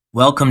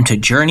Welcome to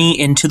Journey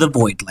into the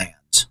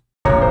Voidlands.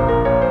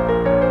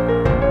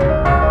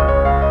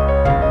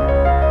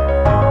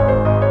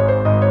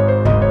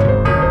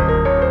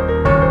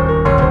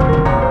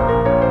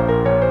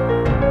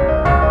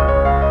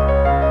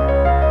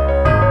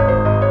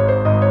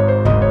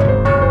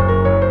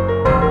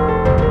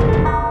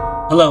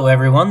 Hello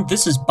everyone,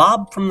 this is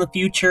Bob from the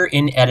future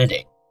in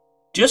editing.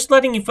 Just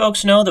letting you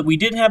folks know that we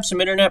did have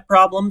some internet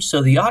problems,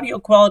 so the audio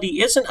quality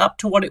isn't up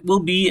to what it will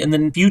be in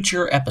the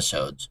future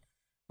episodes.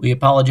 We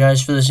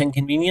apologize for this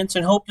inconvenience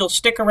and hope you'll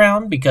stick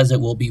around because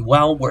it will be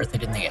well worth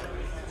it in the end.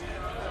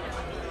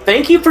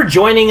 Thank you for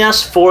joining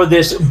us for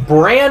this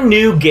brand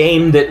new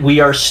game that we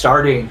are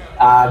starting.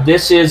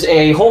 This is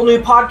a whole new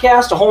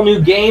podcast, a whole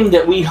new game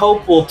that we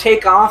hope will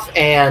take off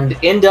and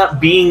end up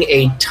being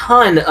a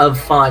ton of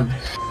fun.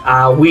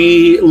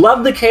 We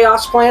love the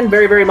Chaos Plan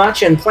very, very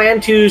much and plan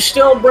to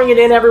still bring it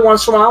in every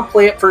once in a while,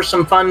 play it for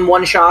some fun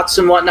one-shots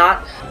and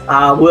whatnot.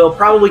 We'll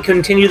probably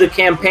continue the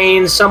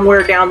campaign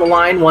somewhere down the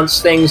line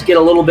once things get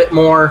a little bit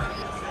more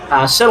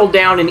settled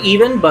down and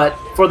even, but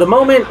for the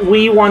moment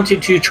we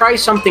wanted to try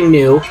something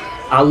new,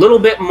 a little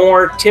bit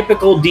more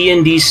typical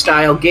D&D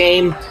style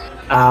game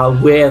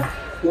with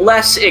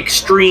less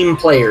extreme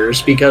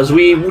players, because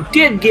we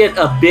did get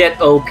a bit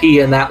OP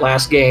in that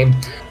last game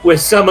with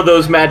some of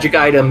those magic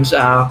items.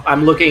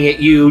 I'm looking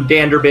at you,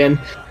 Danderbin,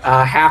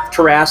 half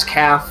Tarrasque,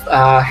 half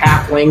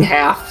halfling,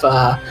 half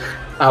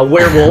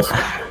werewolf.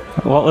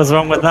 What was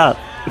wrong with that?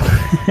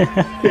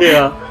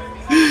 Yeah.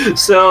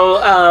 So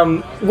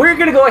we're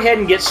going to go ahead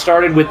and get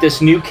started with this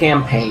new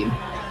campaign.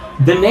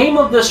 The name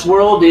of this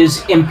world is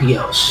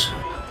Impios,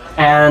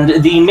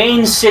 and the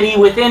main city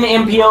within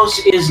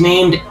Impios is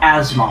named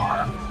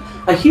Asmar,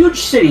 a huge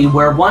city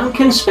where one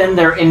can spend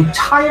their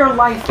entire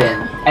life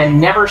in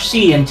and never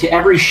see into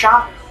every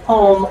shop,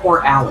 home,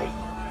 or alley.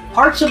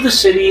 Parts of the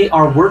city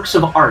are works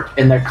of art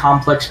in their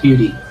complex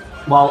beauty,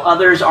 while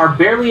others are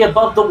barely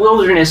above the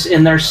wilderness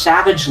in their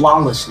savage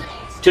lawlessness.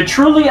 To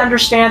truly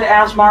understand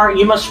Asmar,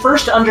 you must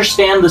first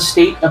understand the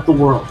state of the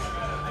world.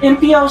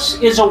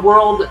 Impios is a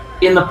world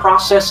in the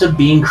process of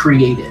being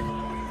created.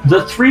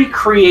 The three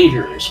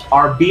creators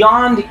are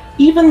beyond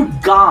even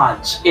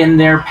gods in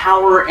their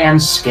power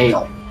and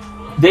scale.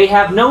 They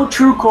have no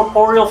true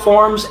corporeal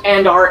forms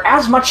and are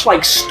as much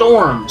like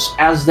storms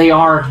as they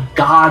are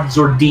gods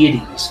or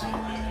deities.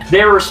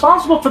 They are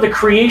responsible for the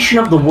creation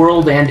of the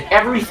world and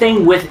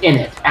everything within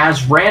it,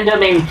 as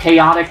random and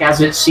chaotic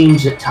as it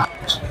seems at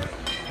times.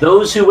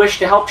 Those who wish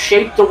to help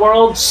shape the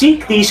world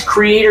seek these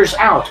creators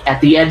out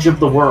at the edge of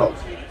the world.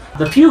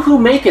 The few who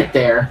make it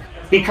there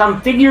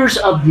become figures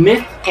of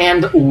myth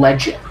and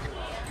legend.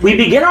 We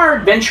begin our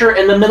adventure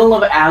in the middle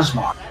of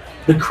Asmar.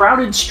 The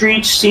crowded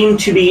streets seem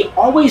to be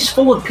always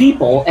full of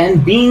people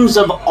and beings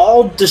of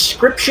all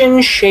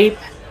description, shape,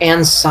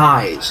 and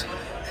size.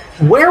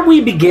 Where we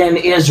begin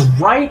is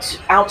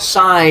right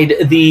outside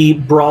the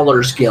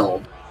Brawlers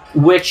Guild,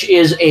 which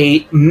is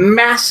a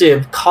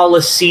massive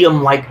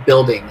Colosseum-like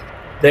building.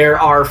 There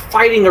are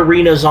fighting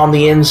arenas on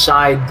the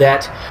inside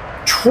that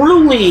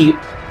truly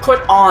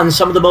put on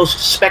some of the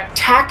most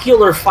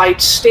spectacular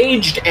fights,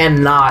 staged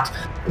and not,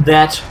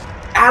 that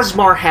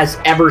Asmar has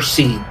ever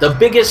seen. The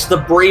biggest, the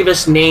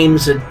bravest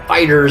names and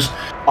fighters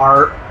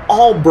are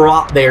all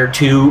brought there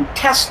to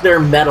test their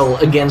mettle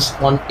against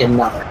one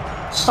another.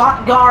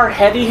 Sotgar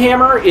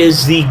Heavyhammer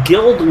is the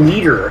guild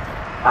leader.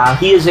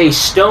 He is a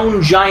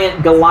stone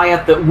giant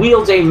Goliath that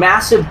wields a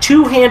massive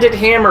two-handed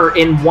hammer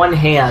in one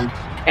hand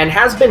and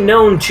has been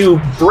known to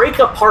break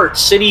apart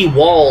city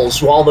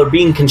walls while they're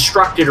being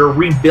constructed or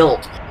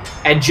rebuilt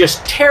and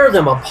just tear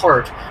them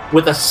apart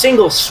with a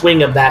single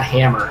swing of that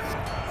hammer.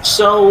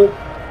 So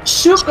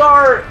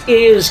Sotgar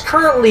is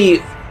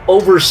currently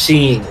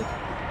overseeing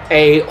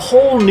a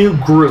whole new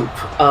group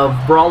of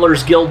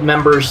Brawlers Guild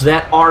members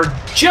that are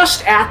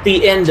just at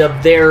the end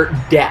of their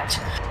debt.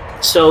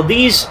 So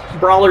these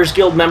Brawlers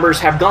Guild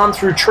members have gone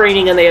through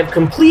training and they have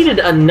completed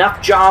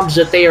enough jobs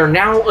that they are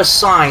now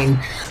assigned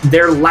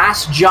their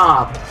last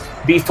job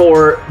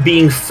before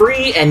being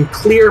free and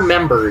clear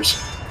members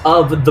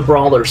of the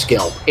Brawlers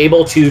Guild,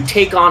 able to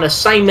take on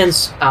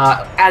assignments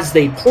as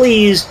they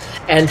please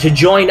and to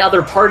join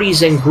other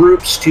parties and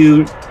groups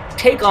to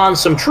take on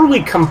some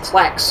truly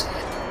complex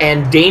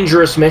and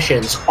dangerous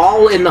missions,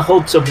 all in the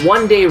hopes of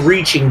one day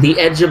reaching the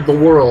edge of the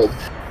world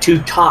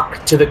to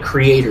talk to the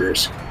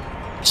creators.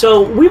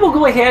 So we will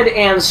go ahead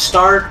and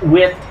start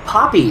with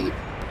Poppy.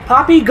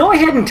 Poppy, go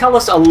ahead and tell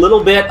us a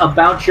little bit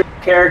about your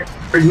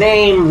character,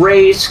 name,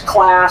 race,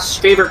 class,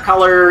 favorite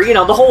color,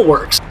 the whole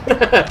works.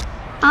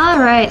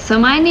 Alright, so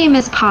my name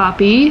is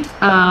Poppy.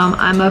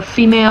 I'm a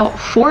female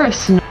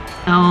forest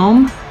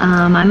gnome.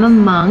 I'm a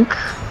monk.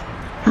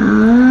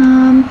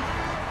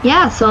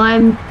 So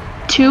I'm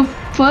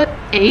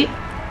 2'8",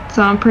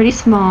 so I'm pretty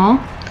small.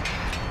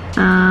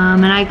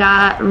 And I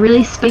got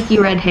really spiky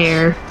red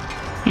hair,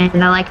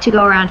 and I like to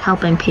go around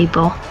helping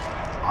people.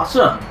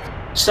 Awesome.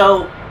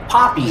 So,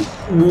 Poppy,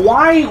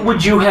 why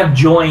would you have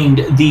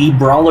joined the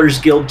Brawlers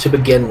Guild to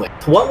begin with?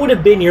 What would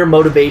have been your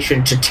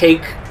motivation to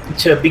take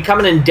to become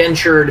an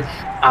indentured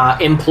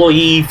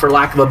employee, for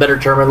lack of a better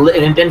term,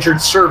 an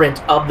indentured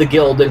servant of the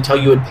guild until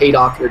you had paid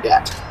off your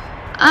debt?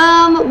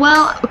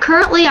 Well,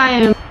 currently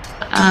I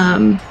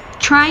am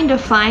trying to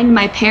find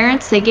my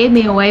parents. They gave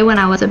me away when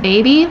I was a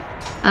baby,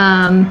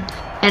 and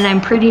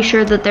I'm pretty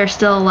sure that they're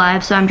still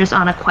alive, so I'm just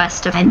on a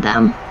quest to find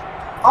them.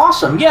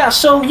 Awesome. Yeah,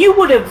 so you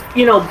would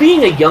have,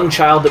 being a young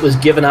child that was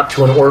given up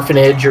to an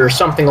orphanage or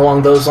something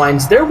along those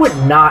lines, there would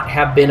not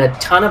have been a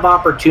ton of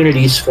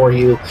opportunities for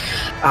you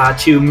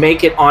to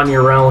make it on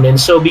your own. And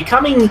so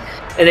becoming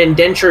an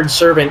indentured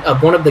servant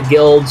of one of the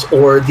guilds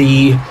or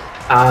the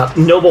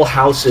noble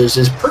houses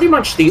is pretty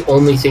much the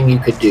only thing you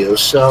could do.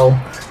 So,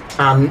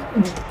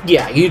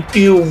 you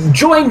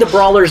joined the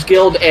Brawlers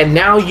Guild, and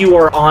now you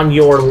are on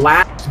your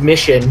last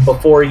mission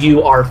before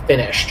you are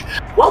finished.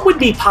 What would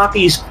be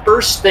Poppy's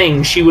first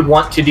thing she would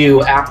want to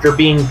do after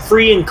being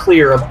free and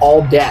clear of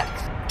all debt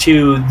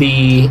to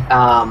the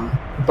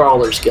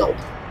Brawlers Guild?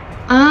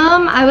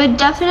 I would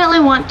definitely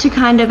want to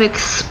kind of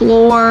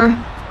explore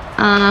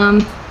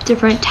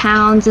different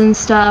towns and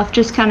stuff,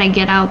 just kind of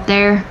get out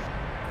there.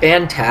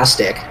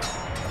 Fantastic.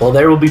 Well,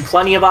 there will be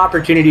plenty of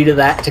opportunity to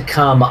that to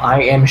come,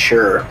 I am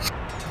sure.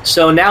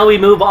 So now we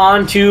move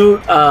on to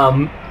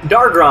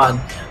Dargron.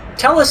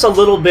 Tell us a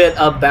little bit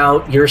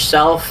about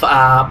yourself,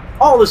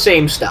 all the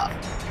same stuff.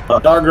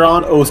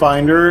 Dargron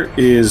Oathfinder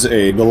is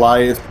a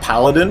Goliath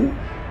Paladin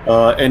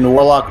and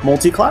Warlock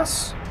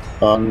multi-class.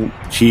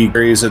 He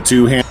carries a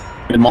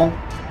two-handed maul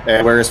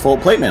and wears full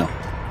plate mail.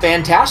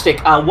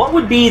 Fantastic. What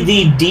would be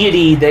the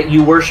deity that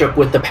you worship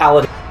with the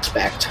Paladin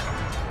aspect?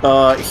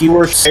 He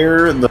worships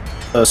Air, the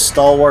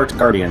stalwart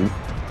guardian.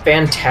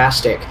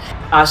 Fantastic.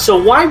 So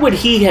why would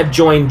he have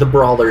joined the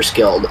Brawlers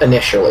Guild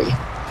initially?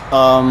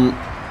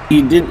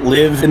 He didn't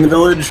live in the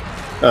village,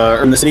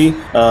 or in the city.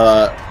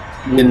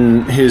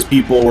 When his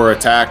people were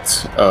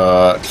attacked,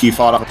 he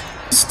fought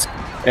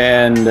off,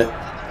 and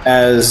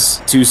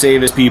as to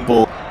save his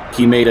people,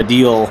 he made a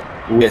deal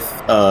with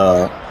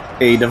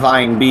a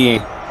divine being,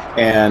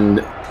 and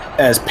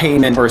as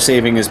payment for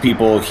saving his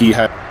people, he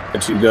had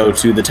to go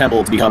to the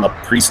temple to become a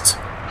priest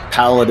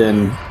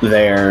paladin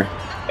there,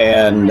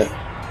 and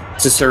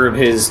to serve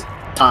his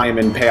time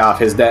and pay off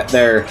his debt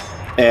there.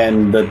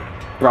 And the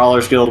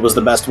Brawlers Guild was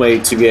the best way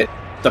to get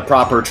the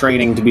proper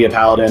training to be a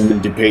paladin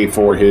and to pay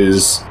for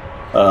his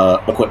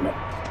equipment.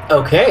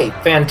 Okay,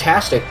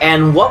 fantastic.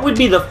 And what would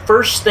be the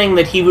first thing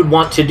that he would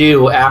want to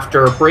do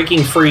after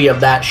breaking free of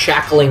that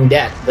shackling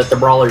debt that the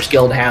Brawlers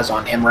Guild has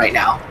on him right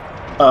now?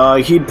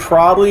 He'd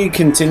probably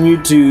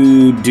continue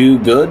to do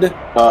good,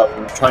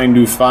 trying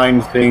to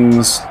find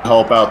things to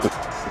help out the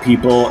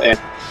people and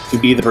to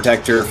be the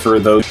protector for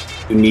those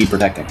who need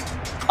protecting.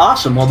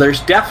 Awesome. Well,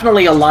 there's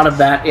definitely a lot of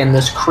that in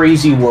this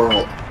crazy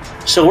world.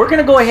 So we're going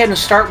to go ahead and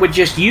start with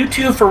just you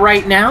two for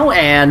right now,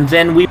 and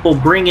then we will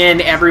bring in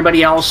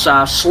everybody else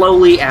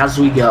slowly as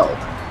we go.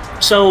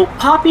 So,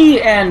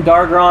 Poppy and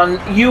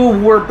Dargron, you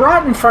were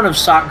brought in front of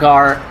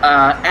Satgar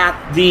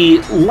at the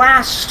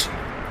last,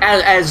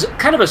 as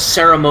kind of a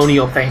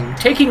ceremonial thing,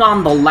 taking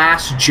on the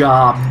last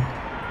job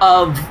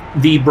of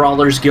the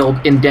Brawlers Guild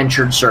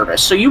indentured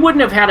service. So you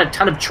wouldn't have had a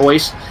ton of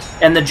choice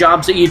in the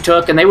jobs that you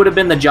took, and they would have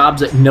been the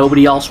jobs that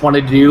nobody else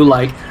wanted to do,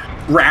 like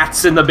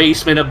rats in the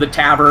basement of the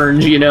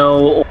taverns,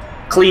 or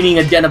cleaning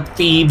a den of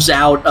thieves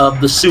out of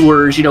the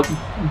sewers,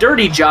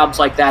 dirty jobs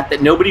like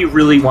that nobody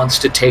really wants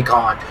to take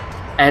on.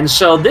 And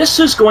so this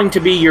is going to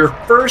be your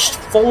first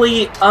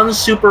fully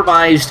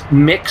unsupervised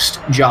mixed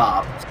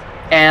job.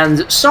 And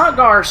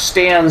Satgar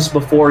stands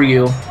before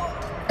you,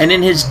 and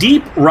in his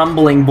deep,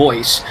 rumbling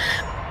voice,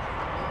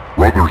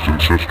 "Brothers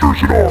and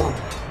sisters in arms,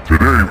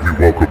 today we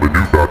welcome a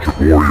new batch of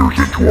warriors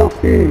into our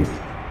fold.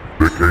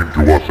 They came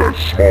to us as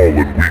small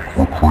and weak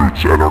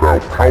recruits and are now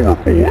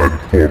powerful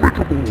and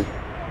formidable.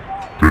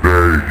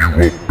 Today you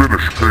will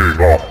finish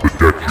paying off the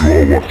debt you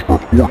owe us for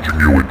forging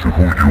you into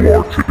who you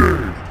are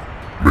today.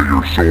 May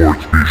your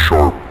swords be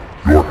sharp,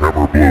 your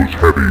hammer blows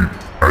heavy,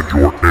 and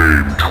your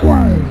aim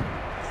true."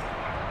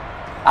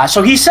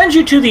 So he sends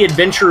you to the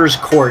Adventurer's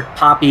Court,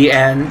 Poppy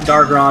and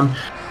Dargron,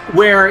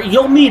 where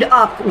you'll meet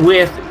up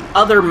with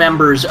other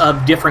members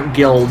of different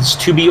guilds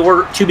to be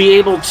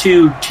able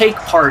to take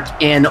part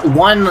in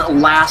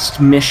one last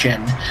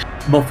mission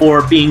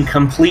before being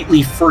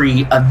completely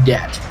free of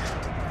debt.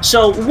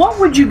 So what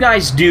would you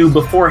guys do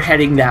before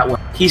heading that way?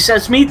 He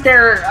says meet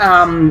there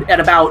at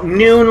about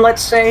noon,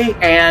 let's say,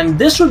 and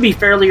this would be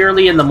fairly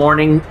early in the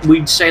morning.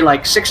 We'd say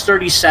like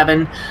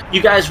 6:37.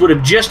 You guys would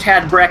have just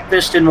had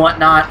breakfast and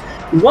whatnot.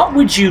 What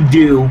would you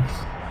do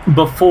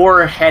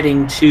before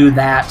heading to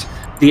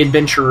the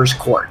Adventurer's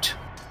Court?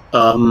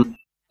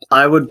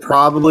 I would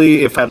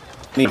probably, if I had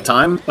any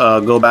time,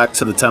 go back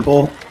to the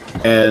temple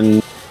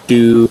and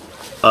do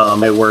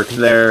my work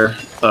there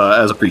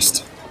as a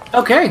priest.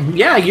 Okay,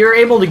 yeah, you're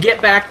able to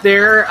get back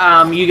there.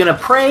 You gonna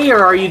pray,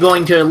 or are you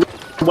going to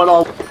what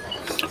all?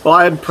 Well,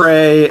 I'd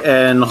pray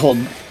and hold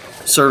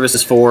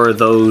services for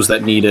those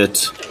that need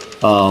it.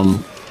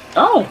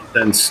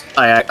 Since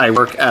I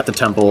work at the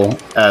temple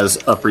as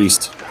a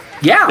priest.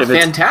 Yeah,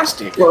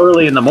 fantastic.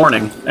 Early in the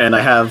morning, and I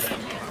have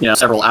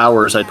several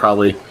hours, I'd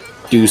probably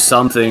do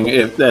something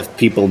if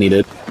people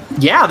needed.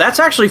 Yeah, that's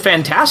actually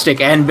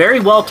fantastic and very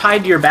well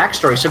tied to your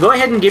backstory. So go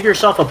ahead and give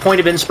yourself a point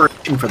of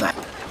inspiration for that.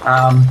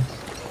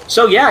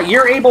 So yeah,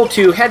 you're able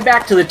to head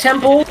back to the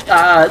temple.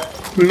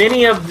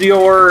 Many of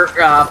your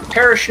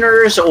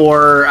parishioners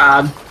or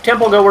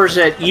temple goers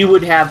that you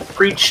would have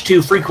preached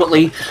to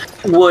frequently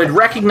would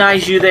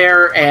recognize you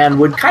there and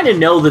would kind of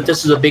know that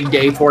this is a big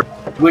day for you.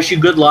 Wish you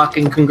good luck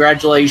and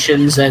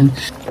congratulations. And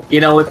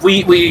if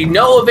we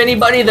know of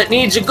anybody that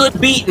needs a good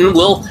beating,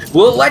 we'll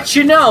let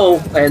you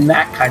know, and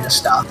that kind of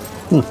stuff.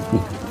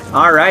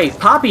 All right,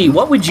 Poppy,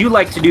 what would you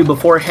like to do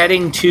before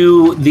heading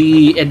to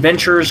the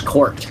Adventurer's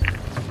Court?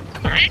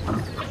 I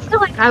feel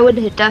like I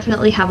would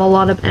definitely have a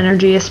lot of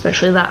energy,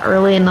 especially that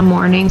early in the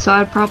morning. So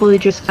I'd probably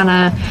just kind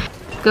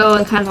of go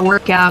and kind of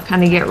work out,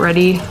 kind of get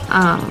ready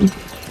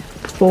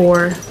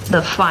for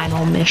the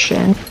final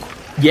mission.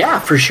 Yeah,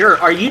 for sure.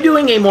 Are you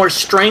doing a more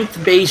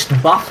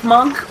strength-based buff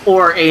monk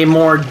or a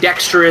more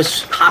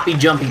dexterous,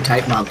 hoppy-jumpy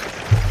type monk?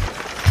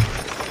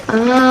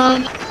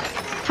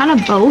 Kind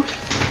of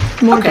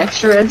both. More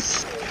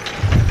dexterous.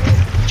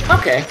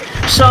 Okay.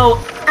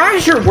 So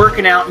as you're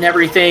working out and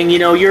everything,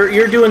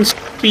 you're doing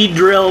speed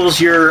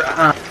drills, you're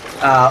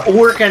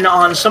working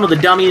on some of the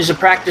dummies, the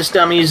practice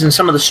dummies, and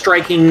some of the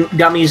striking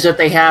dummies that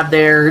they have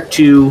there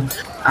to,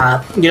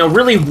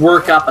 really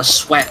work up a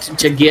sweat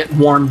to get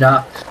warmed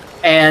up.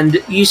 And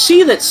you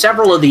see that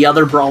several of the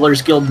other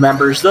Brawlers Guild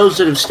members, those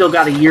that have still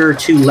got a year or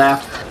two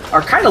left,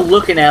 are kind of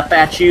looking up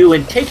at you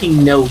and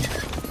taking note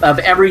of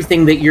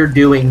everything that you're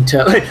doing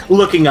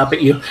looking up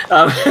at you.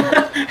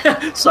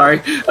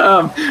 Sorry.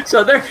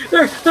 So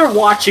they're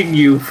watching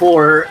you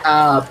for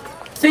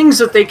things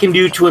that they can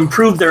do to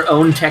improve their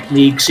own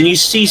techniques. And you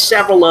see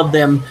several of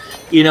them,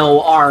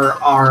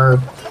 are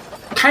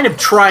kind of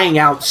trying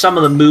out some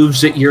of the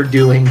moves that you're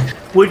doing.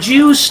 Would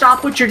you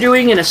stop what you're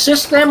doing and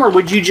assist them, or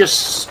would you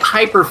just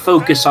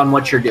hyper-focus on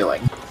what you're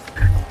doing?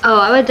 Oh,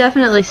 I would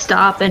definitely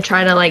stop and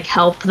try to,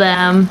 help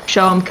them,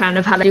 show them kind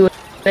of how to do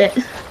it.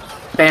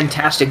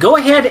 Fantastic. Go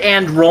ahead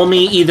and roll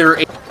me either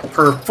a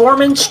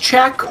performance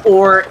check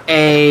or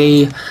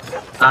a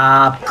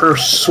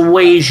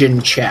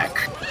persuasion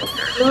check.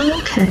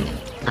 Okay.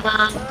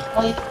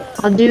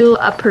 I'll do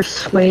a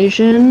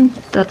persuasion.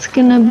 That's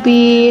gonna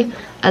be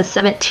a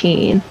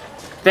 17.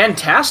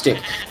 Fantastic.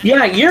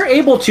 Yeah, you're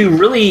able to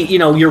really,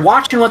 you're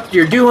watching what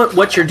you're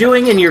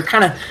doing, and you're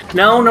kind of,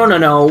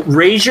 no.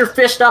 Raise your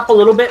fist up a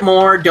little bit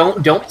more.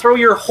 Don't throw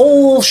your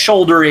whole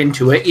shoulder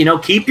into it.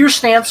 Keep your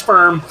stance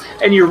firm,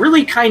 and you're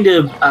really kind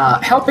of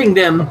helping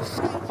them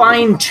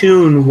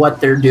fine-tune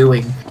what they're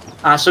doing.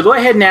 So go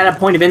ahead and add a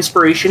point of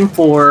inspiration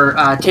for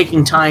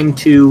taking time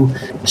to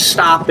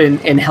stop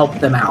and help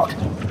them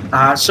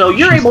out. So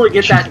you're able to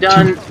get that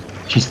done.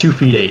 She's 2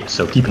 feet 8,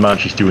 so keep in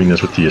mind she's doing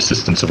this with the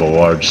assistance of a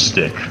large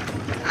stick.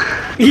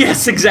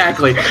 Yes,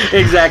 exactly.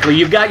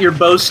 You've got your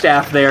bow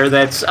staff there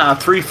that's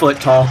 3 foot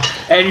tall,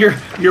 and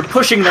you're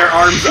pushing their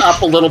arms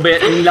up a little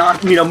bit and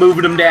not,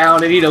 moving them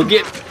down, and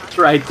get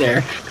right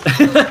there.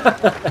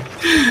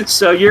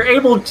 So you're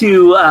able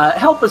to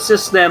help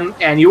assist them,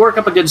 and you work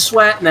up a good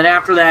sweat, and then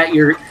after that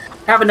you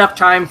have enough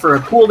time for a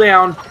cool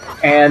down,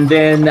 and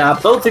then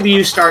both of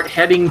you start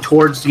heading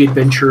towards the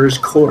Adventurer's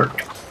Court.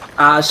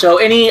 So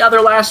any other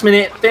last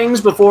minute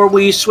things before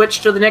we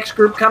switch to the next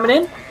group coming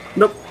in?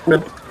 Nope.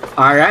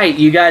 All right,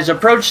 you guys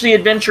approach the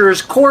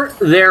Adventurer's Court.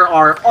 There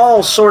are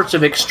all sorts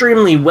of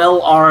extremely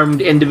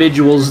well-armed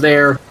individuals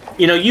there.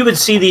 You would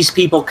see these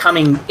people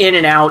coming in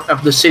and out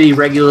of the city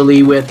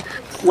regularly with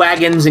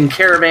wagons and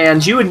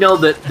caravans. You would know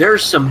that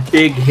there's some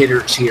big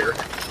hitters here.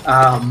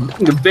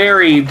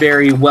 Very,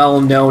 very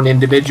well-known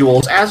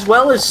individuals, as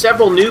well as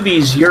several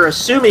newbies, you're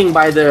assuming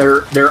by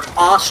their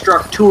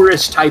awestruck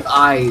tourist-type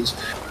eyes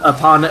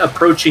upon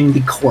approaching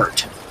the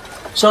court.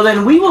 So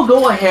then we will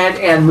go ahead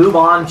and move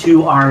on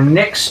to our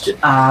next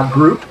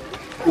group,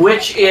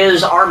 which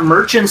is our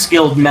Merchants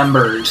Guild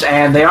members.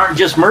 And they aren't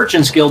just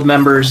Merchants Guild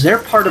members, they're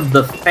part of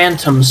the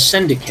Phantom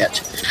Syndicate.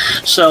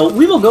 So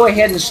we will go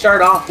ahead and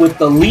start off with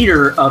the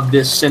leader of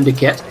this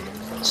syndicate.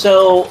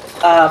 So,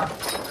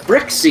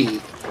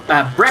 Brexy,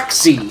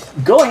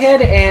 go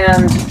ahead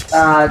and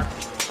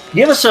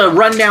give us a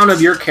rundown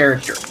of your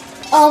character.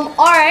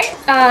 Alright,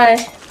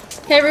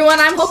 hey everyone,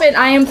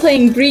 I am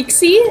playing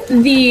Brexy,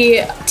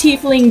 the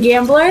Tiefling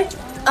Gambler.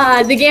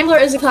 The Gambler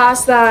is a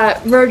class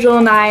that Virgil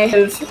and I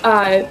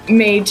have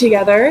made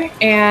together,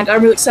 and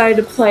I'm really excited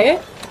to play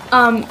it.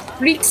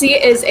 Brexy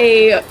is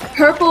a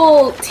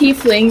purple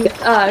Tiefling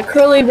with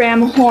curly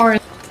ram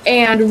horns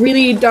and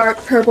really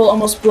dark purple,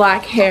 almost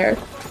black hair.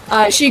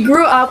 She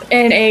grew up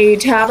in a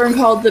tavern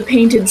called the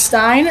Painted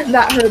Stein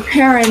that her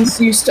parents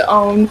used to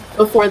own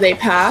before they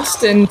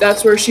passed, and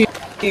that's where she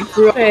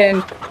grew up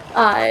in.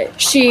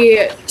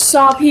 She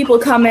saw people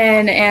come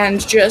in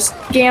and just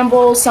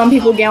gamble. Some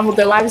people gambled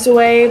their lives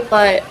away,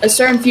 but a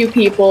certain few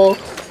people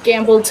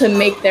gambled to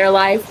make their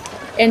life.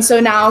 And so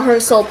now her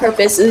sole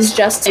purpose is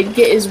just to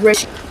get as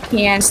rich as she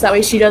can, so that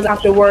way she doesn't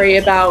have to worry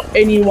about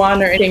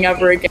anyone or anything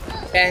ever again.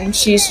 And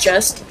she's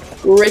just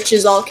rich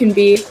as all can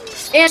be.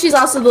 And she's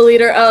also the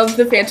leader of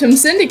the Phantom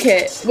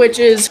Syndicate, which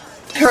is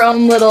her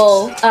own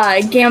little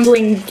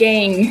gambling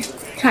gang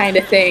kind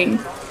of thing.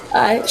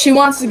 She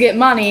wants to get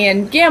money,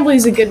 and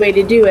gambling's a good way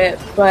to do it,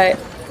 but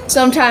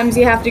sometimes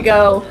you have to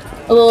go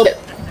a little bit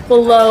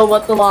below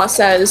what the law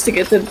says to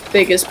get the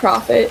biggest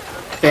profit.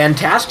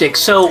 Fantastic.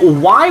 So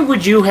why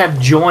would you have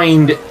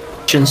joined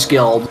Merchants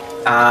Guild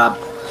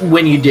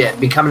when you did,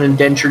 become an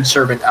indentured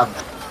servant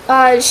of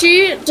them?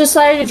 She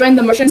decided to join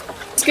the Merchants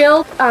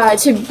Guild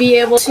to be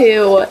able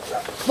to,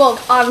 well,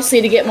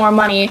 obviously to get more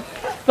money,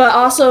 but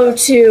also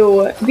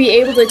to be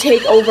able to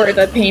take over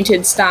the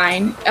Painted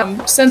Stein.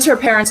 Since her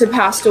parents had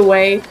passed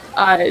away,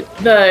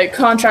 the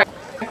contract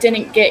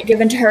didn't get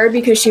given to her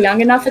because she was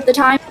young enough at the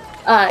time.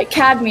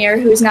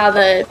 Cadmere, who's now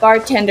the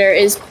bartender,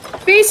 is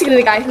basically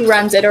the guy who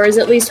runs it, or is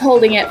at least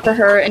holding it for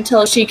her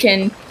until she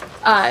can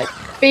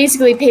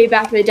basically pay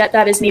back the debt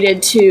that is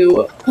needed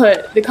to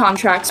put the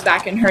contracts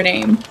back in her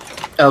name.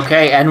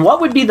 Okay, and what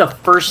would be the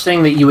first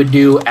thing that you would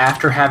do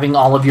after having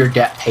all of your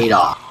debt paid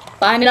off?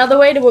 Find another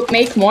way to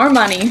make more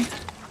money.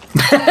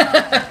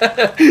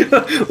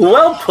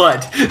 Well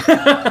put.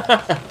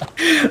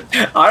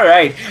 All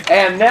right,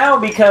 and now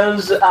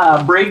because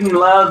Braden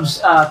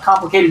loves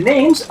complicated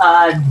names,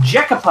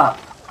 Jekapup,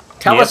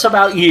 tell us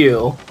about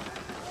you.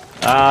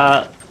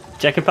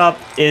 Jekapup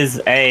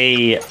is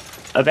a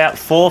about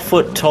 4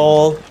 foot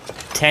tall,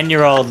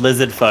 10-year-old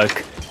lizard folk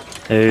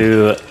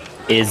who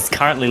is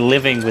currently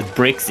living with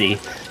Brixie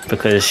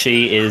because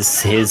she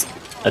is his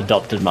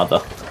adopted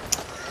mother.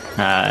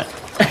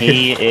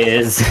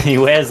 He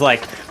wears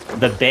like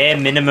the bare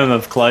minimum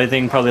of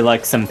clothing, probably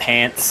like some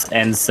pants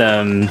and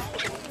some,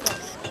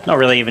 not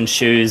really even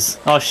shoes.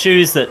 Oh,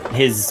 shoes that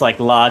his like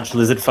large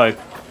lizard folk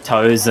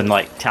toes and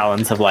like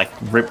talons have like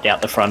ripped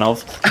out the front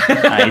of.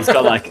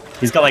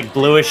 He's got like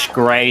bluish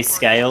grey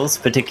scales,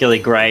 particularly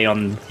grey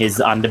on his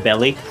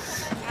underbelly,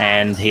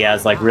 and he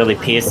has like really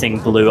piercing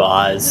blue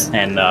eyes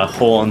and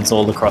horns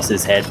all across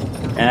his head.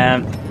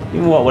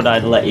 What would I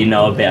let you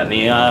know about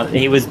me?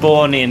 He was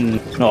born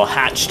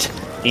hatched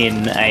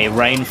in a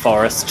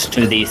rainforest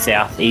to the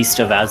southeast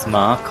of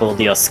Asmar called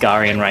the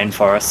Oscarian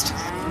Rainforest,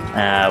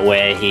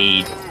 where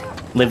he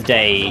lived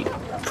a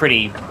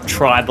pretty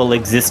tribal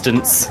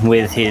existence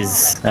with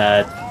his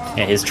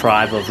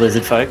tribe of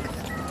lizard folk.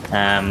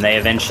 They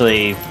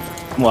eventually,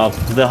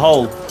 the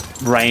whole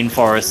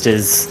rainforest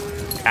is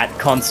at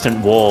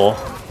constant war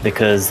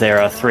because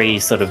there are 3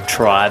 sort of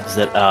tribes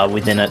that are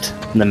within it.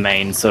 The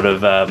main sort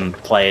of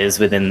players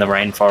within the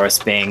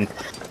rainforest being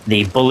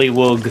the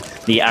Bullywug,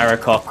 the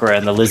Aarakocra,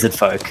 and the lizard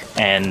folk.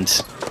 And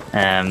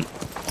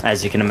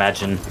as you can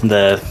imagine,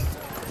 the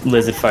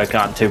lizard folk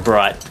aren't too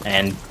bright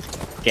and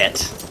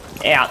get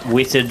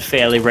outwitted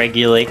fairly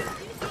regularly.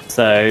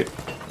 So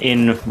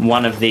in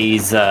one of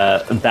these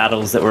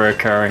battles that were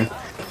occurring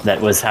that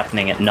was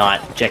happening at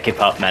night,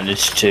 Jekapup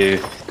managed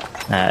to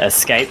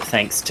escape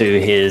thanks to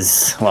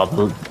his,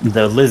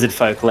 the lizard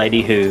folk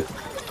lady who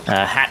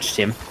hatched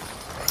him.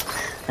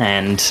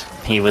 And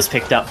he was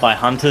picked up by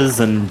hunters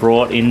and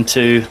brought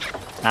into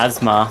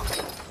Asmar,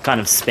 kind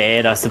of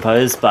spared, I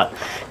suppose, but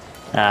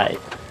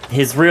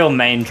his real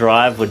main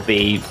drive would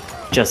be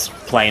just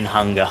plain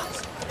hunger.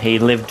 He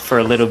lived for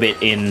a little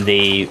bit in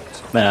the,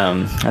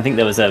 I think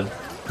there was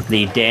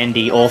the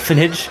Dandy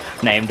Orphanage,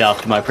 named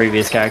after my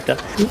previous character.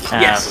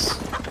 Yes.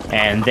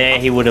 And there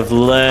he would have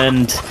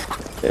learned,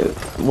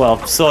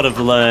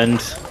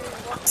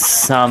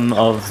 some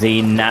of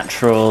the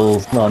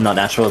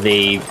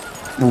the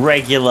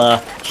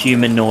regular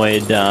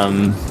humanoid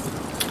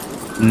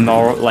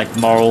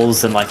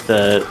morals and like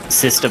the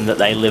system that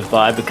they live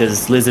by,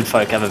 because lizard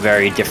folk have a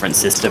very different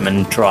system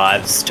and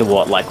drives to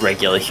what like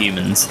regular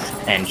humans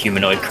and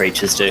humanoid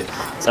creatures do.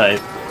 So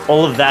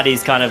all of that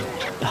he's kind of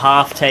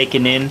half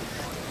taken in,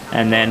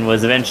 and then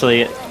was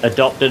eventually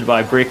adopted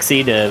by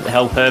Brixie to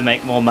help her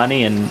make more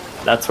money, and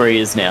that's where he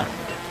is now.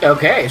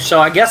 Okay,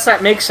 so I guess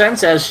that makes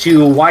sense as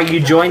to why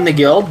you joined the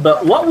guild,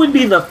 but what would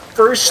be the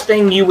first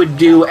thing you would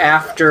do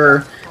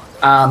after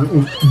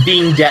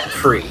being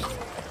debt-free?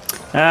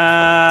 He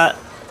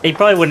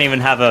probably wouldn't even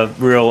have a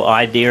real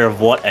idea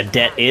of what a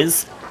debt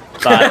is,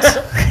 but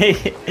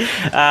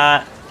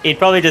he'd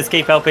probably just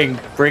keep helping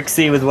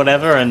Brixie with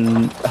whatever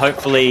and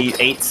hopefully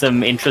eat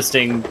some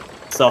interesting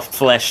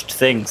soft-fleshed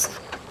things.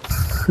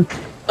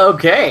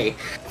 Okay,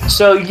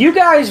 so you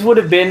guys would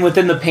have been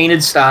within the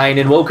Painted Stein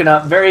and woken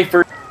up very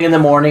first thing in the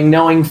morning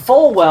knowing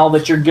full well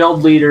that your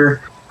guild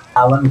leader,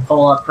 let me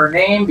pull up her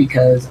name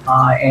because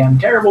I am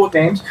terrible with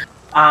names,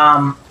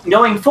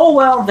 knowing full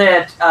well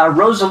that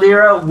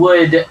Rosalira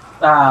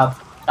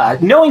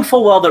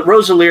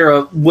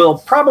will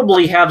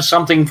probably have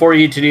something for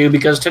you to do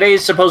because today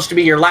is supposed to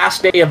be your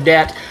last day of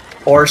debt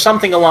or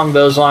something along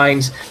those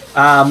lines.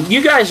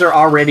 You guys are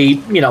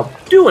already,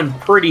 doing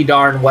pretty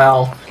darn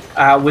well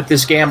with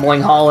this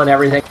gambling hall and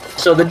everything.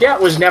 So the debt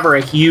was never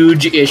a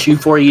huge issue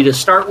for you to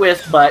start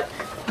with, but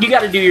you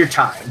got to do your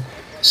time.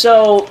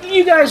 So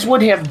you guys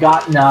would have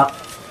gotten up,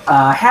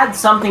 had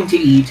something to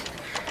eat,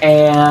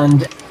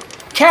 and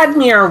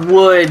Cadmere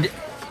would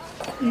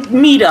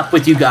meet up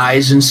with you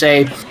guys and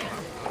say,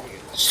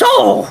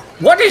 So,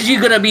 what is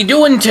you gonna be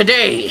doing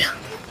today?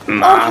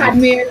 Oh,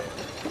 Cadmir,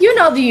 you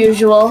know the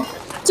usual.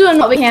 Doing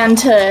what we can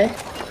to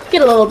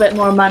get a little bit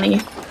more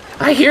money.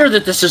 I hear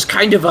that this is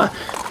kind of a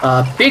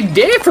big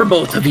day for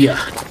both of you.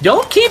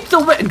 Don't keep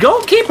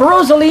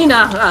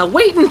Rosalina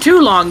waiting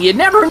too long. You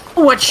never know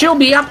what she'll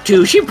be up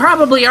to. She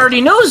probably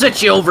already knows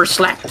that you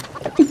overslept.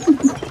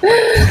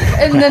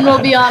 And then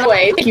we'll be on our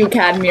way. Thank you,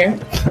 Cadmir.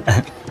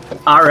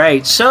 All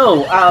right,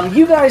 so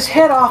you guys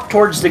head off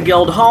towards the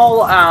guild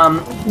hall.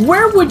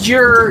 Where would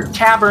your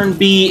tavern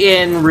be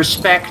in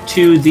respect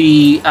to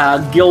the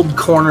guild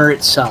corner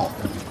itself?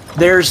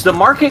 There's the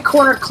market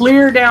corner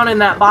clear down in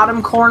that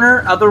bottom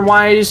corner.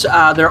 Otherwise,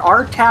 there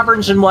are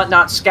taverns and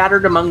whatnot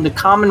scattered among the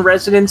common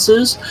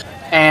residences,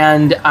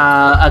 and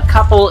a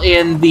couple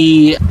in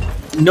the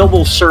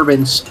noble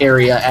servants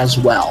area as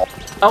well.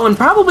 Oh, and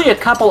probably a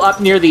couple up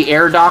near the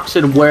air docks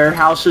and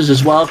warehouses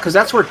as well, because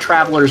that's where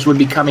travelers would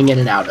be coming in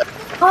and out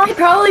of. I'd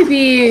probably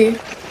be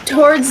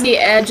towards the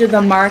edge of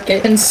the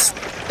market, and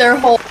their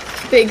whole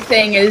big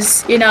thing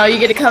is, you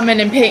get to come in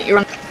and paint your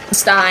own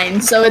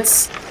stein, so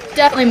it's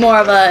definitely more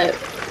of a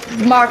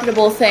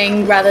marketable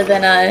thing rather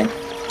than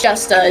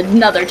just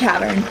another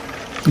tavern.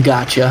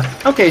 Gotcha.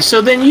 Okay,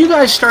 so then you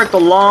guys start the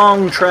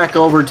long trek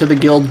over to the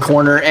guild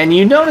corner, and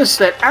you notice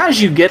that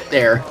as you get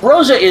there,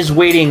 Rosa is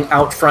waiting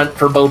out front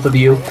for both of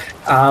you,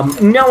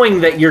 knowing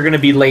that you're going to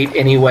be late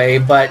anyway,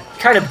 but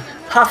kind of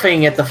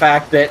huffing at the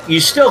fact that you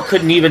still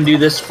couldn't even do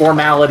this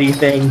formality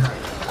thing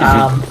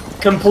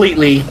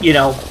completely,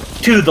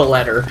 to the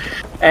letter.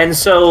 And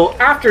so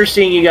after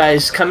seeing you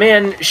guys come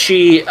in,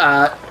 she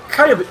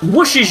kind of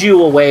whooshes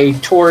you away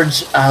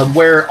towards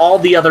where all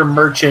the other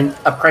merchant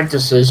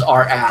apprentices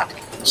are at.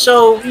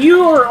 So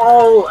you are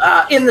all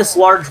in this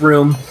large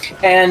room,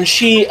 and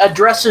she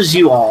addresses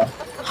you all.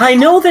 I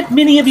know that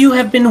many of you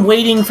have been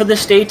waiting for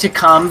this day to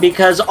come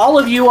because all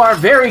of you are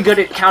very good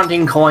at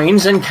counting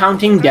coins and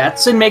counting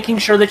debts and making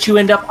sure that you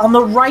end up on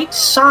the right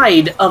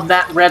side of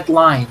that red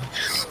line.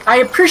 I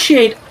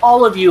appreciate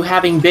all of you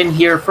having been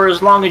here for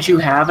as long as you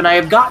have, and I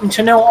have gotten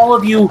to know all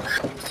of you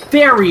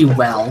very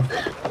well.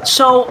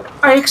 So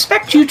I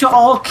expect you to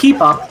all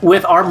keep up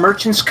with our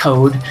merchant's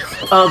code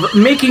of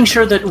making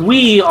sure that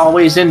we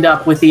always end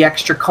up with the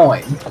extra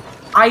coin.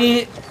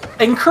 I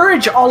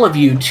encourage all of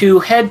you to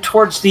head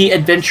towards the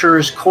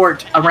Adventurer's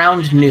Court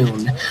around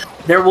noon.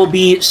 There will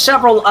be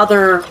several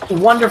other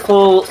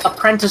wonderful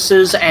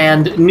apprentices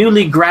and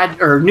newly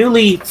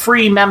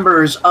free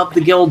members of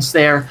the guilds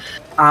there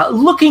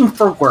looking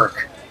for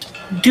work.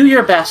 Do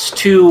your best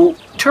to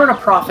turn a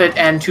profit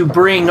and to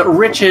bring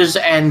riches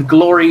and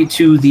glory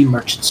to the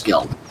Merchants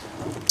Guild.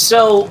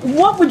 So,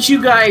 what would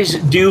you guys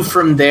do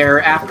from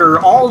there after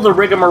all the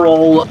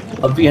rigmarole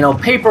of,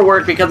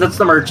 paperwork, because it's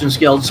the Merchants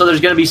Guild, so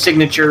there's going to be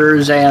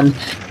signatures and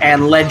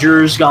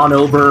ledgers gone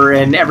over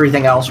and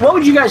everything else. What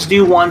would you guys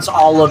do once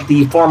all of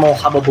the formal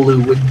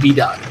hubbubaloo would be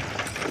done?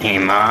 Hey,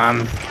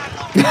 Mom.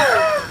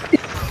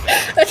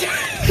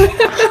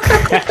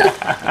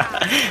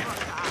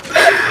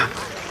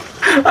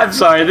 I'm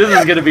sorry, this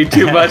is going to be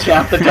too much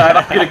half the time.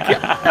 I'm going to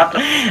have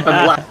to...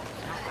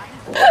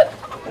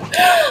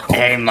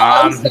 Hey,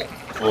 Mom,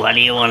 what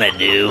do you want to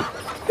do?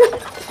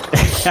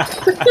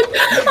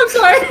 I'm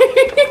sorry.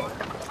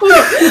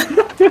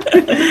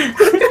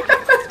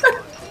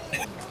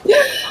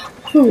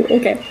 Ooh,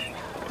 okay.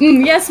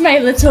 Yes, my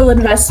little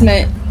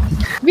investment.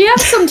 We have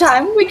some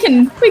time. We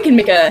can make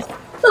a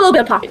little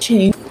bit of pocket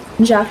change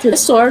after the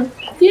sword.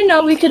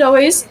 We could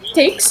always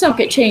take some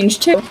pocket change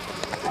too.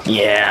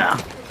 Yeah.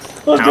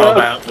 How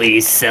about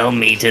we sell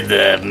me to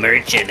the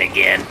merchant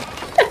again?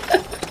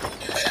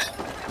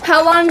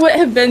 How long would it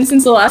have been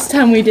since the last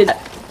time we did that?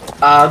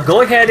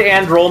 Go ahead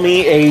and roll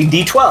me a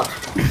d12.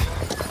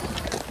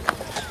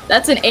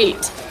 That's an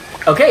 8.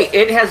 Okay,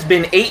 it has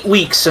been 8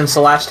 weeks since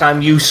the last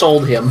time you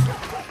sold him.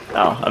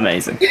 Oh,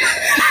 amazing.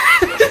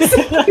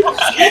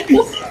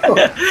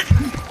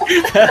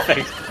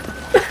 Perfect.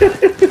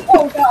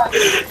 Oh god.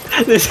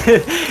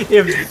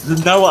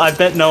 I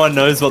bet no one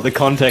knows what the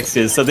context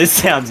is, so this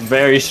sounds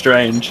very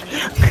strange.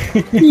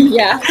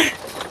 Yeah.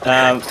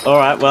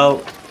 Alright,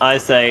 well, I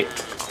say,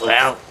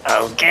 well,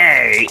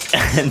 okay.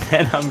 And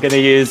then I'm going to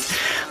use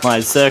my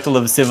Circle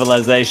of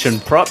Civilization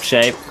prop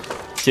shape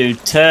to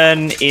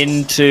turn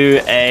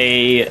into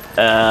a,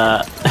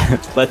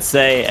 let's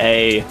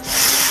say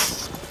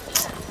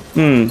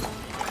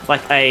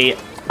like a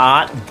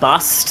art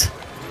bust.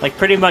 Like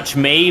pretty much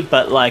me,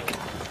 but like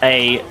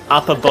a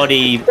upper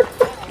body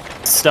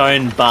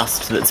stone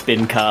bust that's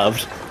been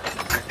carved.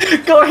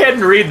 Go ahead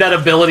and read that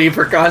ability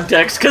for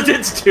context, because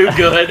it's too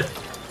good.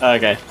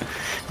 Okay.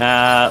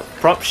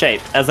 Prop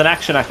shape. As an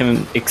action, I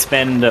can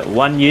expend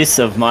one use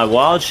of my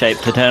wild shape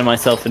to turn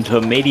myself into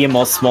a medium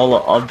or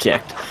smaller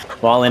object.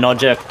 While in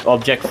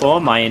object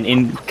form, I am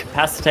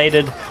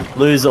incapacitated,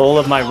 lose all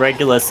of my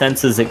regular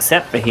senses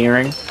except for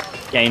hearing,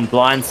 gain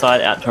blind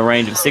sight out to a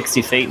range of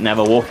 60 feet, and have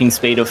a walking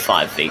speed of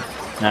 5 feet.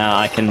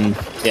 I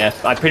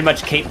pretty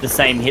much keep the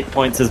same hit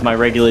points as my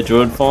regular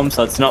druid form,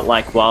 so it's not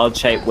like wild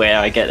shape where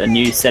I get a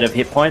new set of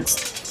hit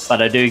points.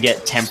 but I do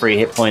get temporary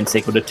hit points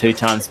equal to 2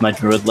 times my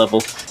druid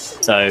level.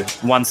 So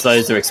once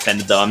those are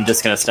expended, though, I'm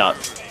just going to start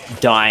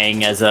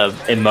dying as a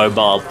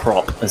immobile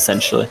prop,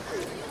 essentially.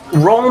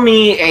 Roll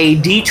me a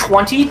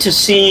d20 to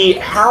see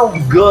how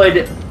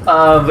good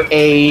of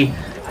a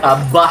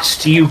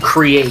bust you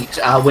create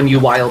when you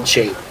wild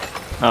shape.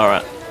 All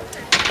right.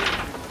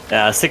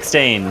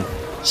 16.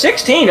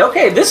 16,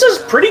 okay, this is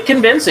pretty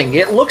convincing.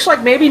 It looks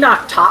like maybe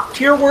not top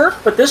tier work,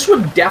 but this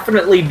would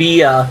definitely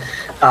be a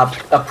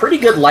pretty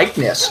good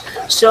likeness.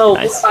 So,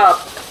 Nice.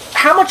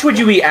 How much would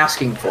you be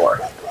asking for?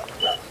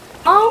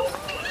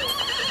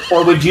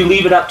 Or would you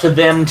leave it up to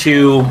them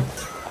to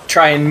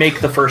try and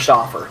make the first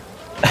offer?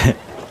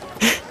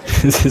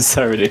 This is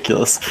so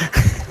ridiculous.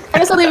 I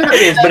guess I'll leave it up It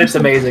to is, them. but it's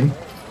amazing.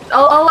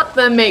 I'll let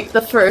them make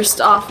the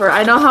first offer.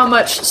 I know how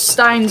much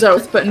Stein's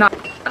Oath, but not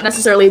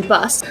necessarily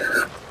bust.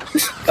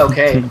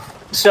 Okay,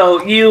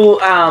 so you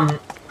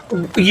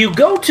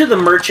go to the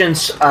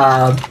merchant's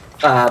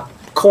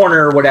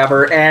corner or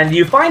whatever, and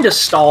you find a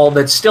stall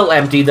that's still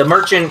empty. The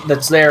merchant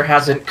that's there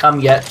hasn't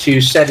come yet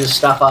to set his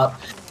stuff up,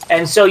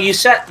 and so you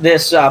set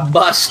this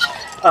bust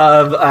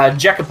of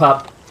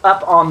Jekapup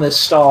up on this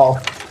stall,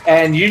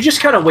 and you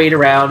just kind of wait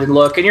around and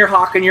look, and you're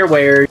hawking your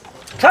wares.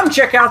 Come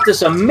check out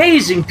this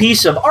amazing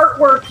piece of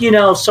artwork,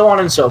 so on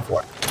and so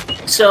forth.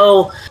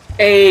 So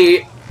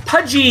a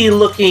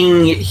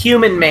pudgy-looking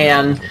human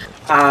man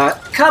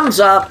comes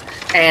up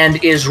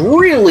and is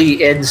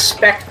really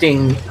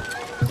inspecting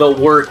the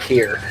work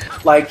here.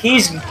 Like,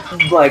 he's,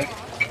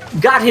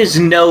 got his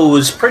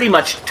nose pretty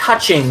much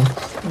touching,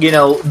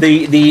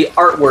 the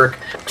artwork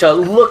to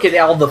look at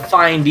all the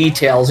fine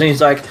details. And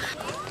he's like,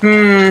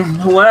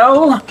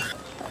 well,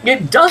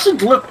 it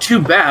doesn't look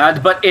too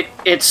bad, but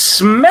it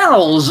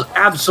smells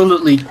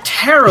absolutely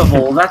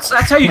terrible. That's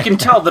how you can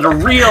tell that a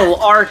real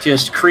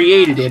artist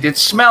created it. It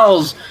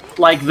smells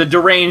like the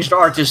deranged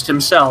artist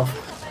himself.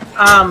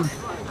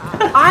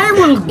 I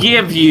will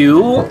give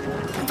you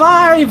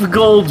 5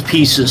 gold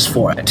pieces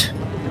for it.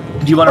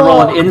 Do you want to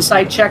roll an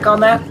insight check on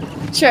that?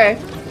 Sure.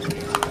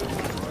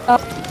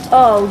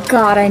 Oh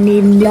god, I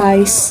need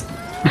dice.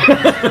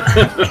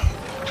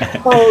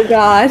 Oh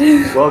god.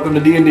 Welcome to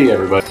D&D,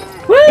 everybody.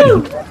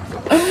 Woo!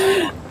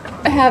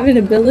 I have an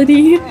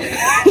ability.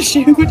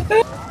 Shoot.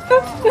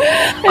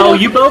 Oh,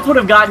 you both would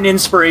have gotten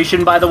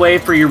inspiration, by the way,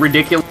 for your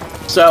ridiculous...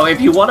 So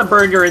if you want to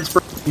burn your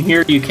inspiration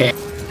here, you can.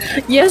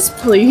 Yes,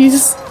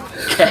 please.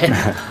 Okay.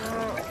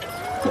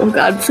 Oh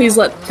god, please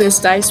let this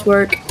dice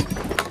work.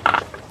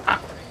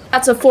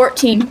 That's a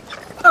 14.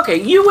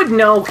 Okay, you would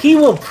know he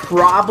will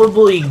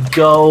probably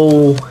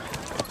go...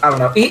 I don't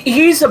know.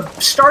 He's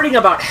starting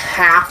about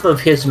half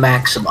of his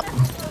maximum.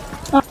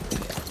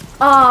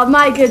 Ah,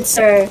 my good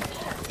sir.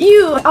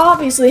 You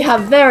obviously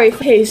have very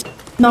taste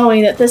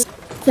knowing that this is an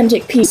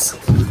authentic piece.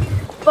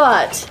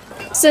 But,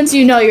 since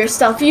you know your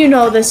stuff, you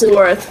know this is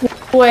worth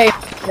way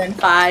more than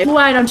 5.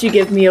 Why don't you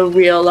give me a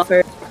real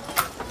offer?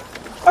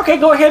 Okay,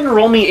 go ahead and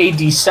roll me a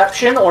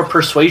deception or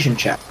persuasion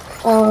check.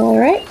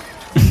 Alright.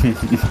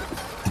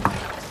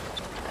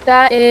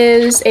 That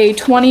is a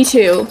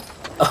 22.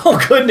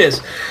 Oh,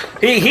 goodness.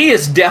 He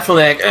is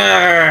definitely like,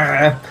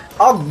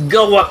 I'll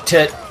go up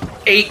to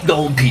 8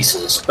 gold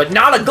pieces, but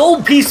not a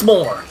gold piece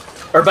more.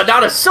 But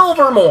not a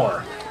silver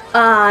more.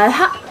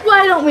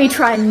 Why don't we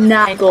try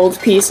 9 gold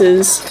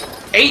pieces?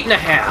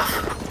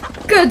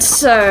 8.5. Good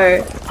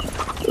sir.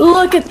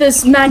 Look at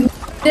this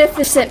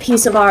magnificent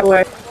piece of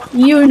artwork.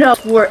 You know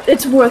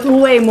it's worth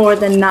way more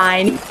than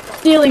 9.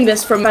 Stealing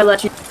this from I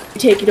let you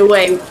take it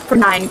away for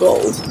 9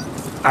 gold.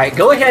 Alright,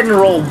 go ahead and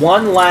roll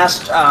one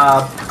last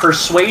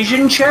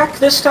persuasion check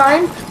this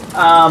time.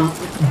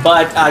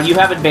 But you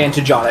have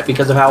advantage on it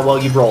because of how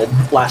well you rolled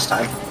last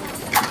time.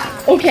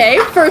 Okay,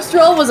 first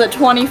roll was a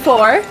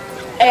 24,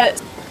 and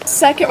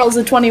second roll was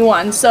a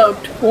 21, so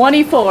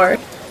 24.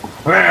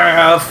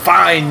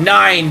 Fine,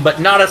 9, but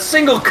not a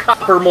single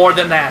copper more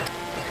than that.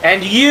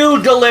 And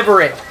you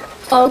deliver it.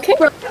 Okay,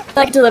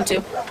 like to live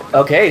to.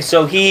 Okay,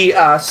 so he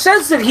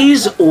says that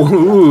he's...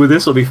 Ooh,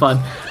 this will be fun.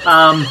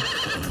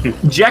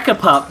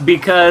 Jekapup,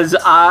 because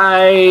I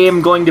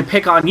am going to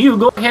pick on you,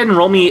 go ahead and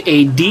roll me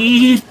a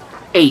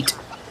D8.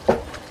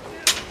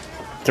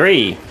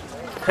 3.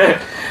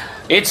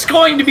 It's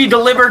going to be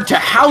delivered to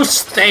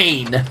House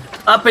Thane,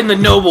 up in the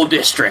Noble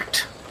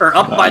District. Or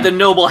up by the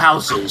noble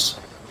houses.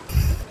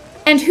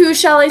 And who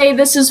shall I say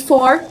this is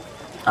for?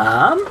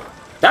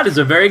 That is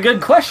a very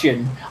good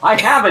question. I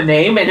have a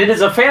name, and it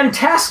is a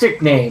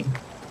fantastic name.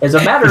 As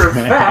a matter of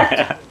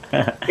fact,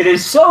 it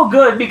is so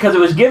good because it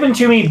was given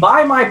to me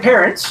by my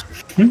parents.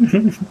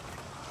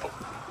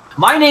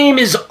 My name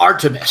is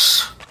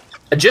Artemis.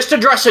 Just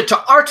address it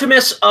to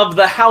Artemis of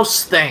the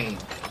House Thane.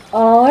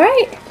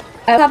 Alright,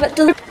 I'll have it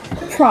delivered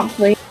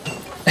promptly.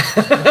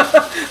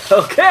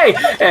 Okay,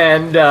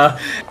 and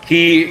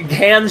he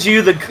hands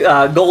you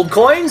the gold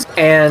coins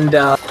and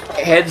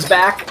heads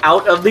back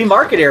out of the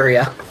market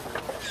area.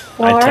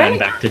 I turn Alright.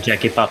 back to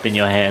Jekapup in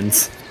your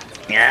hands.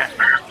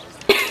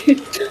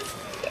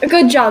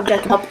 Good job,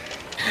 Jacob.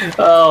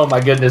 Oh my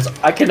goodness,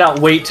 I cannot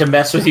wait to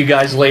mess with you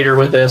guys later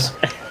with this.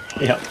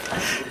 Yep.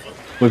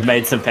 We've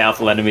made some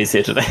powerful enemies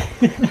here today.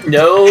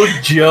 No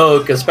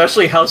joke,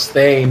 especially House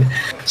Thane.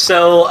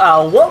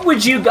 So, what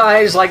would you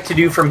guys like to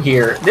do from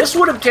here? This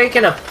would have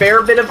taken a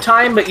fair bit of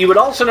time, but you would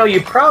also know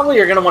you probably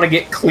are going to want to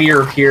get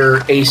clear of here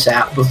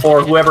ASAP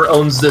before whoever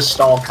owns this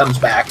stall comes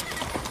back.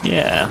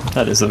 Yeah,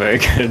 that is a very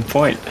good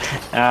point.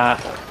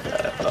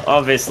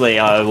 Obviously,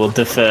 I will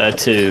defer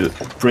to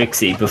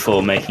Brixie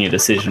before making a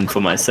decision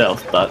for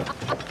myself, but...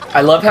 I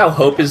love how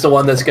Hope is the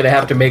one that's going to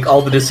have to make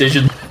all the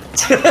decisions.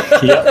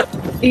 Yep.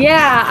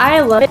 Yeah, I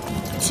love it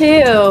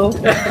too.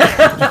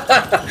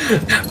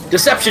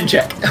 Deception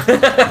check.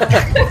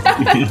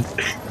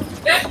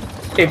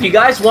 If you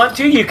guys want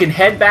to, you can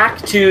head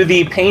back to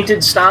the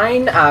Painted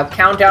Stein,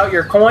 count out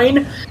your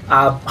coin,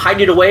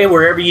 hide it away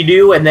wherever you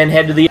do, and then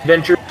head to the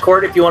Adventure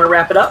Court if you want to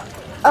wrap it up.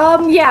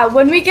 Yeah,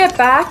 when we get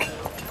back,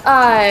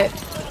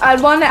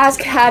 I'd want to ask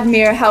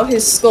Hadmir how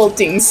his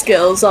sculpting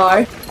skills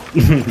are.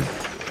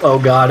 Oh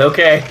god,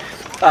 okay.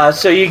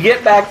 So you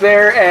get back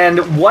there, and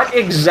what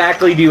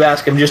exactly do you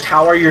ask him? Just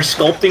how are your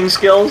sculpting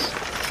skills?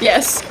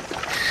 Yes.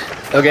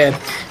 Okay.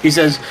 He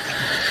says,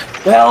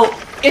 well,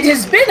 it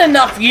has been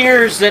enough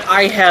years that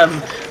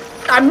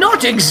I'm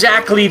not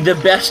exactly the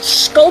best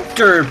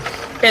sculptor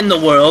in the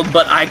world,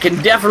 but I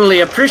can definitely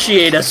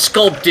appreciate a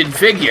sculpted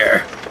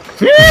figure.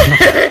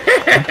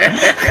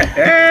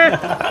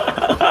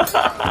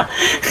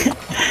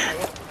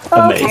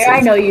 Okay,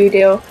 I know you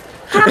do.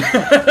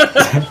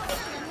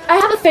 I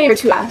have a favor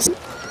to ask.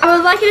 I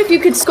would like it if you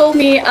could sculpt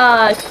me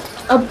a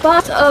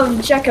bust of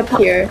Jekka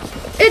here.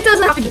 It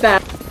doesn't have to be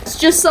bad. It's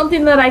just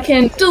something that I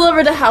can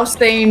deliver to House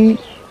Thane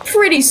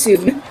pretty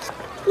soon.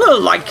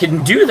 Well, I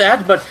can do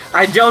that, but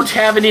I don't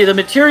have any of the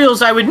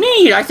materials I would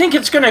need. I think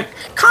it's going to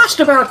cost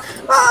about,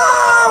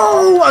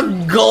 a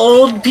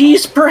gold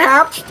piece,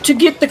 perhaps, to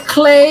get the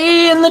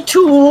clay and the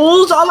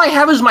tools. All I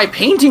have is my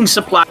painting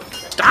supply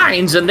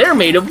steins, and they're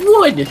made of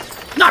wood,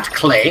 not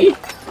clay.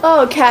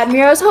 Oh,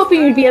 Cadmir, I was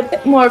hoping you'd be a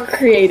bit more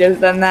creative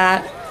than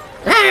that.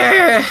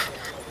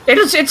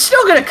 It's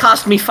still going to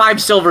cost me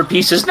 5 silver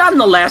pieces,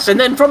 nonetheless, and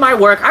then for my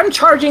work, I'm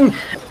charging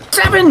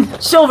 7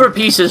 silver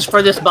pieces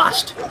for this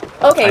bust.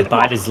 Okay. I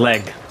bite his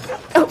leg.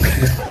 Oh.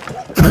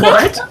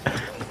 What?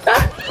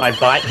 I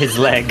bite his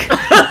leg. Get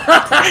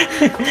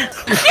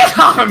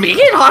off of me!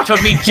 Get off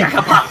of me,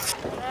 Jackabuff!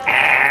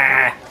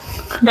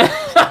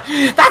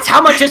 That's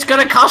how much it's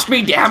going to cost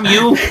me, damn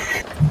you!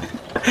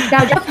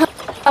 Now,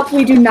 Jackabuff,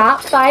 we do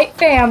not fight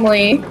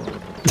family.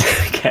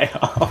 Okay.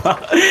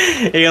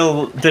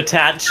 He'll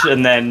detach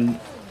and then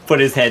put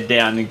his head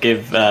down and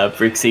give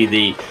Brixie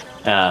the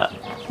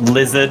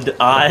lizard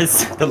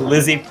eyes, the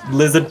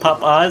lizard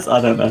pup eyes.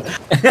 I don't know.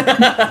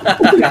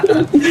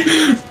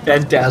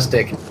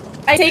 Fantastic.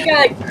 I take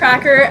a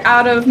cracker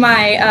out of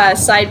my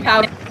side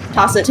pouch and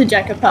toss it to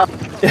Jekka.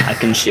 I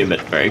consume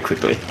it very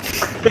quickly.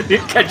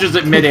 It catches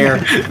it midair.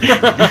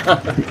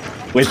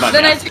 With my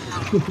Then I mouth. take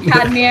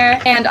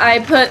Cadmir and I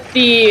put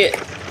the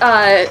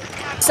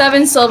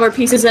 7 silver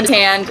pieces in his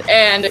hand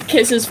and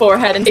kiss his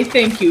forehead and say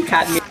thank you,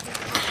 Cadmir.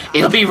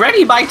 It'll be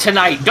ready by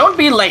tonight. Don't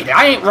be late.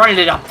 I ain't running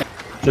it up there.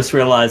 Just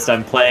realized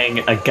I'm playing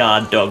a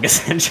guard dog,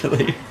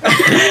 essentially.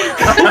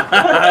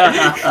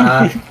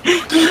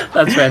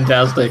 That's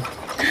fantastic.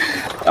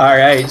 All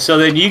right, so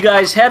then you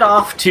guys head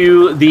off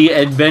to the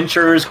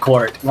Adventurers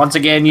Court. Once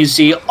again, you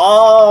see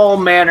all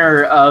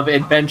manner of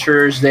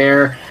adventurers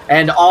there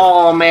and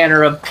all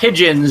manner of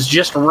pigeons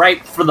just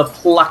ripe for the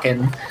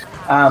plucking.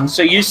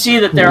 So you see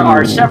that there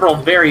are several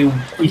very,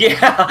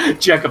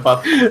 Jekka.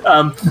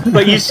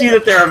 But you see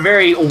that there are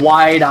very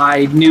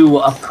wide-eyed new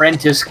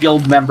apprentice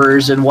guild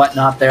members and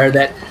whatnot there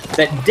that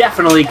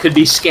definitely could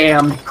be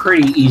scammed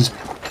pretty easily.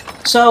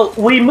 So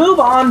we move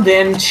on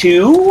then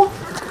to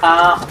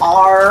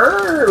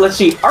our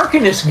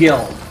Arcanist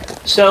Guild.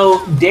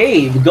 So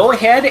Dave, go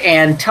ahead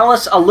and tell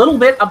us a little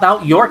bit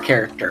about your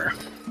character.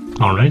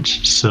 All right.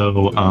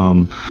 So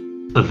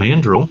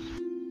Evandrel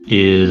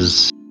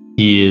is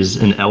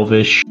an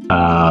elvish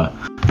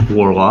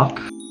warlock.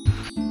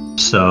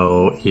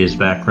 So his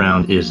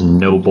background is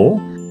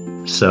noble.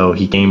 So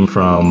he came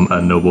from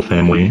a noble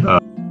family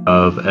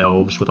of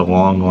elves with a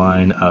long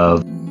line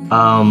of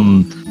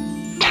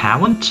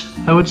talent,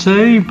 I would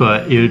say,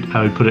 but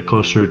I would put it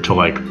closer to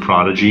like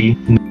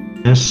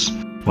prodigy-ness,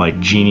 like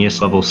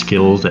genius level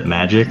skills at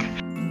magic,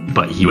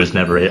 but he was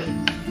never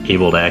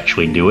able to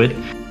actually do it.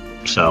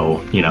 So,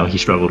 he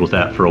struggled with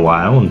that for a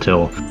while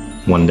until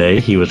one day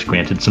he was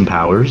granted some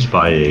powers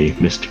by a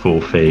mystical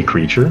fey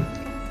creature.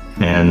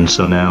 And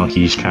so now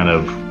he's kind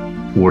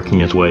of working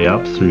his way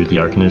up through the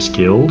Arcanist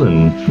Guild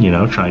and,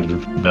 trying to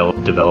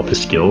develop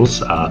his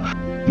skills,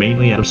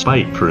 mainly out of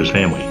spite for his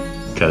family,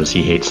 because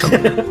he hates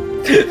them.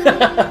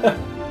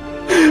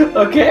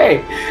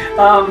 Okay.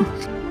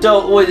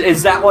 So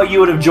is that why you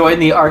would have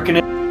joined the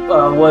Arcanist?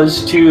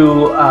 Was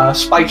to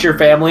spite your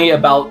family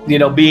about,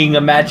 being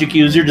a magic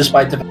user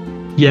despite the...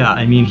 Yeah,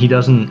 I mean, he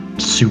doesn't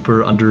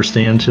super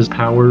understand his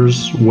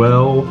powers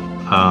well.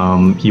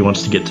 He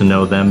wants to get to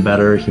know them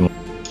better. He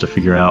wants to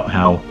figure out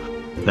how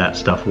that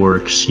stuff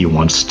works. He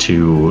wants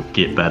to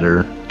get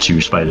better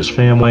to spite his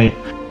family.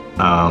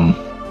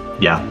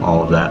 yeah,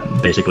 all of that,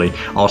 basically.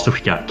 Also,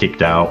 he got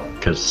kicked out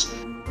because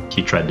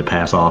he tried to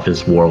pass off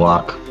his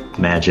warlock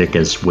magic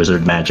as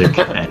wizard magic,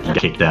 and he got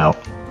kicked out.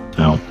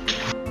 So,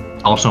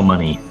 also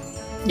money.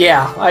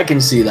 Yeah, I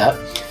can see that.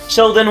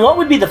 So then what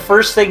would be the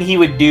first thing he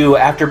would do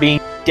after being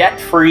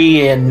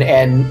debt-free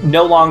and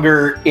no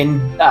longer in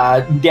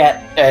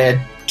debt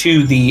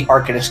to the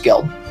Arcanist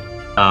Guild?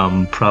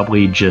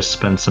 Probably just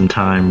spend some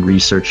time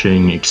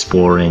researching,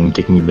 exploring,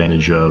 taking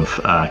advantage of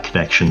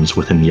connections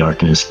within the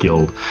Arcanist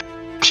Guild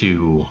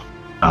to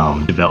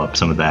develop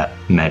some of that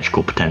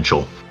magical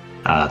potential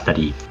that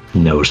he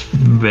knows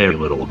very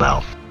little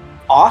about.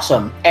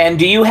 Awesome. And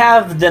do you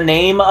have the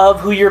name of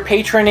who your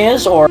patron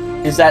is, or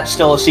is that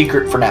still a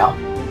secret for now?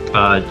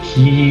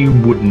 He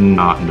would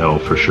not know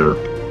for sure.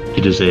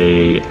 It is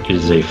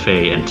a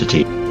Fey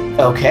entity.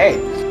 Okay.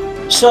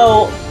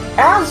 So,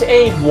 as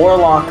a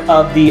warlock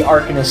of the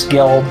Arcanist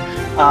Guild,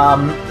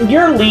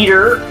 your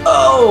leader,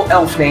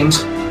 elf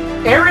names,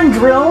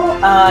 Arendril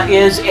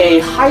is a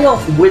high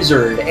elf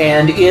wizard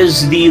and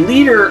is the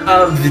leader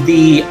of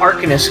the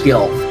Arcanist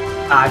Guild.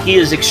 He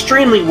is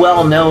extremely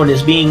well known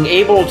as being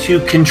able to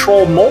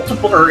control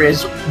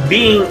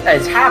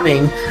as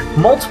having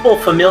multiple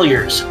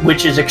familiars,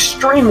 which is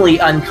extremely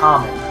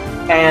uncommon,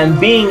 and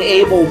being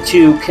able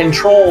to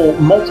control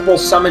multiple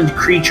summoned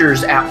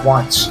creatures at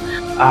once.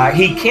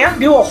 He can't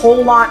do a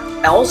whole lot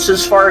else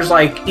as far as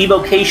like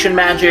evocation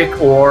magic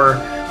or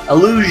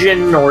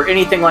illusion or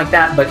anything like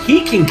that, but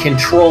he can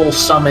control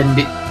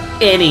summoned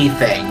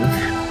anything.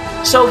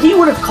 So he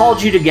would have called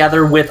you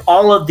together with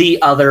all of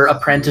the other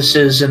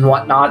apprentices and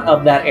whatnot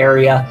of that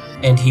area.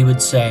 And he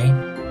would say,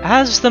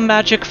 "As the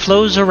magic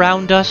flows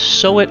around us,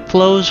 so it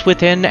flows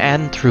within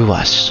and through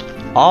us.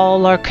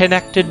 All are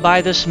connected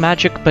by this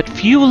magic, but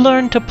few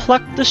learn to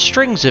pluck the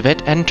strings of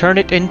it and turn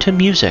it into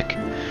music.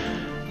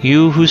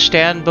 You who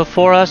stand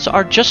before us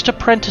are just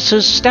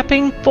apprentices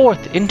stepping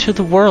forth into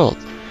the world.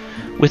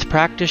 With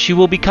practice, you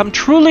will become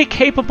truly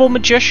capable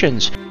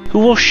magicians who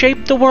will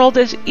shape the world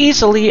as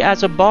easily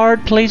as a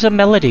bard plays a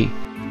melody.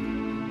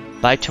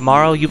 By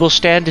tomorrow, you will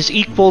stand as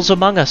equals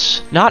among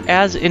us, not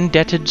as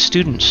indebted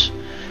students.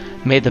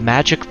 May the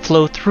magic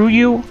flow through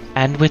you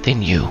and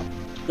within you."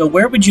 "So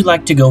where would you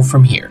like to go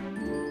from here?"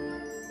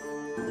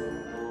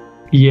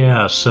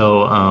 Yeah,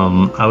 so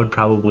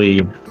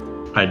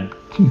I'd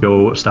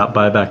go stop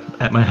by back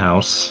at my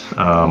house.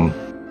 I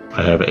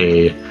have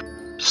a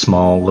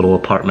small little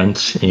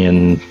apartment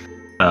in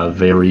a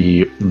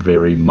very,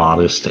 very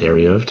modest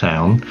area of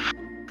town.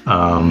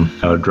 I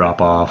would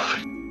drop off,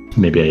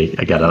 maybe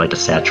I got a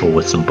satchel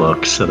with some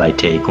books that I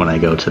take when I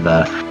go to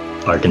the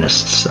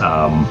Arcanists.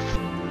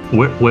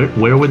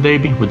 Where would they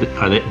be?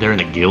 They're in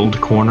a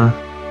guild corner?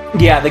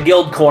 Yeah, the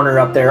guild corner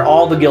up there,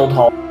 all the guild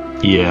hall.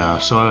 Yeah,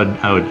 so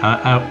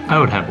I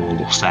would have a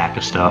little sack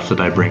of stuff that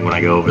I bring when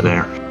I go over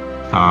there.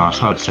 So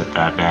I would set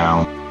that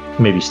down.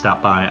 Maybe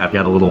stop by. I've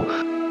got a little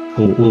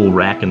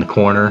rack in the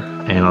corner,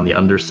 and on the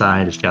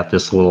underside, it's got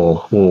this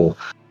little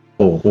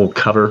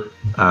cover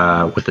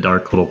with a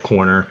dark little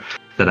corner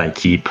that I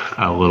keep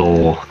a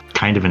little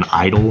kind of an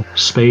idle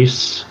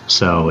space.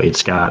 So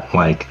it's got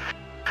like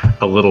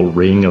a little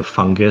ring of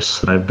fungus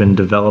that I've been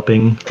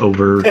developing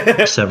over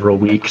several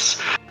weeks.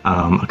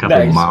 A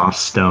couple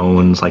moss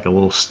stones, like a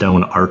little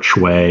stone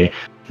archway,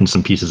 and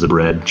some pieces of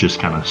bread just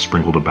kind of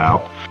sprinkled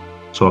about.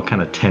 So I'll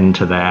kind of tend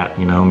to that,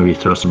 maybe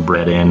throw some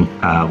bread in,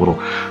 a little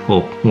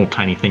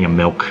tiny thing of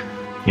milk,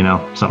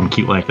 something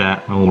cute like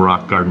that, a little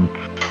rock garden.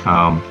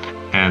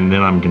 And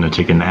then I'm going to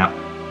take a nap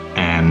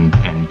and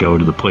go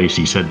to the place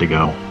he said to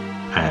go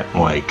at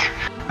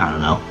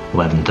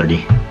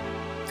 11:30.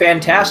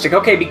 Fantastic.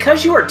 Okay,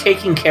 because you are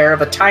taking care of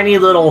a tiny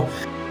little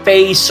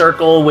Fey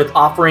circle with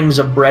offerings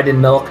of bread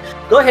and milk,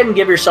 go ahead and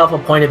give yourself a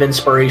point of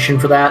inspiration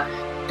for that,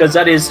 because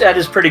that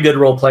is pretty good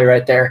roleplay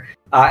right there.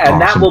 And awesome.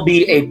 That will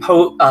be a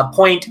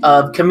point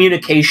of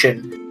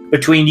communication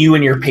between you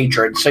and your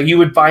patron. So you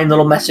would find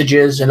little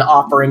messages and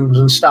offerings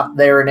and stuff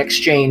there in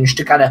exchange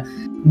to kind of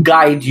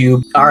guide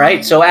you. All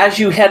right, so as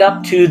you head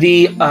up to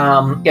the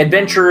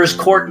Adventurer's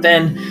Court,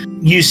 then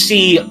you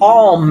see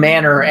all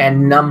manner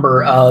and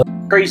number of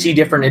crazy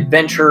different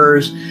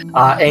adventurers,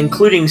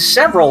 including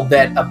several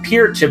that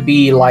appear to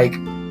be like,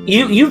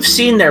 you've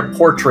seen their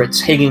portraits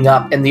hanging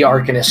up in the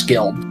Arcanist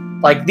Guild.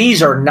 Like,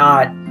 these are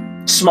not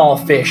small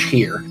fish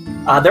here.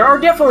 There are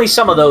definitely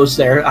some of those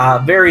there,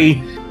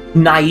 very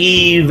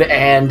naive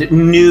and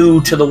new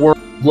to the world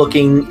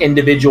looking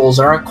individuals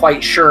that aren't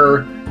quite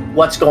sure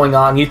what's going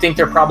on. You think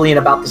they're probably in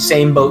about the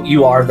same boat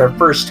you are, their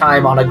first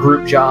time on a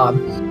group job,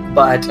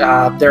 but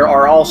there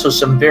are also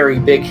some very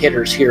big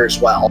hitters here as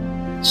well.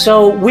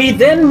 So we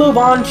then move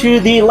on to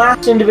the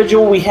last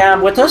individual we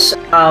have with us,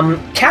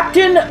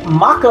 Captain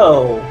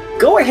Mako.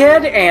 Go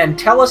ahead and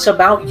tell us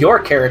about your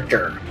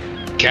character.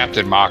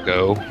 Captain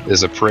Mako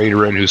is a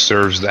praetorine who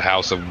serves the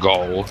House of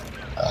Gaul.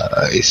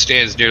 He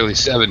stands nearly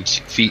 7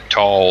 feet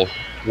tall,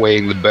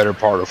 weighing the better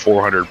part of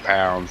 400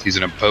 pounds. He's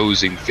an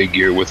imposing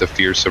figure with a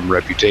fearsome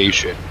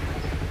reputation.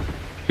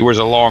 He wears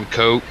a long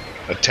coat,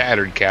 a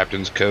tattered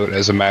captain's coat,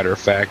 as a matter of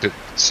fact. It's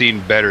seen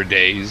better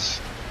days.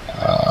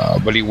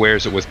 but he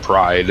wears it with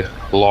pride,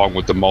 along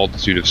with the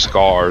multitude of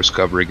scars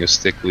covering his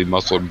thickly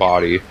muscled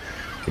body,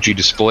 which he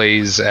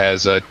displays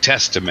as a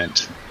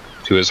testament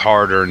to his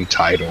hard-earned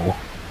title.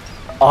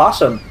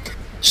 Awesome.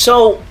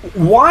 So,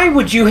 why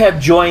would you have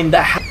joined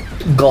the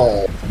House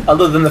Gull,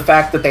 other than the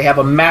fact that they have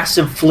a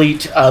massive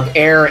fleet of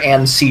air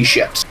and sea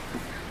ships?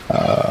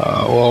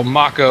 Well,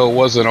 Mako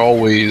wasn't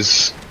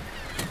always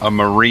a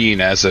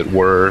marine, as it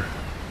were.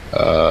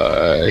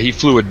 He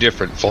flew a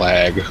different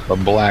flag, a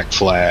black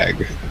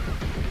flag.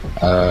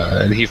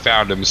 And he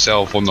found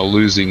himself on the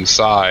losing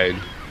side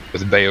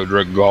with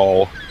Beodrug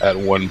Gall at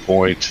one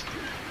point,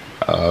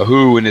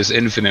 who, in his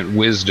infinite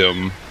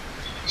wisdom,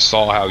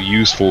 saw how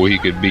useful he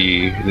could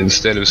be, and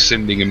instead of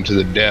sending him to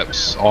the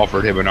depths,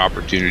 offered him an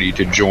opportunity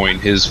to join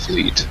his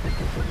fleet.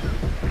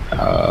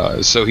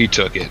 So he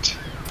took it.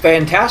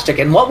 Fantastic.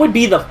 And what would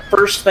be the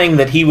first thing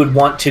that he would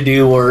want to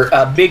do, or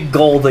a big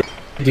goal that he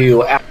would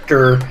do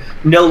after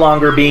no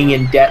longer being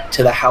in debt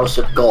to the House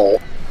of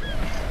Gull?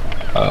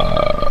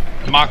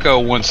 Mako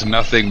wants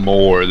nothing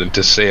more than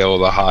to sail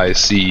the high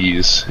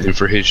seas and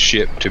for his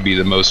ship to be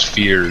the most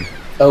feared.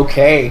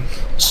 Okay.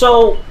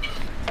 So,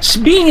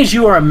 being as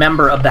you are a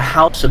member of the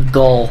House of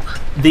Gull,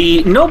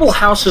 the noble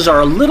houses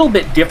are a little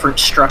bit different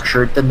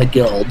structured than the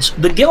guilds.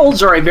 The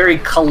guilds are a very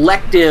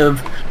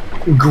collective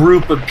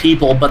group of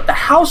people, but the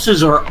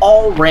houses are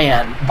all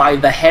ran by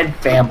the head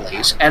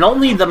families, and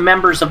only the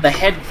members of the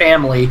head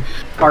family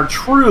are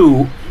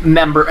true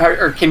member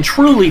or can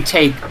truly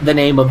take the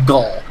name of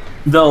Gull,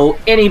 though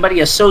anybody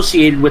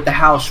associated with the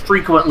house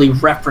frequently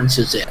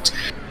references it.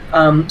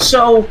 Let's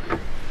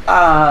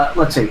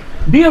see.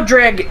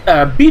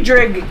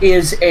 Beodreg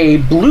is a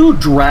blue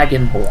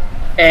dragonborn,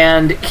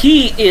 and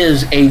he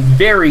is a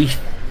very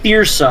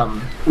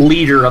fearsome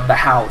leader of the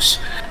house.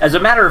 As a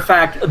matter of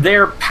fact,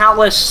 their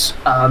palace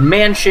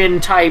mansion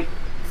type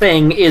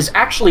thing is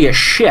actually a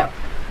ship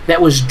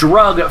that was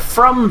drug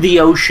from the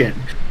ocean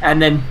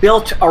and then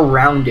built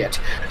around it.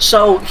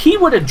 So he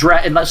would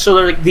address.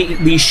 So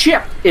the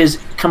ship is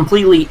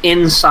completely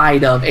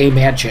inside of a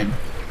mansion.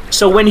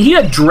 So when he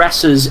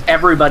addresses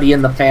everybody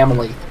in the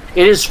family,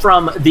 it is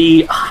from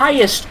the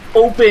highest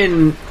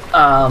open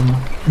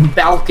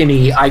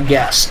balcony, I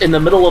guess, in the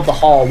middle of the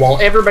hall, while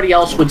everybody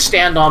else would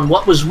stand on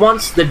what was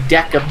once the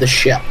deck of the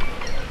ship.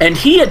 And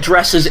he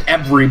addresses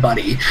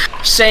everybody,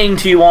 saying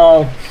to you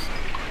all,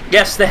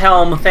 "Yes, the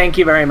helm, thank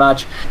you very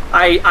much.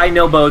 I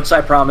know boats,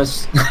 I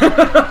promise."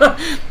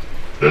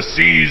 The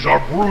seas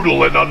are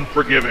brutal and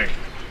unforgiving.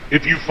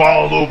 If you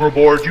fall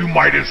overboard, you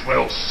might as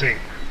well sink.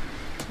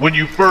 When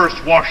you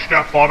first washed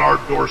up on our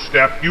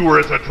doorstep, you were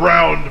as a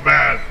drowned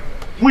man,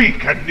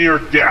 weak and near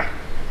death.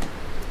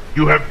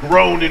 You have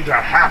grown into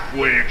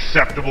halfway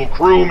acceptable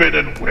crewmen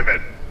and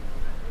women.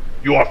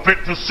 You are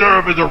fit to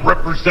serve as a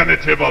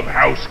representative of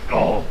House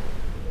Gull.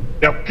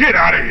 Now get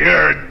out of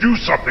here and do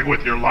something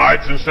with your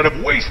lives instead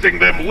of wasting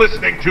them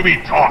listening to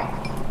me talk.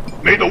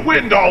 May the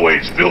wind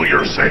always fill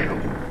your sail.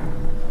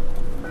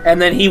 And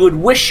then he would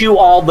wish you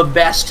all the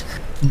best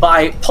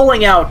by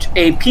pulling out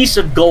a piece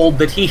of gold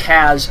that he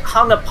has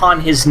hung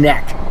upon his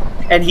neck.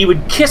 And he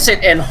would kiss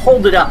it and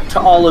hold it up to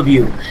all of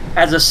you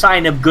as a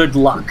sign of good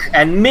luck.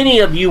 And many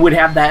of you would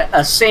have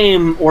a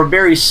same or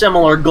very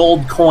similar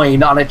gold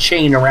coin on a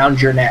chain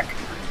around your neck.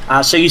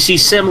 So you see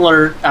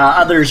similar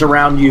others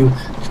around you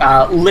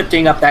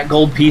lifting up that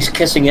gold piece,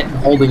 kissing it, and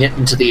holding it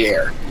into the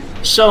air.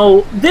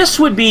 So this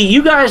would be,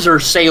 you guys are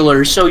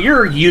sailors, so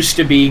you're used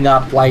to being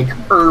up like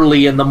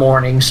early in the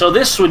morning. So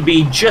this would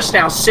be just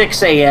now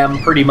 6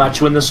 a.m. pretty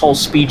much when this whole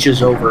speech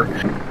is over.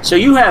 So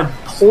you have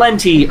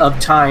plenty of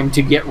time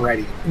to get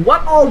ready.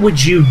 What all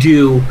would you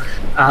do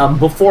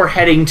before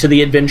heading to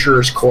the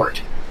Adventurer's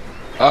Court?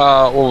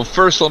 Well,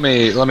 first let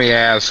me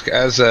ask,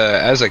 as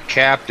a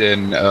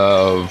captain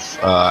of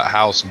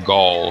House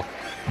Gull,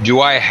 do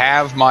I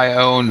have my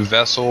own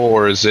vessel,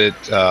 or is it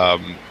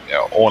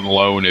on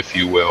loan, if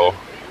you will?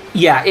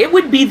 Yeah, it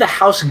would be the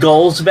House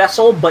Gull's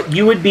vessel, but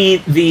you would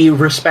be the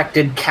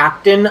respected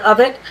captain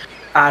of it.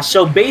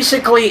 So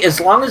basically, as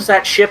long as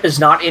that ship is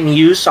not in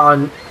use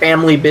on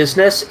family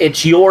business,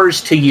 it's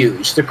yours to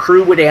use. The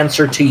crew would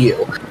answer to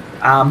you.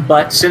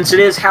 But since it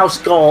is House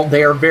Gull,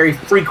 they are very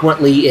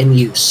frequently in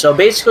use. So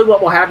basically what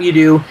we'll have you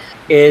do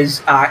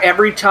is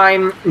every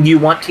time you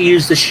want to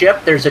use the ship,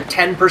 there's a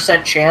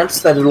 10%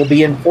 chance that it'll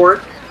be in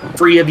port,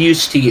 free of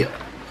use to you.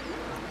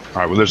 All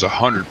right, well, there's a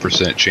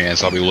 100%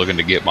 chance I'll be looking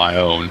to get my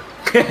own.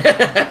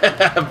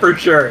 For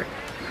sure.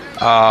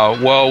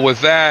 Well, with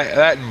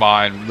that in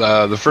mind,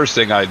 the first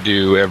thing I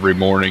do every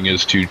morning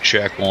is to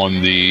check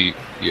on the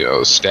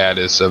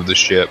status of the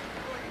ship,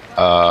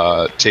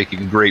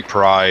 taking great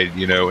pride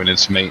in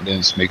its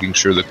maintenance, making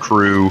sure the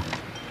crew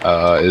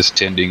is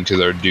tending to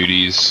their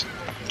duties.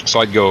 So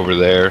I'd go over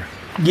there.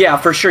 Yeah,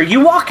 for sure. You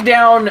walk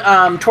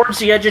down towards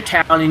the edge of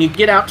town and you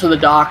get out to the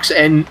docks,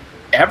 and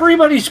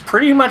everybody's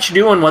pretty much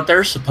doing what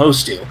they're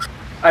supposed to.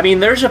 I mean,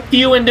 there's a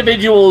few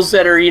individuals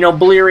that are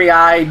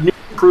bleary-eyed, new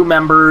crew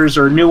members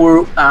or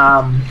newer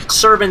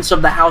servants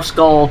of the House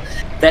Gull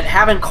that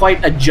haven't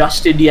quite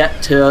adjusted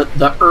yet to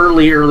the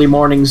early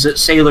mornings that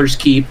sailors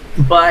keep.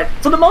 But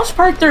for the most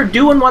part, they're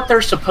doing what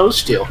they're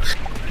supposed to.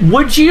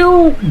 Would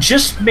you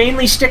just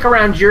mainly stick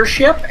around your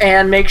ship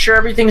and make sure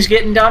everything's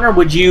getting done, or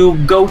would you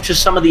go to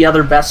some of the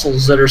other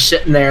vessels that are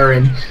sitting there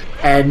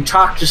and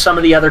talk to some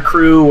of the other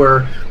crew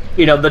or,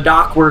 the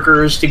dock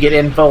workers to get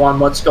info on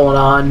what's going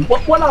on?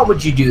 What all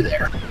would you do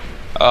there?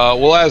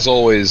 Well, as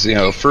always,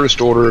 first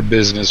order of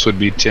business would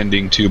be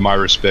tending to my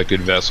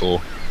respected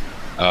vessel.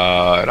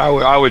 And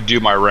I would do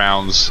my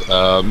rounds,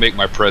 make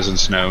my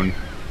presence known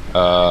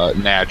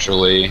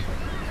naturally,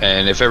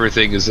 and if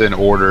everything is in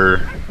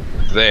order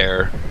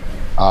there,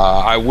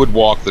 I would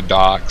walk the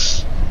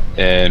docks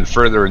and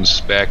further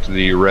inspect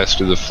the rest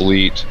of the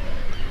fleet.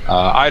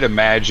 I'd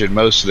imagine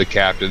most of the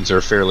captains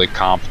are fairly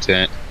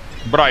competent,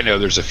 but I know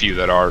there's a few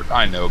that aren't.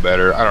 I know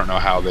better. I don't know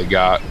how they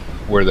got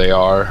where they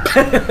are.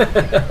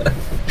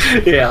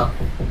 Yeah.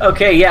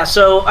 Okay, yeah,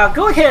 so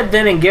go ahead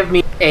then and give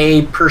me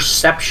a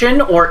perception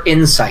or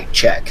insight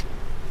check.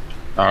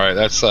 All right,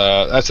 that's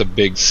a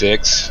big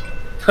 6.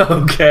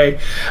 Okay.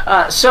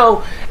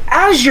 So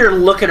as you're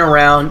looking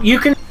around, you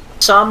can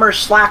some are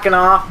slacking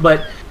off,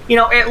 but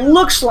it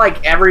looks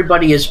like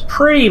everybody is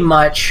pretty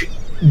much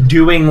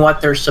doing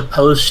what they're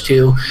supposed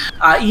to.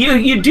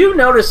 You do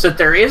notice that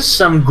there is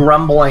some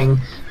grumbling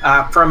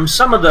from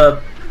some of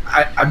the,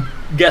 I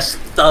guess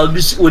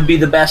thugs would be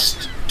the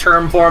best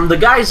term for them. The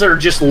guys that are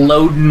just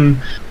loading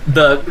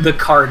the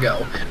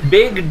cargo.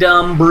 Big,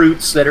 dumb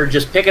brutes that are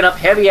just picking up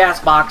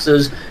heavy-ass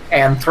boxes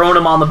and throwing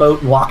them on the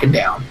boat and walking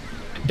down.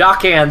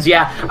 Dockhands,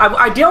 yeah.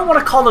 I don't want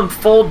to call them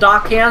full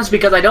dockhands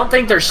because I don't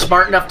think they're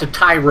smart enough to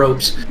tie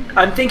ropes.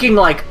 I'm thinking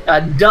like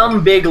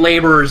dumb big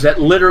laborers that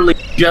literally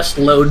just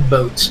load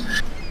boats.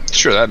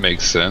 Sure, that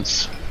makes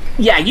sense.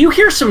 Yeah, you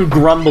hear some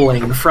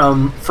grumbling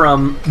from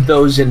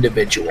those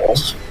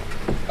individuals.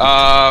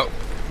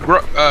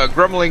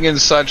 Grumbling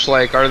and such,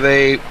 like, are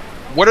they?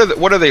 What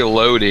are they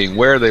loading?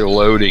 Where are they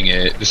loading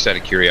it? Just out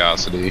of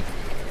curiosity.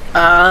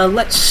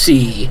 Let's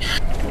see.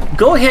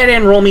 Go ahead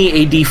and roll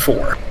me a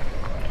d4.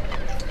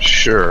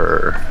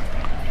 Sure.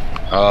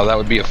 That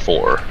would be a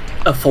 4.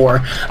 A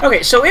 4.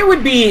 Okay, so it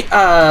would be,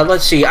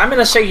 let's see, I'm going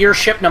to say your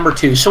ship number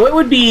 2. So it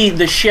would be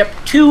the ship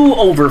 2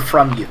 over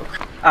from you.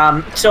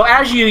 So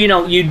as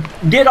you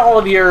did all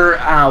of your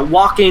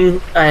walking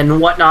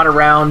and whatnot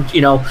around,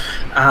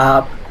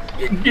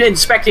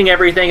 inspecting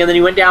everything, and then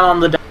you went down on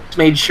the docks,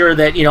 made sure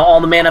that,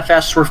 all the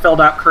manifests were filled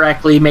out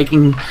correctly,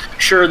 making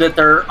sure that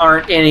there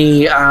aren't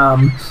any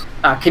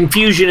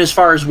confusion as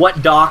far as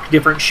what dock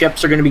different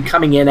ships are going to be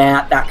coming in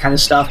at, that kind of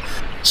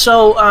stuff.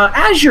 So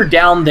as you're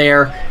down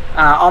there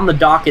on the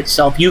dock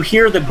itself, you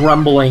hear the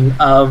grumbling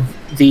of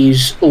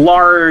these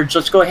large,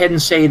 let's go ahead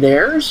and say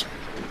there's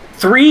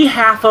 3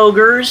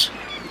 half-ogres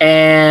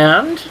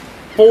and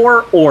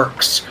 4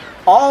 orcs,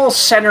 all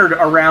centered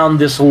around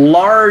this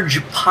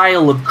large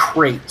pile of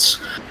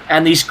crates.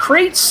 And these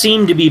crates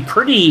seem to be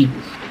pretty,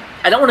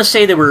 I don't want to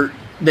say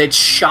that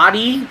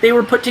shoddy they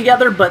were put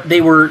together, but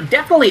they were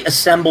definitely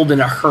assembled in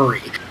a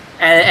hurry.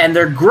 And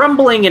they're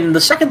grumbling, and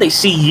the second they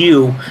see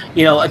you,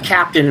 a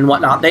captain and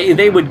whatnot,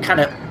 they would kind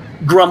of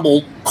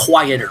grumble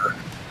quieter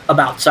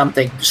about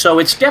something. So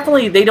it's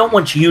definitely, they don't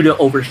want you to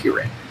overhear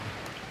it.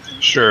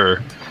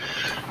 Sure.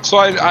 So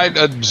I'd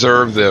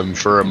observe them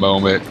for a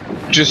moment,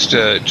 just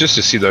to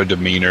see their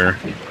demeanor,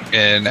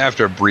 and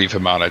after a brief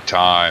amount of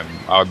time,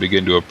 I would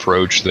begin to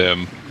approach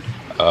them.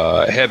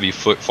 Heavy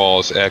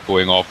footfalls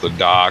echoing off the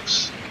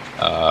docks,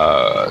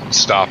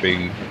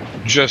 stopping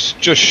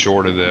just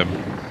short of them.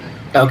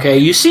 Okay,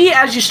 you see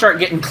as you start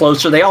getting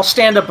closer, they all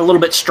stand up a little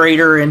bit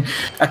straighter, and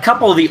a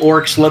couple of the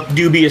orcs look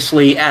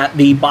dubiously at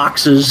the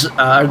boxes,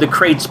 or the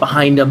crates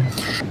behind them,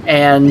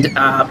 and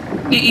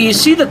you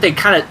see that they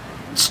kind of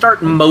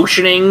start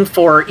motioning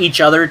for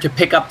each other to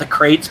pick up the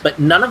crates, but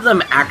none of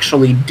them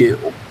actually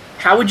do.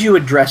 How would you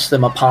address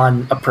them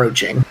upon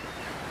approaching?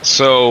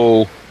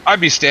 So I'd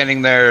be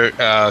standing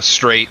there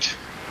straight,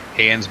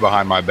 hands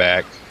behind my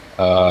back,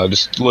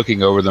 just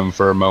looking over them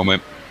for a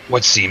moment.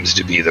 What seems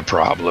to be the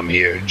problem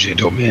here,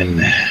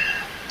 gentlemen?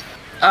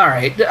 All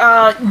right.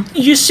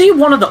 You see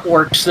one of the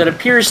orcs that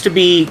appears to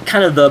be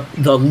kind of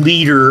the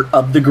leader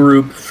of the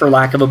group, for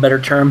lack of a better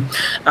term,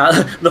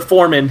 the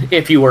foreman,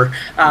 if you were,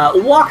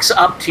 walks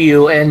up to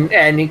you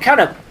and he kind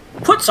of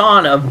puts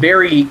on a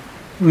very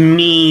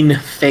mean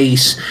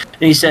face.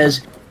 And he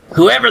says,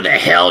 "Whoever the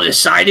hell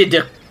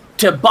decided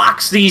to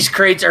box these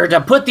crates or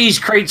to put these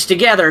crates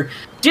together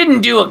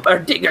didn't do a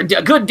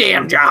good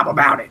damn job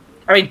about it.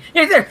 I mean,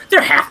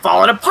 they're half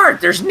falling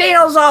apart. There's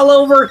nails all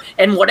over,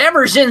 and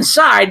whatever's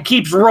inside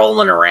keeps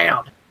rolling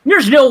around.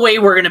 There's no way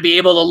we're going to be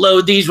able to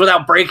load these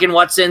without breaking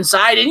what's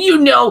inside, and you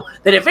know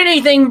that if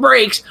anything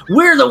breaks,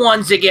 we're the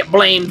ones that get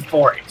blamed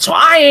for it. So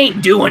I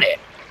ain't doing it."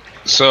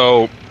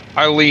 So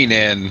I lean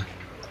in,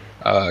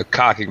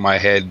 cocking my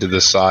head to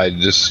the side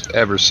just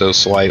ever so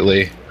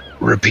slightly.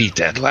 Repeat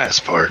that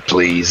last part,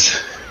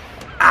 please.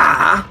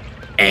 I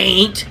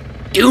ain't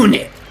doing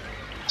it.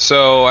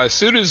 So as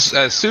soon as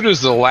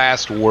the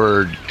last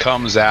word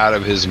comes out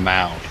of his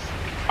mouth,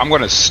 I'm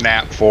going to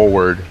snap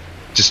forward,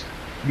 just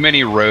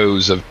many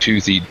rows of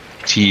toothy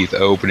teeth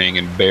opening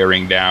and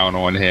bearing down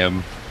on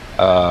him,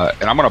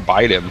 and I'm going to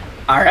bite him.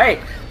 All right.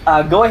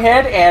 Go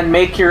ahead and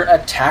make your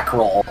attack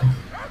roll.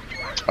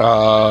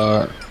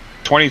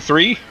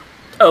 23?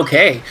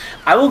 Okay.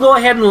 I will go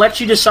ahead and let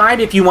you decide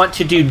if you want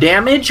to do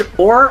damage,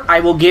 or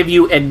I will give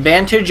you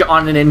advantage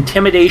on an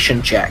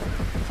intimidation check.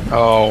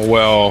 Oh,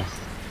 well,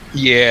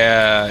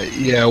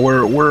 yeah,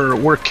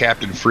 we're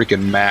Captain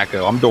freaking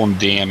Mako. I'm doing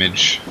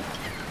damage.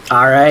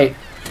 All right.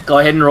 Go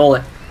ahead and roll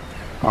it.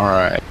 All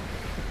right.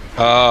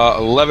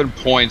 11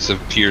 points of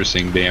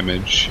piercing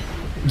damage.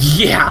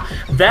 Yeah,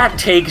 that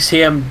takes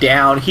him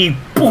down. He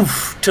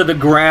poof to the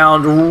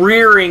ground,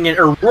 rearing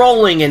or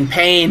rolling in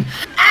pain.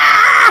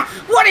 Ah!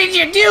 What did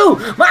you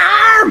do?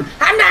 My arm!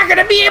 I'm not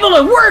gonna be able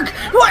to work.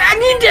 What? I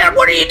need that.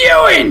 What are you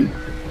doing?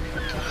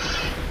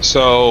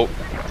 So,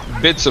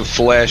 bits of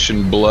flesh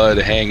and blood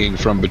hanging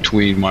from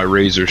between my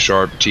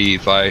razor-sharp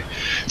teeth. I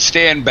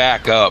stand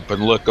back up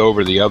and look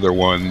over the other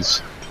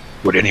ones.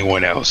 Would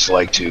anyone else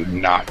like to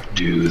not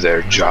do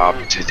their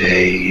job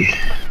today?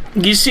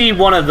 You see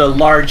one of the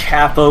large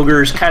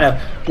half-ogres kind of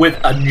with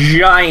a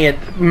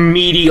giant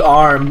meaty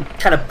arm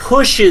kind of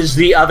pushes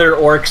the other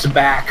orcs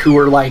back who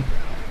are like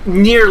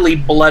nearly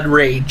blood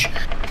rage.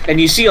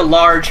 And you see a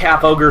large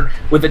half-ogre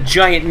with a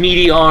giant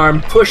meaty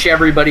arm push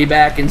everybody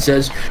back and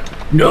says,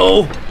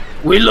 "No,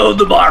 we load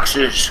the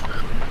boxes.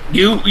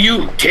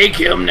 You take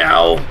him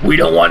now. We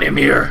don't want him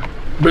here.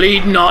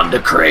 Bleeding on the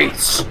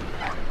crates."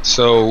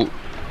 So,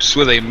 just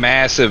with a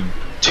massive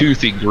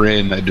toothy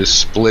grin that just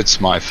splits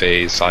my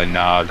face, I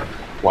nod.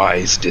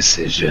 Wise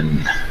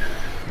decision.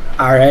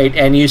 All right,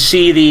 and you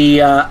see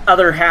the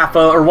other half,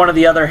 or one of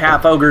the other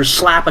half ogres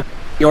slap a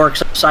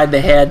orcs upside the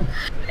head,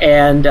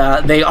 and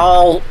they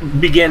all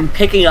begin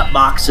picking up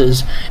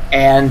boxes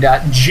and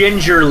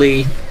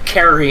gingerly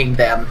carrying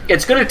them.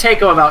 It's going to take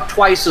them about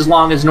twice as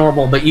long as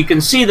normal, but you can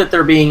see that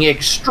they're being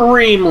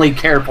extremely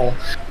careful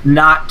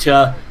not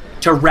to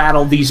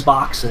rattle these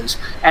boxes.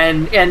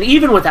 And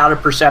even without a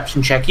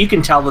perception check, you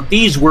can tell that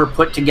these were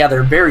put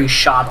together very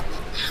shoddily.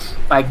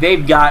 Like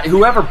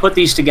whoever put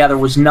these together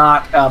was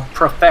not a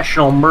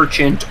professional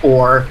merchant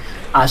or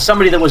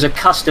somebody that was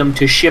accustomed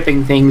to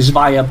shipping things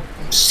via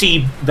sea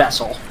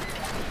vessel.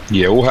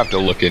 Yeah, we'll have to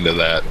look into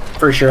that.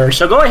 For sure.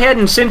 So go ahead,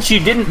 and since you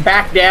didn't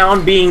back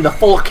down being the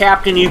full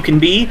captain you can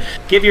be,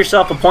 give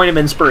yourself a point of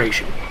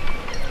inspiration.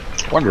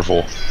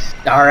 Wonderful.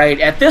 All right,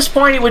 at this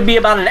point it would be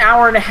about an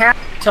hour and a half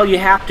until you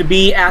have to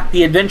be at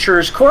the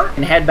Adventurer's Court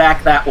and head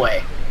back that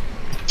way.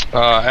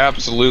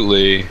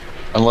 Absolutely.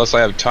 Unless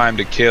I have time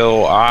to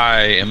kill,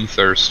 I am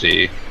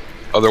thirsty.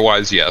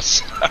 Otherwise,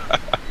 yes.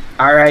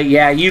 All right,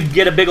 yeah, you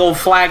get a big old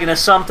flagon of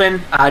something,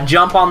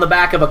 jump on the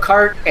back of a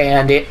cart,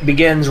 and it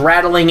begins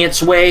rattling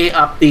its way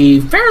up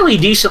the fairly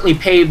decently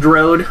paved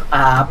road,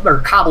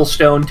 or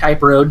cobblestone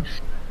type road,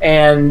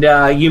 and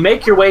you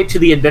make your way to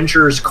the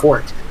Adventurer's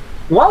Court.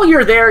 While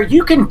you're there,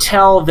 you can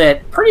tell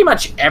that pretty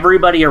much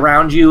everybody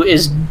around you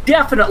is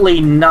definitely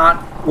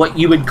not what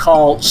you would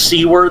call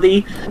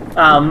seaworthy.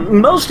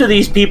 Most of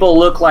these people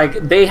look like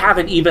they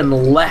haven't even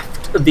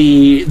left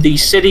the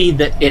city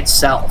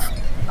itself.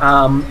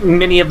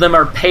 Many of them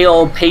are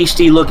pale,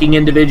 pasty-looking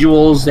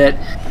individuals that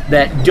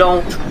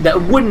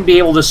wouldn't be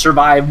able to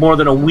survive more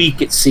than a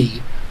week at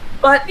sea.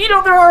 But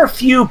there are a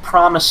few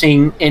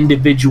promising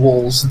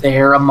individuals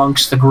there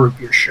amongst the group,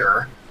 you're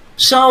sure.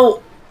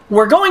 So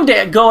we're going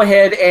to go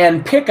ahead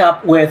and pick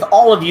up with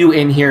all of you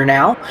in here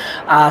now.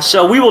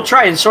 So we will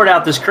try and sort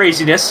out this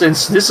craziness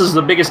since this is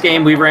the biggest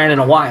game we've ran in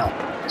a while.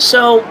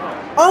 So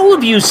all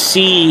of you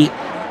see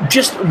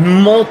just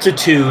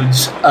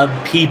multitudes of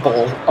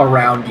people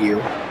around you.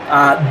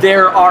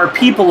 There are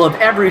people of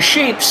every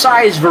shape,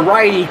 size,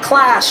 variety,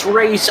 class,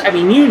 race. I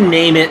mean, you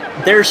name it,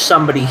 there's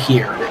somebody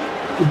here.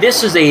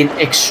 This is an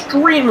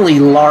extremely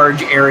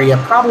large area,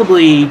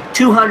 probably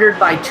 200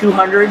 by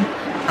 200.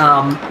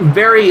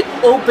 Very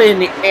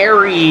open,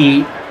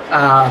 airy,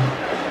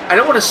 I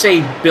don't want to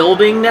say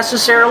building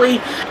necessarily.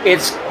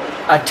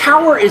 A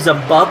tower is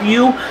above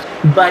you,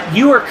 but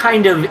you are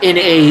kind of in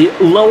a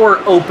lower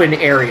open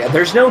area.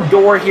 There's no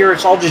door here.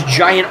 It's all just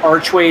giant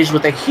archways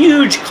with a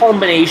huge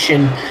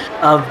culmination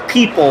of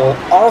people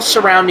all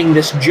surrounding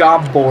this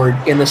job board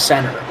in the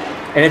center.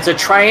 And it's a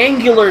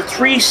triangular,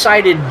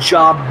 three-sided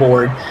job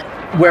board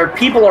where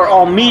people are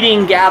all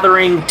meeting,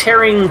 gathering,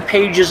 tearing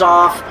pages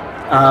off.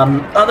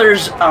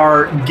 Others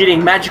are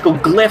getting magical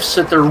glyphs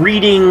that they're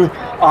reading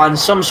on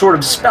some sort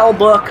of spell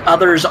book.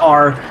 Others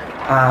are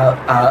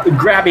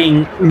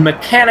grabbing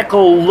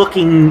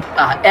mechanical-looking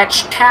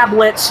etched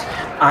tablets.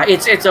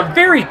 It's a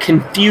very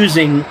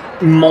confusing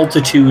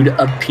multitude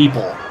of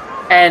people.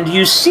 And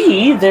you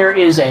see there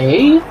is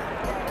a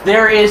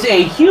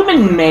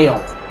human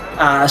male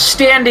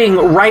standing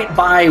right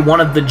by one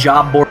of the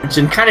job boards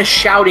and kind of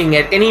shouting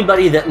at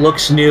anybody that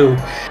looks new.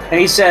 And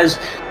he says,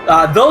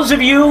 those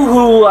of you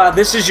who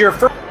this is your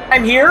first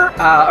time here,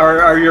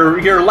 or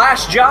your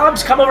last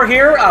jobs, come over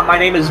here. My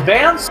name is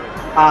Vance.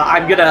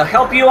 I'm going to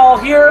help you all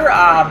here.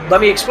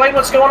 Let me explain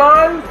what's going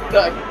on,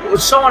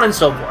 so on and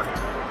so forth.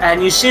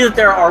 And you see that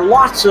there are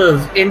lots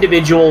of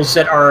individuals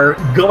that are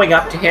going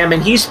up to him,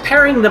 and he's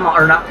pairing them,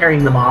 or not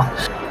pairing them off,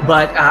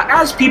 but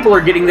as people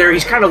are getting there,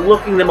 he's kind of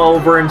looking them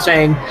over and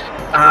saying,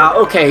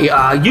 okay,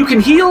 you can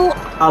heal.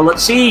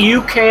 Let's see,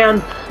 you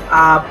can...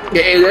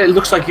 it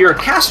looks like you're a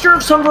caster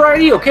of some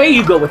variety. Okay,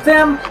 you go with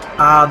them.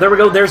 There we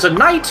go. There's a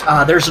knight.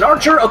 There's an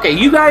archer. Okay,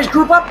 you guys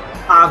group up.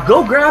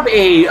 Go grab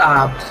a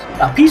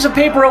piece of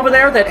paper over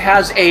there that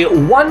has a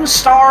 1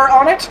 star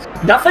on it.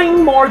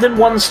 Nothing more than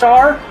 1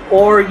 star,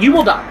 or you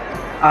will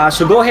die.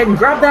 So go ahead and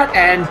grab that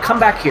and come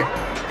back here.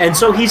 And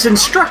so he's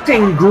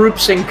instructing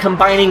groups and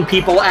combining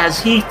people as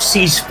he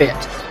sees fit.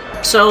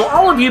 So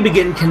all of you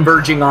begin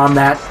converging on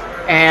that.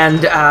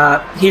 And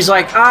he's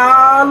like,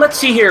 let's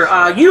see here.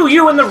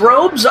 You in the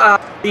robes,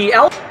 the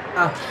elf,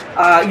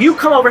 you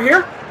come over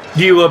here.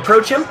 Do you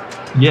approach him?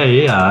 Yeah,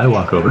 I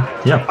walk over.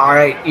 Yeah. All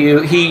right,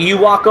 you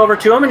walk over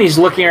to him, and he's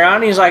looking around,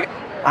 and he's like,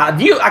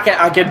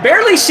 I can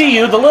barely see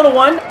you, the little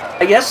one.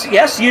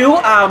 Yes, you,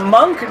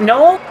 monk,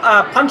 no,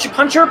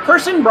 puncher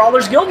person,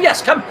 Brawlers Guild.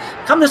 Yes,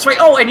 come this way.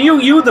 Oh, and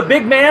you, the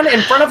big man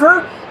in front of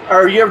her,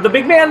 or you're the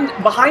big man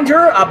behind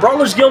her,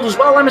 Brawlers Guild as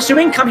well, I'm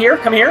assuming. Come here.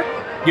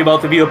 You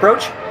both of you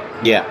approach.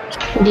 Yeah.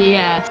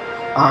 Yes.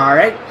 All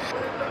right.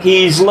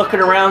 He's looking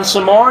around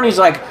some more, and he's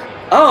like,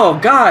 oh,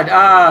 God,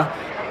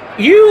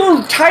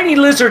 you tiny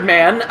lizard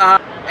man,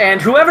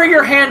 and whoever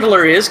your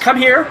handler is, come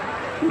here.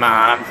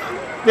 Mom.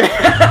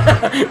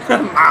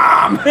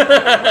 Mom.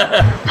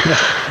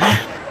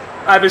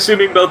 I'm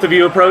assuming both of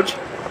you approach?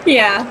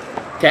 Yeah.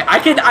 Okay,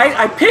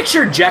 I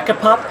picture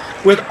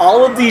Jekapup with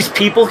all of these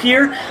people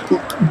here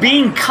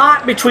being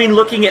caught between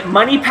looking at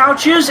money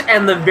pouches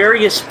and the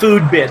various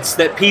food bits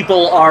that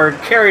people are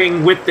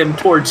carrying with them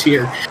towards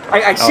here.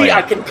 I see.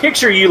 I can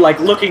picture you like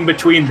looking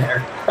between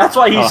there. That's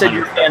why he said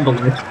you're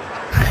handling.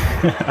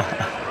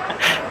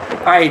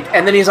 All right,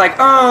 and then he's like,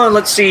 oh,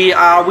 let's see,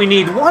 we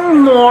need one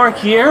more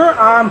here.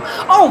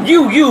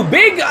 You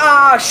big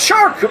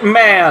shark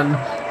man.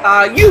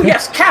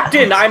 Yes,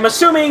 Captain, I'm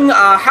assuming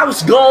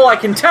House Gull, I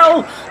can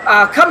tell.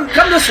 Come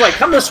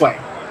this way.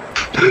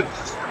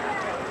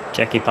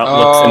 Jekapup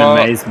looks in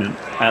amazement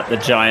at the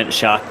giant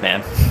shark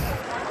man.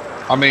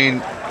 I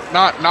mean,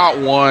 not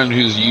one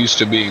who's used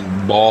to being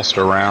bossed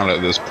around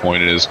at this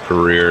point in his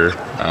career.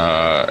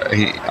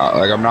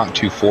 I'm not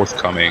too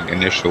forthcoming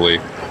initially,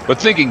 but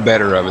thinking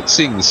better of it,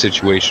 seeing the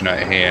situation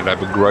at hand, I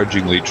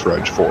begrudgingly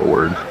trudge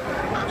forward.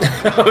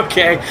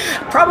 Okay,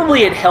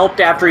 probably it helped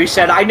after he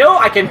said, I know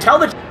I can tell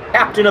the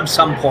captain of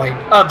some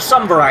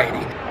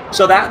variety.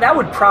 So that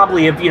would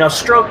probably have,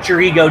 stroked your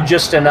ego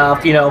just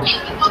enough,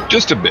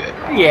 Just a bit.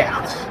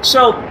 Yeah.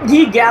 So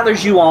he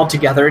gathers you all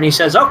together and he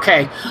says,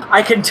 okay,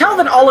 I can tell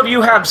that all of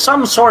you have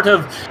some sort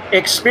of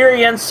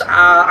experience.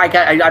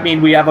 I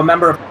mean, we have a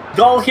member of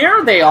Gull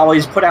here. They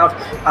always put out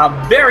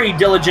very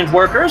diligent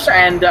workers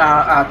and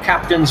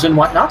captains and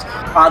whatnot.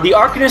 The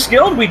Arcanist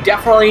Guild, we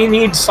definitely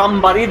need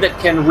somebody that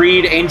can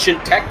read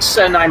ancient texts,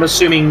 and I'm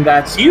assuming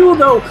that's you,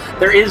 though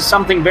there is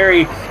something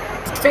very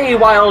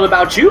Feywild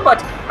about you,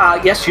 but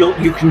yes,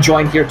 you can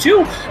join here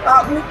too.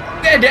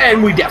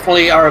 And we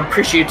definitely are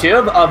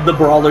appreciative of the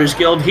Brawlers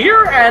Guild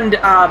here, and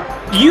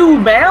you,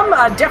 ma'am,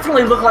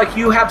 definitely look like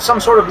you have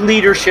some sort of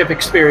leadership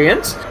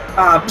experience.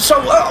 So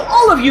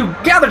all of you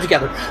gather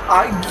together.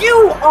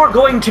 You are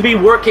going to be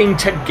working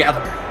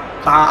together.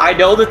 I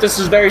know that this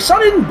is very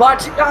sudden,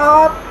 but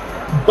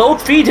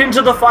both feet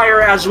into the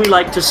fire, as we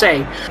like to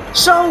say.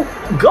 So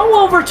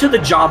go over to the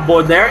job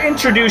board there,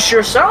 introduce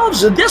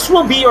yourselves. This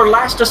will be your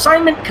last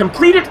assignment.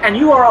 Complete it, and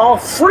you are all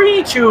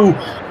free to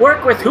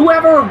work with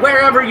whoever,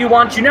 wherever you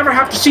want. You never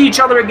have to see each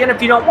other again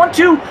if you don't want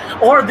to,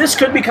 or this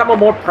could become a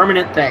more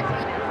permanent thing.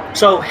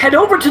 So head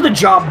over to the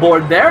job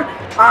board there.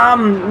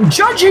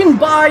 Judging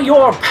by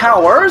your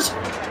powers,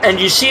 and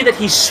you see that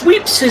he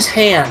sweeps his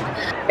hand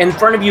in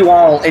front of you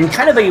all, and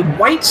kind of a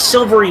white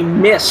silvery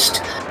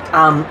mist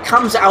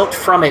comes out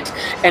from it,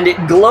 and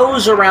it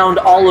glows around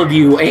all of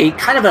you, a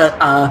kind of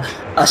a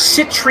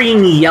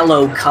citrine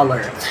yellow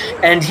color.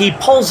 And he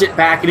pulls it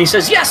back and he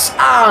says, yes,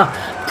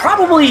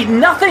 probably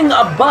nothing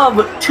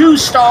above 2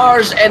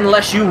 stars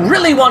unless you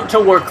really want to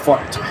work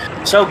for it.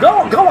 So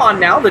go on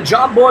now, the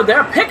job board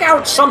there, pick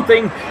out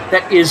something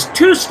that is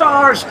 2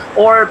 stars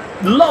or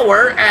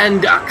lower,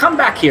 and come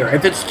back here.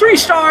 If it's 3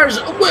 stars,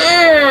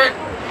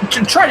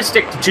 try to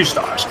stick to 2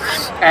 stars.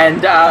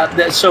 And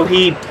so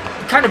he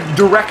kind of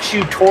directs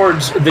you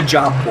towards the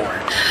job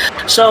board.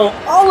 So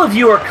all of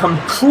you are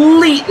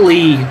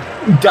completely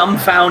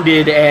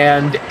dumbfounded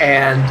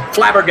and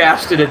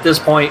flabbergasted at this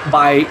point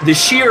by the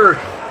sheer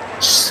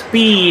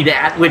speed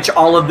at which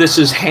all of this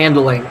is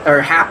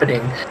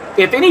happening.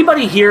 If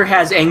anybody here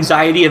has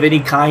anxiety of any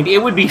kind, it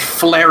would be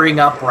flaring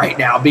up right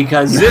now,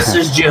 because this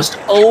is just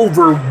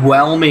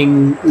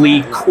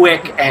overwhelmingly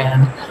quick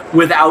and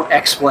without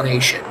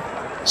explanation.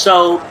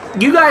 So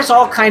you guys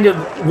all kind of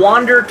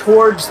wander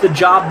towards the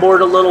job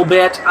board a little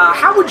bit.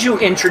 How would you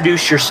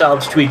introduce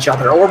yourselves to each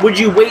other? Or would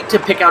you wait to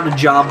pick out a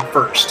job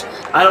first?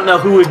 I don't know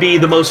who would be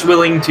the most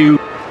willing to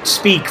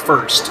speak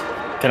first.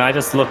 Can I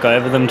just look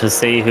over them to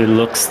see who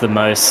looks the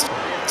most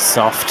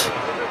soft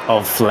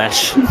of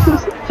flesh?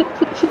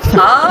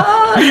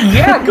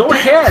 Yeah, go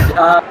ahead.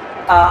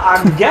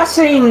 I'm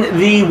guessing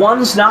the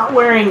ones not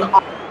wearing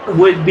armor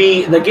would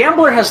be... The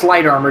Gambler has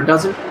light armor,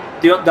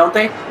 don't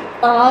they?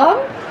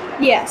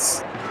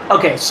 Yes.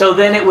 Okay, so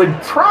then it would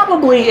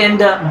probably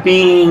end up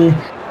being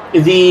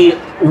the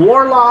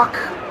Warlock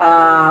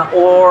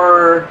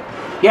or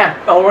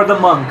the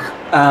Monk.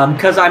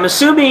 Because I'm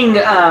assuming,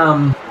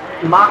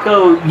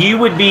 Mako, you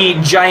would be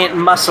giant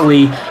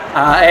muscly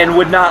and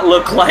would not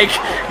look like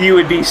you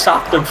would be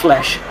soft of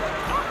flesh.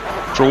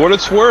 For what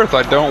it's worth,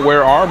 I don't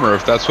wear armor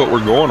if that's what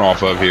we're going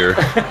off of here.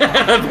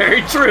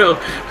 Very true.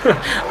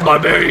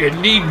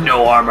 Barbarian need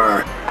no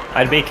armor.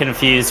 I'd be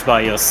confused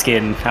by your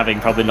skin, having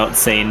probably not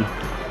seen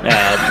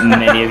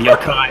many of your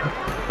kind.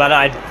 But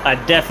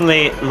I'd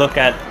definitely look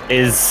at,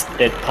 is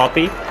it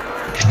Poppy?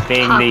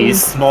 Being the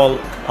small...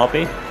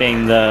 Poppy?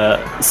 Being the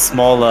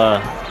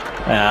smaller,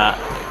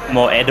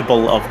 more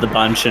edible of the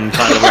bunch and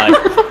kind of like...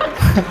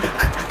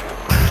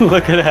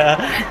 look at her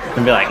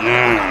and be like...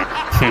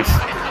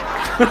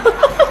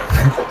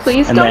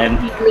 Please And don't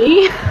then- eat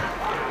me.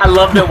 I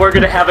love that we're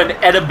going to have an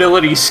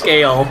edibility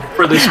scale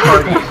for this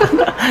party.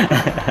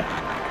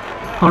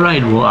 All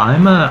right. Well,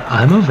 I'm a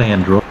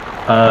Vandral.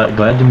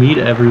 Glad to meet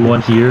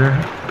everyone here.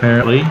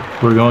 Apparently,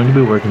 we're going to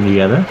be working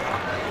together.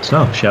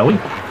 So, shall we?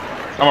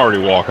 I'm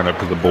already walking up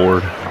to the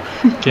board.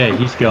 Okay,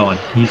 he's going.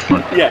 He's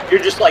going. Yeah,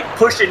 you're just like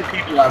pushing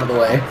people out of the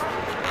way.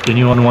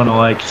 Anyone want to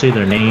like say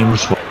their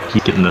names while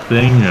he's getting the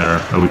thing,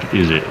 or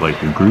is it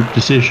like a group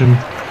decision?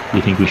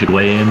 You think we should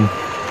weigh in?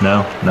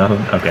 No,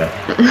 nothing. Okay.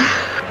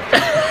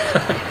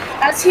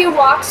 As he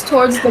walks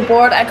towards the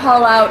board, I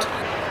call out,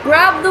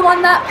 "Grab the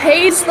one that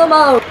pays the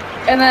most!"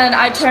 And then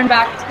I turn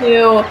back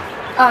to,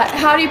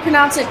 how do you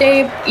pronounce it,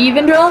 Dave?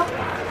 Evandril?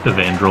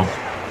 Evandril.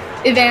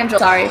 Evandril,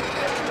 sorry.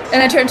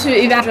 And I turn to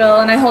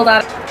Evandril and I hold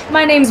out,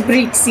 "My name's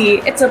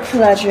Brixie. It's a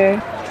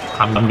pleasure."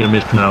 I'm gonna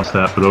mispronounce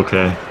that, but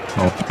okay.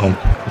 I'll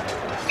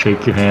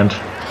shake your hand.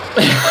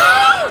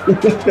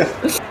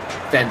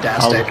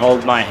 Fantastic. I'll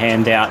hold my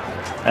hand out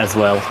as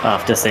well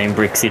after seeing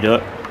Brixie do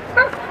it.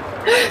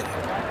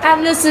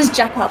 And this is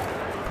Jacob.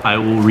 I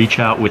will reach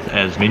out with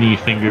as many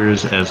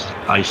fingers as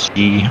I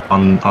see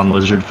on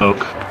lizard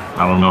folk.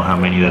 I don't know how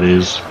many that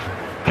is.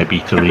 Might be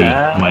 3,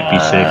 might be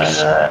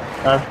 6.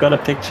 I've got a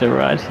picture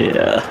right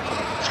here.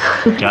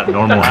 Got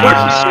normal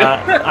fingers.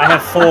 I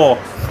have 4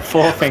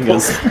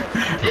 fingers.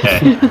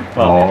 Okay.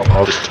 Well,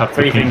 I'll just tuck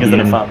the 3 pinky fingers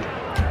and a in thumb.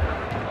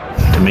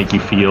 to make you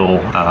feel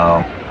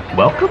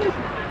welcome.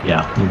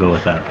 Yeah, we'll go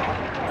with that.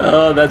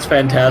 Oh, that's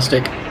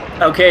fantastic.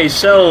 Okay,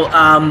 so,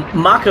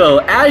 Mako,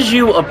 as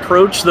you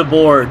approach the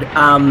board,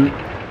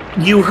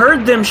 you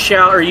heard them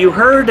shout, or you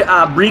heard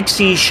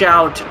Brixie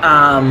shout,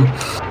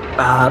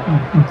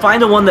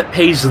 find the one that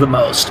pays the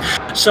most.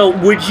 So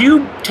would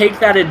you take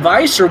that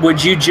advice, or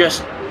would you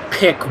just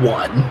pick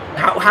one?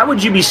 How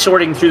would you be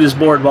sorting through this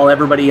board while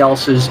everybody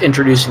else is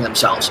introducing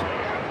themselves?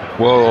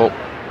 Well,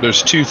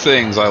 there's 2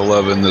 things I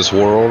love in this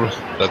world.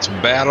 That's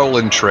battle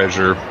and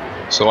treasure.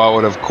 So I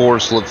would, of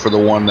course, look for the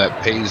one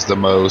that pays the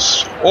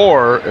most.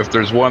 Or if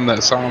there's one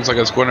that sounds like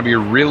it's going to be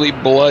really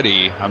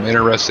bloody, I'm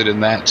interested in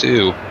that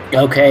too.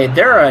 Okay,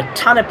 there are a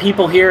ton of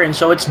people here, and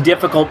so it's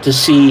difficult to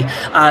see.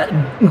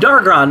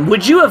 Dargron,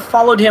 would you have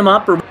followed him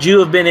up, or would you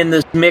have been in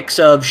this mix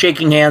of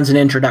shaking hands and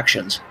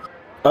introductions?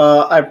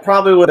 I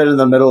probably would have been in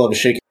the middle of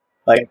shaking.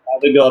 Like,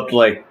 probably go up to,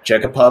 like,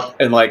 Jacob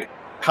and, like,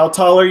 how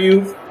tall are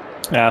you?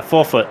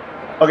 4 foot.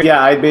 Okay,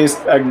 yeah, I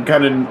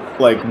kind of,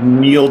 like,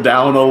 kneel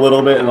down a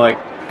little bit and, like,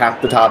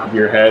 tap the top of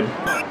your head.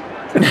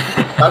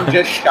 I'm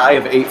just shy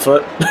of 8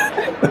 foot.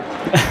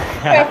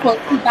 Careful,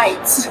 he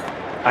bites.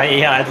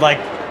 I'd like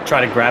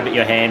try to grab at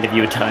your hand if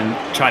you were trying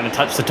to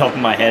touch the top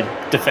of my head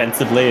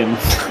defensively, and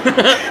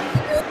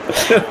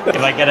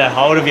if I get a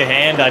hold of your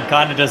hand, I'd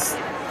kind of just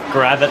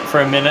grab it for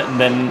a minute, and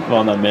then,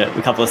 well, not a minute,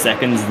 a couple of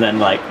seconds, and then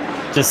like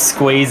just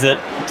squeeze it,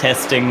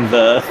 testing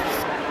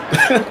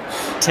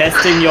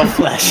your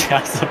flesh,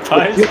 I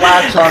suppose. You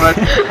latch on it,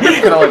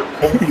 kind of like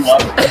pull you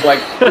up,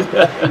 like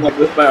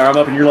lift my arm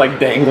up, and you're like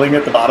dangling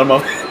at the bottom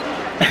of it.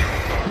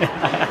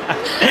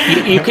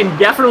 You can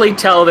definitely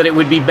tell that it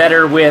would be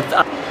better with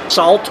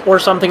salt or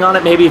something on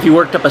it. Maybe if you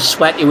worked up a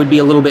sweat, it would be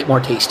a little bit more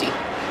tasty.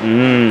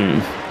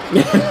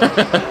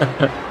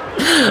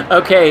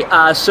 Okay,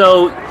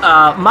 so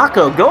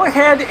Mako, go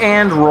ahead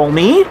and roll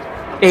me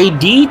a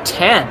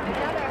D10.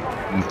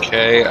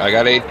 Okay, I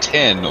got a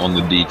 10 on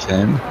the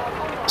D10.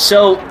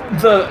 So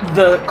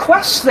the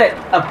quests that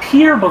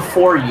appear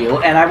before you,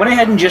 and I went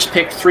ahead and just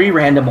picked 3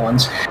 random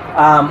ones.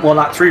 Well,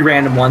 not 3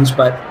 random ones,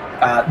 but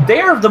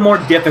they're the more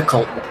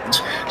difficult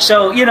ones.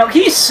 So,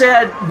 he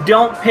said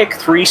don't pick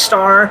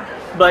 3-star,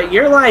 but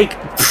you're like,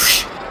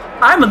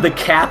 I'm the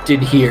captain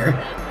here.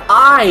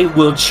 I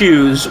will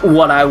choose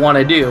what I want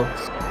to do.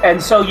 And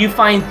so you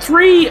find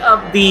 3 of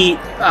the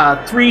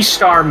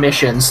 3-star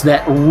missions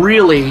that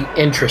really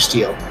interest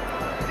you.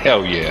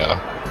 Hell yeah.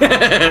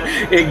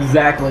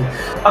 Exactly.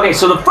 Okay,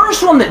 so the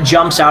first one that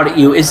jumps out at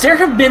you is there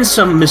have been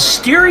some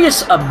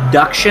mysterious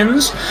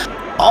abductions,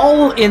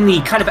 all in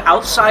the kind of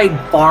outside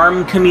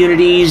farm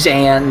communities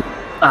and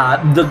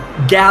the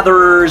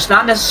gatherers,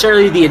 not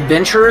necessarily the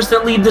adventurers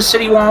that leave the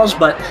city walls,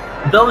 but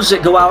those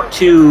that go out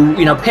to,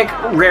 pick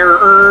rare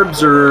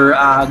herbs or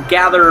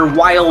gather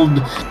wild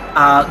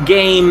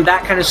game,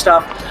 that kind of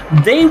stuff.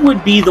 They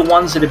would be the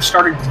ones that have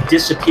started to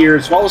disappear,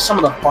 as well as some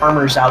of the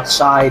farmers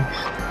outside.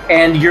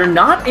 And they're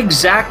not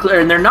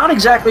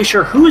exactly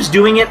sure who is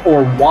doing it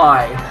or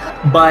why,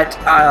 but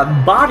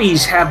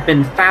bodies have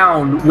been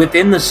found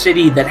within the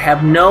city that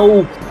have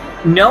no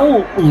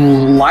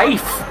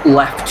life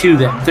left to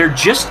them. They're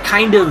just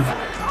kind of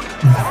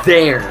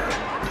there.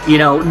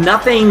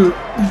 Nothing.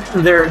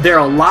 They're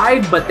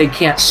alive, but they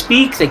can't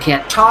speak, they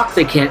can't talk,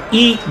 they can't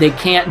eat, they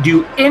can't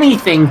do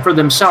anything for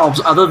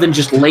themselves other than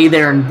just lay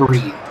there and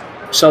breathe.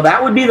 So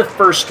that would be the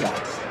first one.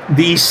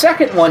 The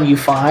second one you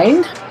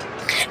find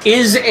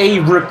is a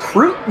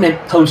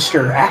recruitment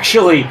poster.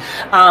 Actually,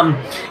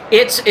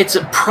 it's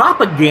a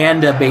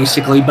propaganda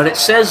basically, but it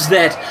says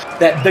that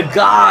the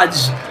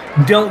gods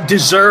don't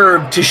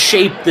deserve to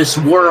shape this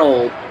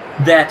world,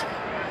 that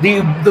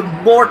the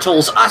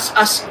mortals,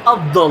 us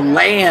of the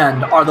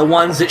land, are the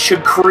ones that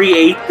should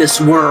create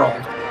this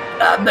world.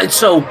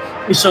 So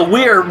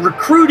we're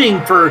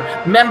recruiting for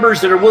members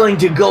that are willing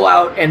to go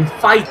out and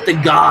fight the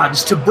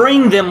gods, to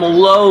bring them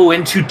low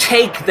and to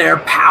take their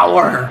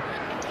power.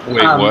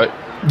 Wait, what?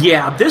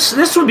 Yeah,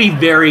 this would be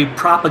very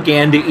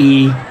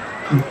propaganda-y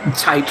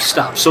type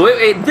stuff. So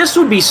this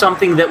would be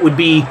something that would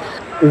be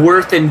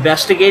worth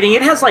investigating.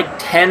 It has like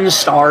 10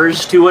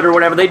 stars to it or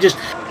whatever. They just,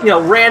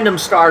 random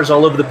stars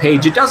all over the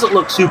page. It doesn't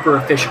look super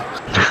official.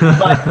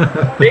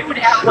 But they would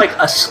have like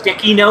a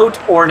sticky note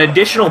or an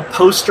additional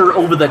poster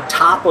over the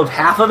top of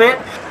half of it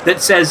that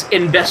says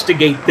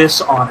investigate this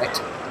on it.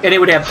 And it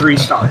would have 3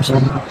 stars.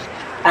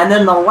 And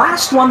then the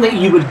last one that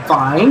you would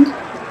find,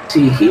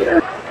 see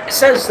here, it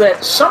says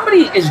that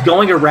somebody is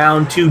going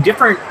around to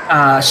different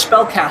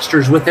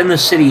spellcasters within the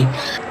city,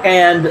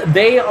 and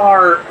they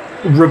are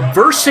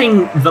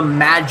reversing the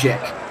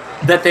magic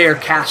that they are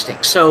casting.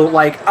 So,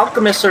 like,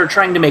 alchemists are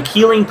trying to make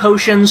healing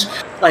potions.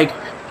 Like,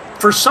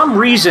 for some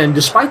reason,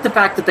 despite the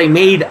fact that they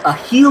made a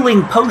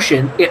healing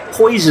potion, it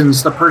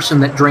poisons the person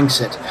that drinks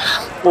it.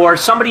 Or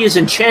somebody is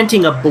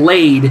enchanting a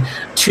blade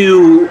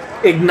to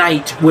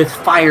ignite with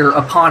fire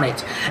upon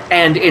it,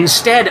 and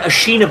instead a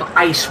sheen of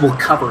ice will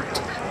cover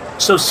it.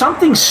 So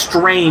something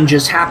strange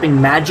is happening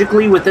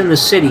magically within the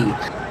city,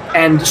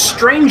 and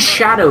strange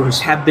shadows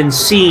have been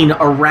seen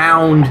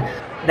around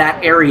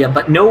that area,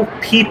 but no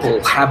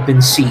people have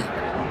been seen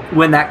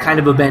when that kind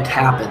of event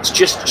happens.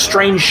 Just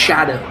strange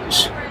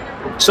shadows.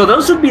 So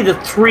those would be the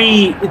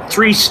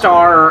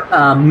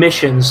three-star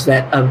missions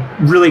that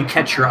really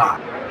catch your eye.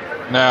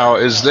 Now,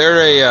 is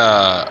there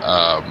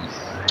a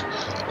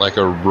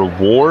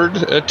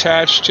reward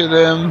attached to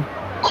them?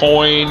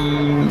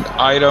 Coin,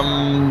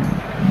 item,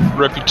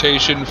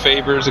 reputation,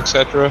 favors,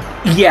 etc.?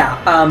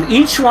 Yeah,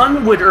 each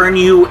one would earn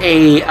you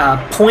a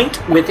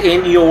point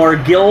within your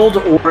guild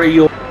or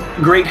your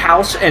great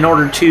house in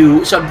order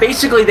to... So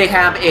basically they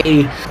have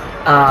a...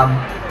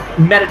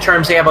 meta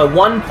terms, they have a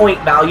 1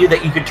 point value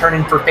that you could turn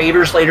in for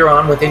favors later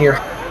on within your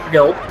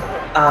guild.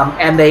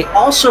 And they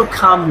also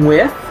come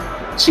with...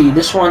 See,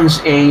 this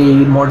one's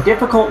a more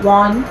difficult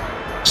one.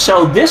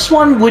 So this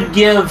one would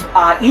give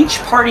each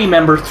party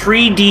member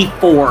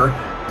 3d4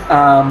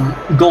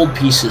 gold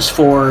pieces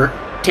for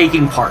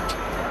taking part.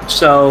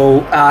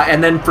 So,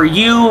 and then for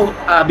you,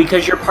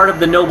 because you're part of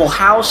the noble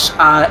house,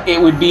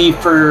 it would be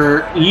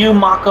for you,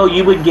 Mako,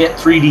 you would get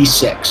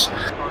 3d6.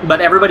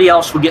 But everybody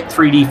else would get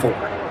 3d4.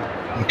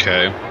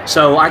 Okay.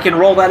 So I can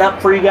roll that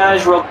up for you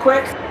guys real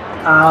quick.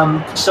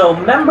 So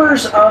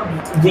members of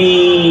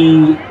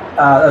the...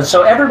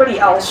 so everybody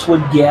else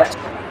would get...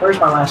 Where's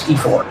my last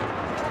d4?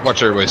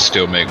 Watch everybody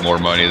still make more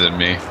money than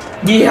me.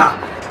 Yeah,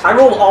 I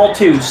rolled all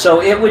 2, so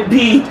it would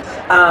be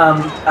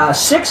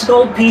 6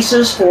 gold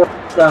pieces for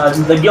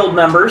the guild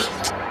members.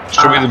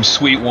 Show me them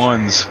sweet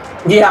ones.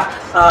 Yeah,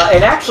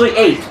 and actually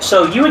 8.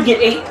 So you would get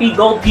 8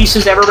 gold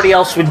pieces, everybody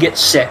else would get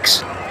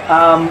 6.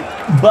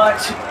 But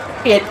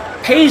it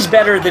pays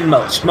better than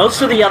most.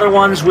 Most of the other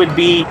ones would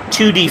be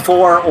 2d4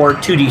 or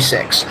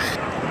 2d6.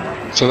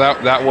 So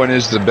that one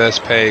is the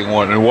best paying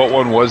one. And what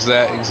one was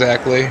that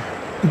exactly?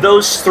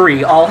 Those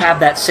 3 all have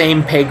that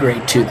same pay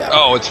grade to them.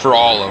 Oh, it's for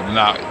all of them.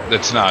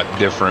 That's not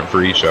different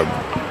for each of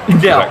them.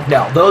 No.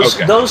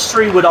 Those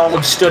 3 would all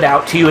have stood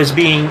out to you as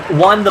being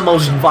one, the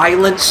most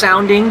violent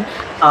sounding,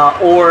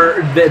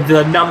 or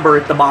the number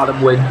at the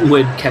bottom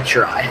would catch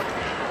your eye.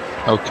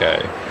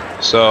 Okay,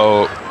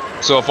 so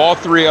if all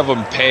 3 of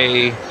them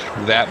pay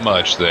that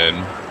much,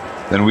 then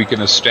we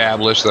can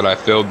establish that I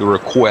filled the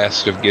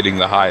request of getting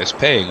the highest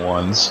paying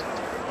ones.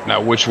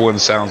 Now, which one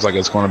sounds like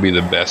it's going to be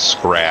the best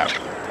scrap?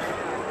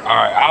 All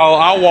right,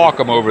 I'll walk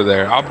them over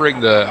there. I'll bring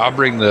the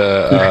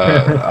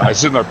I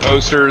send their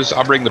posters.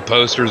 I'll bring the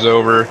posters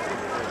over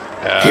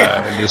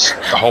and just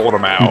hold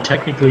them out.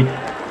 Technically,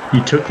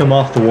 you took them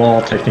off the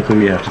wall. Technically,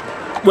 we have to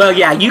Well,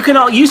 yeah,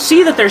 you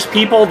see that there's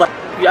people that,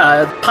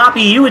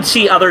 Poppy, you would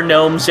see other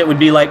gnomes that would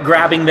be like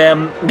grabbing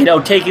them,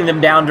 taking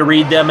them down to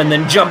read them and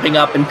then jumping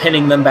up and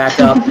pinning them back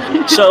up.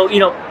 So,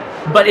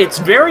 but it's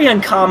very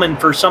uncommon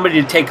for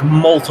somebody to take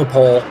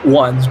multiple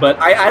ones, but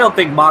I don't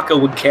think Mako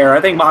would care.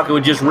 I think Mako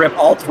would just rip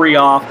all 3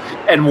 off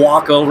and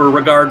walk over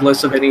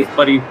regardless of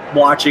anybody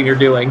watching or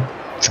doing.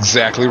 That's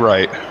exactly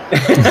right.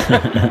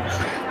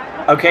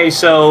 Okay,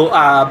 so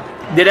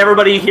did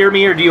everybody hear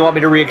me, or do you want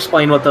me to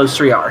re-explain what those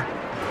 3 are?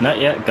 Not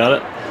yet, got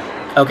it.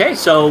 Okay,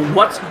 so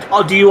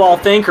what do you all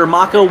think, or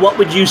Mako, what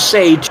would you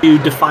say to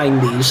define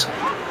these?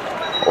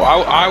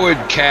 Well, I would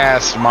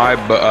cast my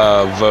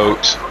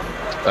vote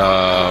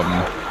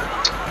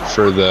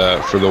for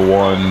the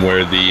one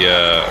where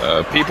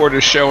the people are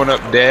just showing up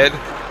dead.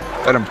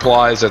 That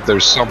implies that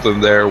there's something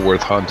there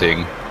worth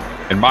hunting,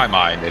 in my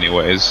mind,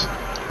 anyways.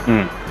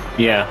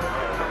 Yeah,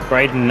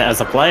 Braden as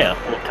a player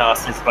will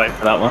cast his vote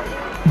for that one.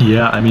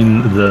 Yeah, I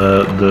mean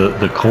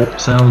the cult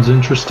sounds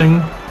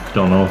interesting.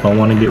 Don't know if I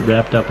want to get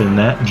wrapped up in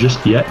that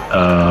just yet.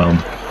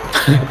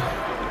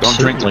 Don't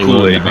drink the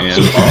Kool-Aid, man.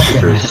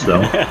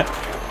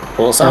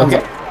 Well, it sounds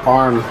like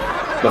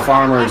the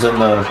farmers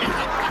and the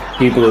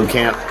people who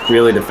can't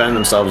really defend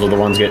themselves are the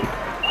ones getting.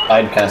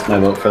 I'd cast my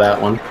vote for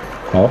that one.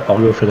 I'll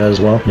go for that as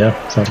well. Yeah,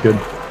 sounds good.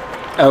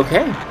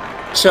 Okay.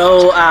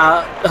 So,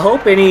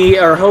 Hope and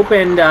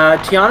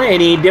Tiana,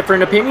 any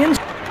different opinions?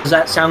 Does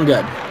that sound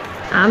good?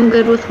 I'm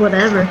good with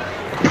whatever.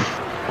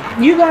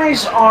 You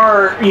guys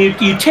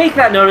you take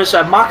that notice.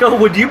 Mako,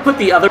 would you put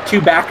the other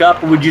 2 back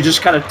up, or would you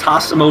just kind of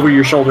toss them over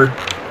your shoulder?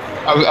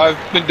 I've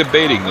been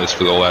debating this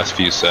for the last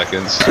few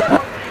seconds.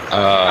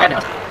 I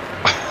know.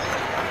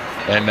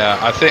 And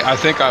I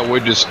think I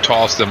would just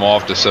toss them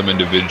off to some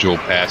individual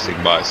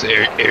passing by. So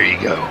there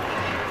you go.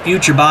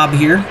 Future Bob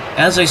here.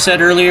 As I said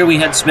earlier, we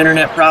had some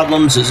internet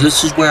problems, as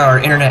this is where our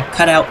internet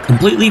cut out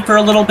completely for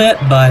a little bit,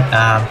 but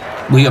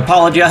we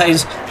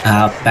apologize.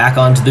 Back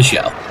onto the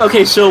show.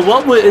 Okay, so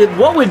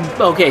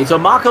so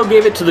Mako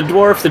gave it to the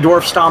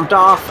dwarf stomped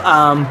off.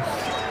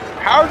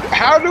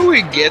 How do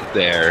we get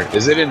there?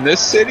 Is it in this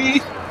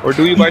city, or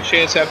do we by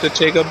chance have to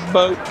take a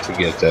boat to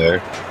get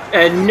there?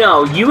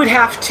 No, you would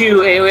have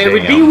to. It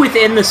would be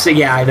within the city.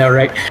 Yeah, I know,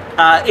 right?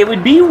 It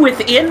would be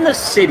within the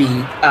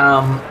city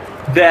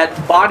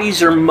that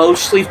bodies are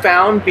mostly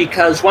found,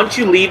 because once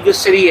you leave the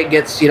city, it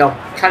gets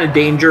kind of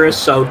dangerous.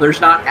 So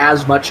there's not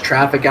as much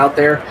traffic out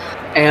there.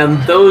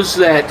 And those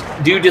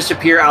that do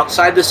disappear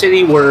outside the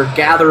city were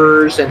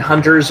gatherers and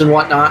hunters and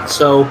whatnot.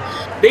 So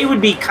they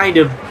would be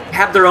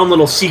have their own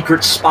little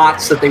secret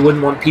spots that they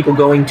wouldn't want people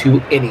going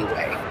to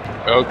anyway.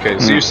 Okay,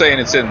 so you're saying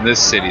it's in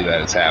this city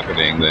that it's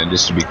happening, then,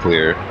 just to be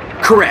clear?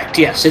 Correct,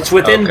 yes. It's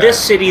within this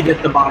city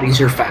that the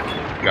bodies are found.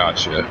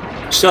 Gotcha.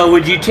 So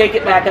would you take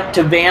it back up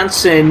to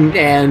Vance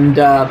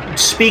and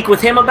speak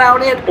with him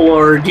about it,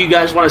 or do you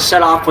guys want to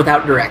set off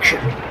without direction?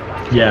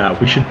 Yeah,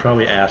 we should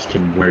probably ask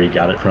him where he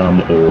got it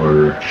from,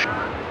 or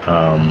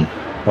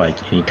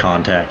any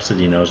contacts that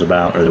he knows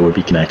about, or that would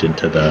be connected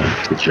to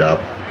the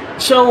job.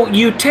 So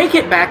you take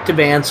it back to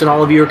Vance, and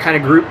all of you are kind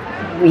of grouped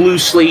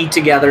loosely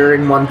together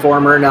in one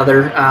form or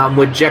another,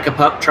 with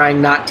Jekapup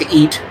trying not to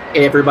eat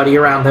everybody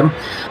around him.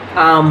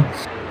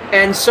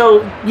 And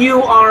so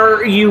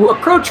you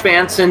approach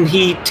Vance, and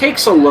he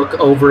takes a look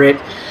over it,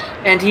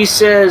 and he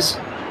says,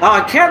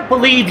 I can't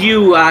believe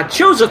you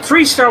chose a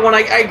 3-star one.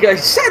 I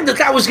said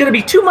that was going to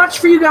be too much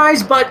for you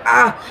guys, but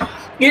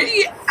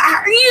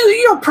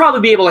you'll probably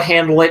be able to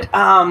handle it.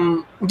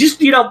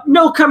 Just,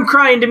 no come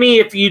crying to me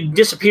if you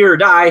disappear or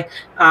die.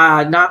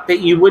 Not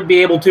that you would be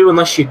able to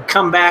unless you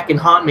come back and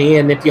haunt me,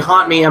 and if you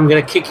haunt me, I'm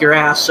going to kick your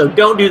ass, so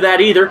don't do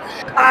that either.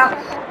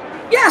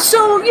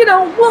 So,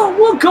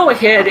 we'll go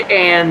ahead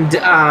and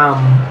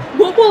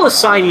we'll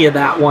assign you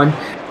that one.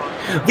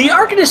 The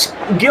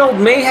Arcanist Guild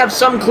may have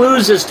some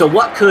clues as to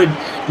what could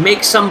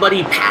make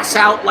somebody pass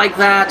out like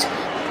that.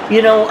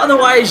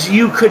 Otherwise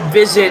you could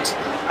visit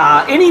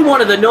any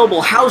one of the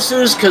noble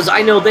houses, because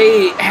I know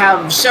they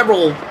have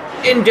several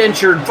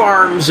indentured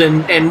farms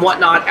and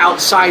whatnot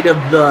outside of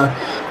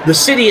the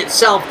city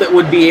itself that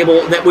would be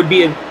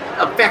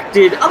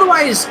affected.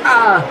 Otherwise,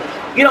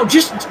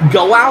 just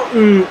go out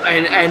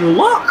and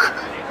look.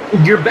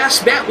 Your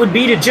best bet would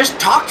be to just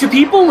talk to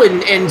people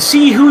and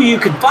see who you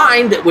could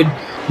find that would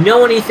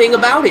know anything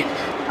about it.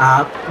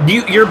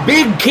 You're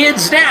big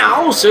kids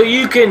now, so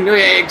you can,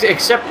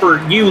 except for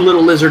you,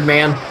 little lizard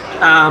man,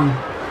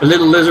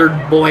 little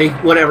lizard boy,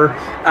 whatever.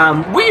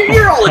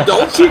 You're all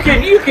adults. You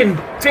can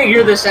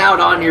figure this out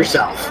on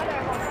yourself.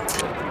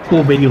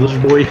 Cool, baby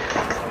lizard boy.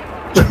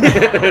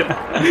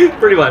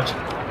 Pretty much.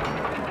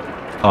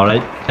 All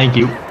right, thank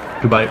you.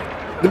 Goodbye.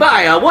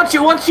 Goodbye. Once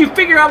you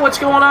figure out what's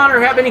going on,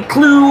 or have any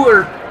clue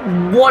or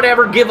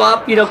whatever, give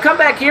up. Come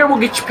back here. We'll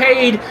get you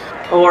paid,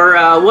 or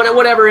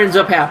whatever ends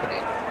up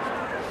happening.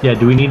 Yeah.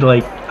 Do we need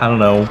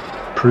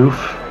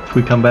proof if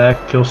we come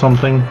back, kill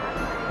something?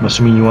 I'm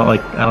assuming you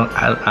want I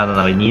don't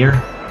know, a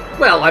year.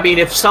 Well, I mean,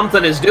 if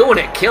something is doing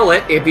it, kill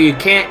it. If you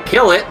can't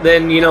kill it,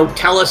 then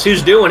tell us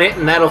who's doing it,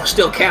 and that'll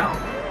still count.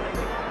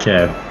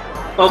 Okay.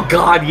 Oh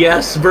God,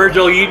 yes,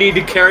 Virgil. You need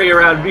to carry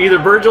around either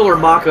Virgil or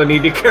Mako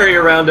need to carry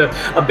around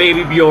a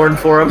baby Bjorn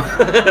for him.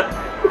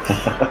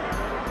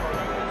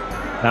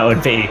 That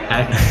would be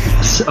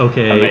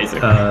okay.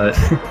 amazing.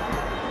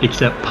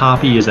 Except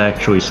Poppy is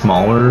actually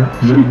smaller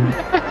than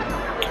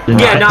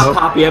Yeah, not Mako.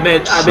 Poppy. I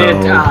meant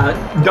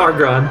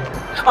Dargron.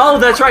 Oh,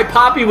 that's right.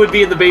 Poppy would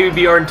be in the baby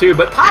Bjorn too,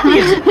 but Poppy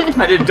is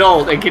an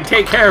adult and can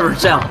take care of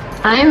herself.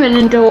 I'm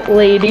an adult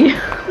lady.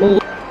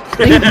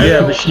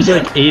 Yeah, but she's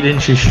like 8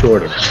 inches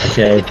shorter.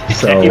 Okay,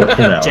 so if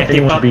Jackie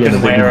anyone Pop be in can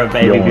the wear a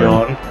baby Bjorn.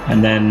 Bjorn,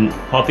 and then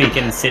Poppy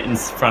can sit in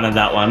front of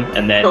that one,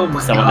 and then Oh my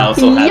someone God.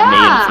 else will have me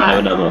Yeah. in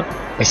front of another.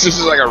 This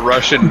is like a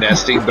Russian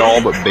nesting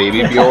doll, but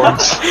baby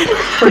Bjorns.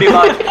 Pretty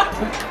much.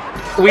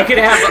 We could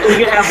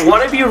have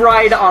one of you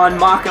ride on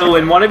Mako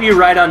and one of you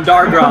ride on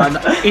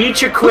Dargron,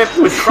 each equipped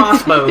with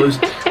crossbows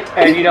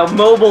and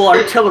mobile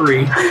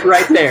artillery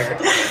right there.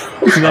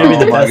 Maybe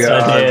the my best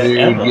god, idea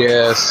dude, ever.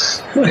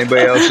 yes.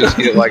 Anybody else just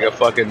get like a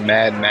fucking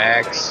Mad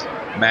Max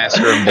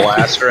Master and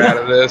Blaster out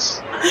of this?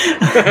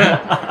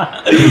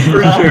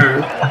 For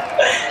sure.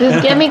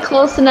 Just get me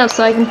close enough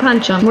so I can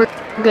punch them. We're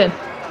good.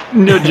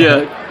 No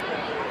joke.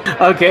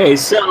 Okay,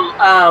 so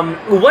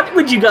what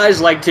would you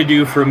guys like to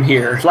do from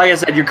here? Like I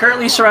said, you're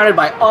currently surrounded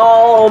by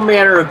all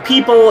manner of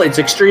people. It's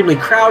extremely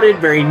crowded,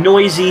 very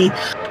noisy.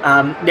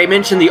 They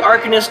mentioned the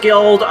Arcanist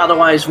Guild.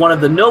 Otherwise, one of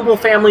the noble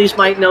families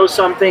might know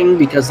something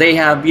because they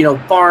have,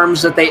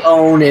 farms that they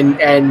own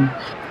and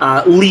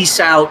lease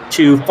out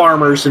to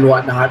farmers and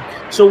whatnot.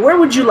 So where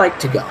would you like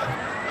to go?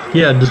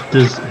 Yeah,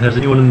 has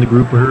anyone in the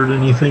group heard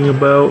anything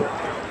about,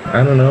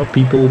 I don't know,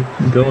 people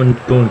going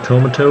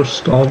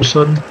comatose all of a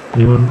sudden?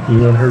 Anyone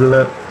heard of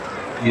that?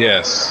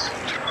 Yes.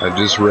 I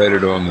just read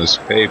it on this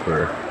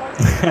paper.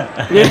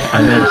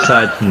 I mean,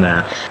 aside from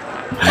that,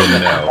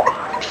 No.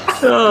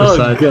 Oh,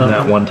 aside from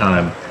that one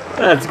time.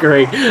 That's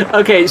great.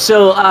 Okay,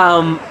 so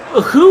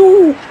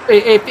who,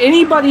 if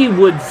anybody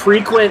would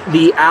frequent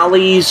the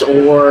alleys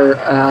or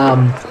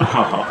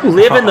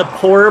live in the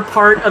poorer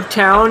part of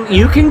town,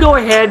 you can go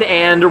ahead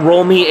and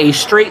roll me a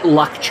straight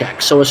luck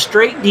check. So a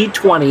straight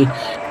D20,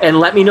 and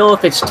let me know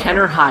if it's 10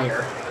 or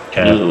higher.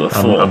 Okay, Ooh, a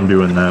four. I'm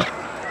doing that.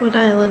 Would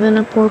I live in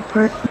a poor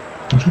part?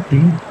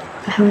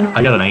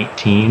 I got a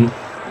 19.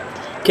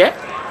 Okay.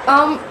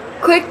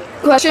 Quick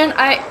question.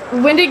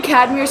 When did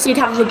Cadmere Seed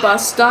have the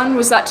bus done?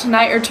 Was that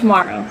tonight or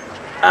tomorrow?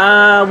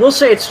 We'll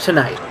say it's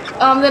tonight.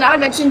 Then I would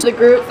mention to the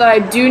group that I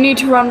do need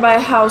to run by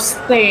House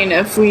Thane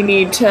if we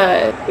need to,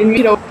 and we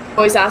could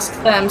always ask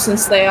them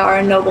since they are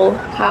a noble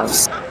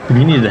house. If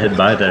you need to head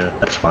by there,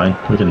 that's fine.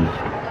 We can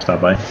stop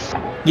by.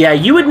 Yeah,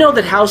 you would know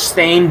that House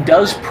Thane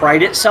does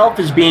pride itself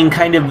as being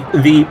kind of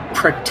the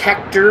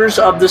protectors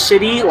of the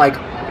city. Like,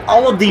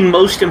 all of the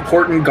most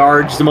important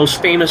guards, the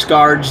most famous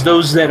guards,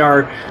 those that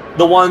are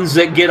the ones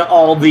that get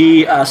all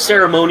the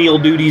ceremonial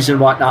duties and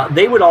whatnot,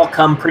 they would all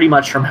come pretty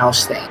much from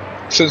House Thane.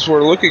 Since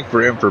we're looking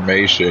for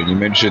information, you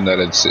mentioned that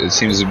it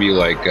seems to be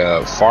like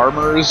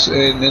farmers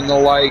and the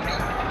like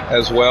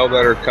as well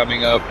that are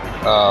coming up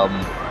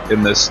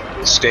in this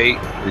state,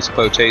 these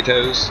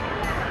potatoes.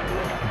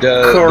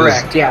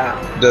 Correct, yeah.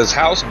 Does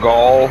House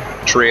Gall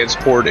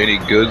transport any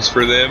goods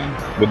for them?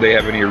 Would they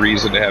have any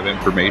reason to have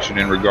information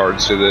in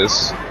regards to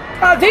this?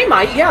 They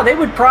might, yeah, they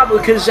would probably,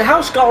 because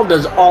House Gall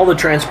does all the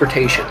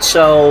transportation.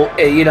 So,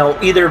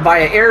 either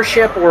via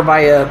airship or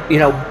via,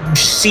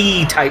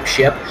 sea type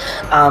ship,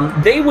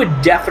 they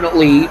would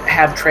definitely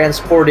have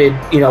transported,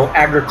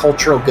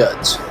 agricultural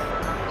goods.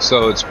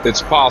 So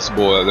it's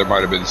possible that there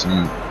might have been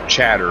some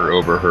chatter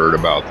overheard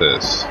about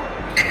this.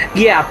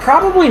 Yeah,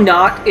 probably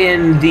not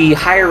in the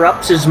higher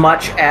ups as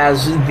much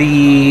as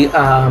the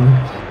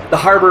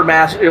harbor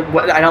master.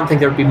 I don't think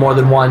there would be more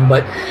than one,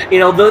 but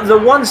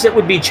the ones that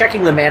would be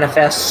checking the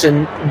manifests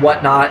and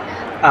whatnot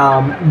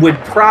would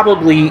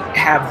probably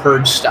have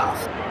heard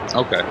stuff.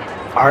 Okay.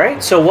 All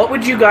right. So what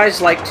would you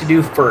guys like to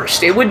do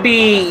first? It would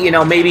be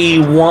maybe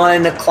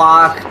 1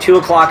 o'clock, 2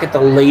 o'clock at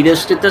the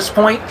latest at this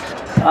point.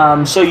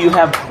 So you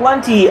have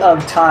plenty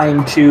of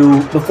time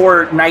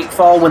before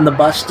nightfall when the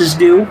bust is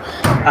due,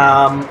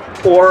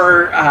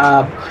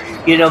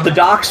 the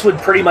docks would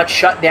pretty much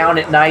shut down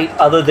at night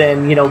other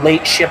than,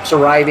 late ships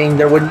arriving.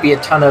 There wouldn't be a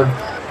ton of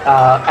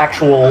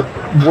actual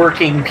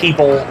working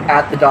people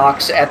at the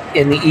docks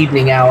in the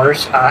evening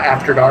hours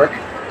after dark.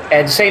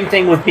 And same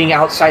thing with being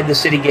outside the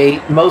city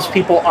gate. Most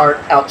people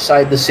aren't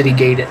outside the city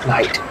gate at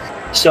night.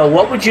 So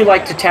what would you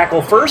like to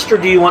tackle first, or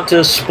do you want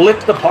to split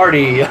the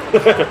party?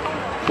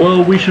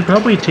 Well, we should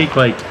probably take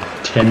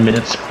 10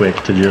 minutes quick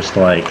to just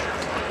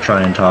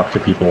try and talk to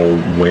people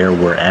where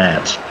we're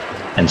at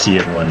and see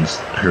if anyone's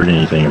heard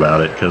anything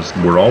about it, because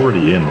we're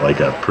already in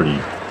a pretty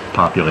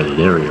populated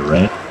area,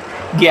 right?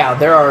 Yeah,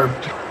 there are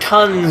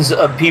tons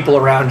of people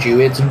around you.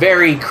 It's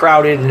very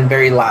crowded and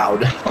very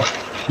loud.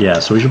 Yeah,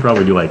 so we should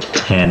probably do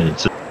 10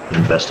 minutes of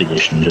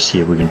investigation, just see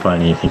if we can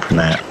find anything from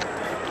that,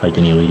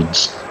 any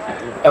leads.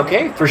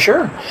 Okay, for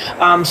sure.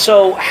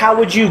 So how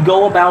would you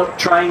go about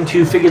trying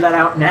to figure that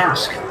out and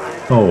ask?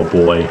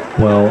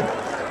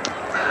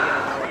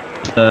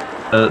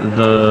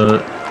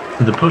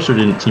 The poster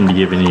didn't seem to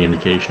give any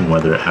indication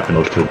whether it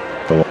happened to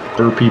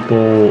older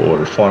people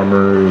or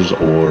farmers,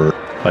 or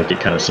like it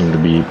kind of seemed to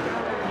be,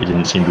 it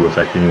didn't seem to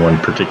affect anyone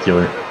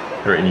particular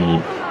or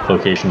any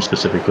location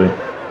specifically.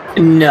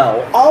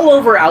 No, all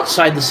over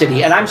outside the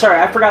city. And I'm sorry,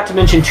 I forgot to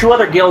mention 2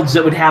 other guilds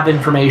that would have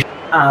information.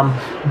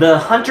 The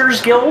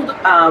Hunters Guild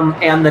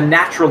and the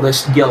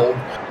Naturalist Guild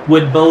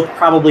would both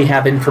probably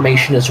have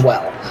information as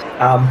well,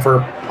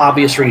 for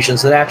obvious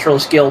reasons. The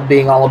Naturalist Guild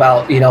being all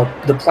about,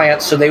 the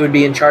plants, so they would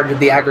be in charge of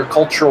the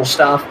agricultural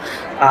stuff,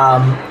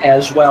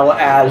 as well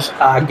as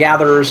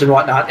gatherers and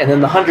whatnot. And then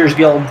the Hunters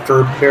Guild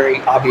for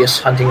very obvious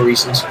hunting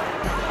reasons.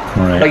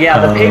 Right. But yeah,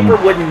 the paper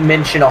wouldn't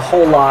mention a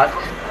whole lot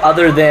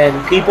other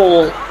than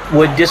people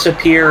would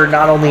disappear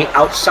not only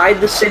outside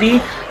the city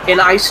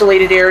in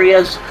isolated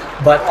areas,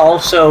 but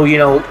also,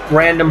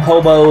 random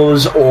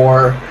hobos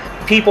or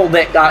people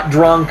that got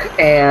drunk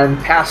and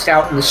passed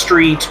out in the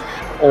street,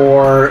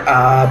 or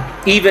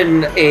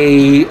even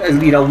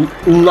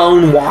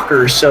lone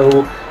walkers,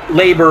 so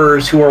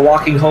laborers who are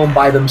walking home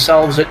by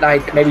themselves at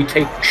night that maybe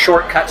take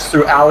shortcuts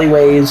through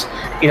alleyways,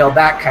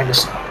 that kind of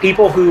stuff.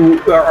 People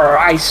who are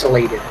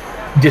isolated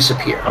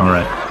disappear. All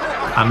right.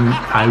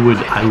 I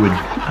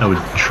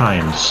would try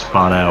and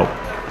spot out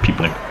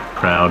people in the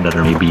crowd that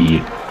are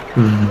maybe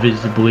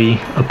visibly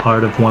a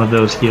part of one of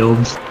those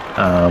guilds.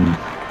 Either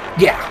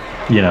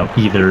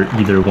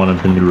one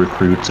of the new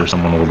recruits or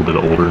someone a little bit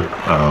older.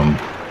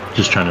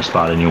 Just trying to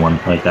spot anyone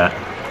like that.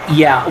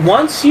 Yeah,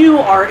 once you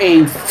are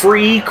a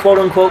free,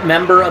 quote-unquote,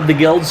 member of the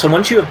guild, so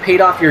once you have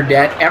paid off your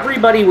debt,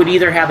 everybody would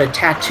either have a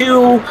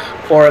tattoo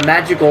or a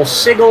magical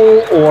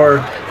sigil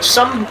or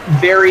some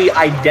very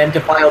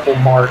identifiable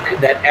mark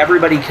that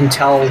everybody can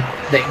tell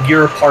that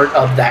you're part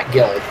of that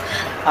guild.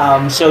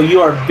 So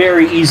you are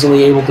very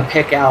easily able to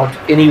pick out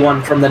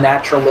anyone from the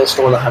Naturalist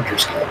or the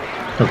Hunters Guild.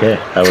 Okay,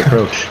 I would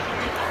approach.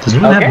 Does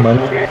anyone have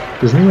money?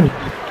 Does anyone...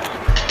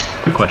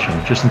 Quick question,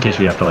 just in case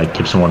we have to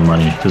give someone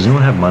money. Does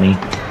anyone have money?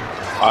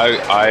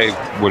 I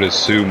would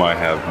assume I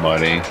have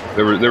money.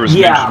 There was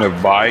mention of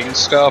buying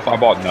stuff. I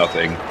bought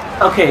nothing.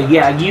 Okay,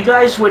 yeah, you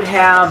guys would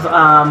have,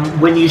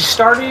 when you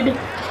started,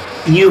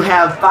 you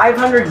have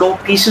 500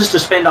 gold pieces to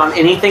spend on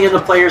anything in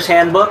the player's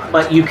handbook,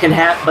 but you can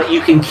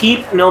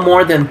keep no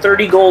more than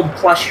 30 gold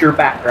plus your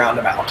background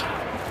amount.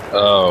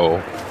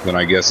 Oh, then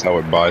I guess I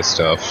would buy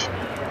stuff.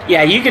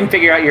 Yeah, you can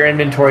figure out your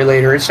inventory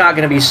later. It's not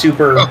going to be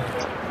super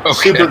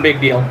big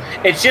deal.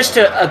 It's just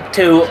to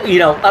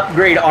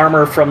upgrade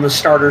armor from the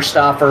starter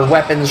stuff or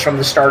weapons from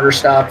the starter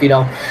stuff.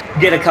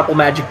 Get a couple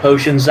magic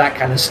potions, that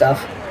kind of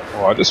stuff.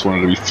 Oh, I just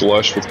wanted to be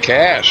flush with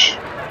cash.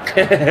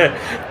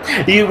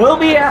 You will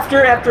be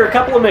after a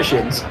couple of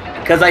missions,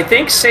 because I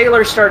think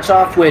Sailor starts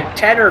off with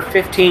 10 or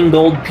 15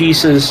 gold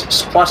pieces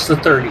plus the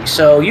 30.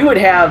 So you would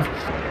have,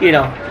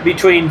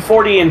 between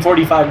 40 and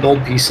 45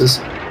 gold pieces.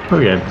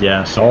 Okay,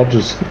 yeah. So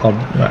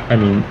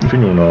if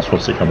anyone else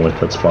wants to come with,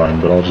 that's fine.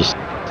 But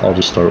I'll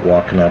just start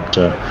walking up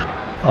to.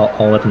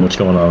 I'll let them know what's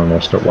going on, and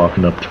I'll start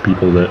walking up to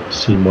people that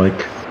seem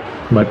like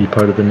might be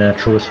part of the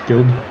Naturalist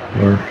Guild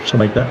or something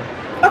like that.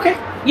 Okay.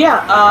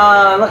 Yeah.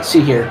 Let's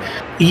see here.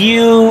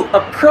 You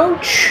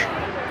approach.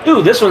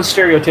 Ooh, this one's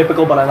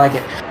stereotypical, but I like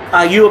it.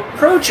 You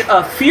approach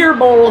a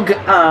Firbolg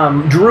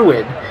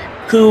druid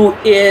who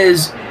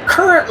is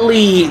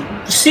currently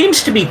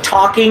seems to be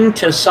talking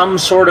to some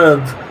sort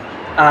of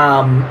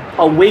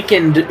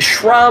awakened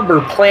shrub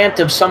or plant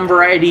of some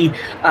variety,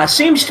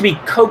 seems to be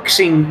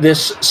coaxing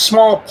this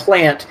small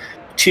plant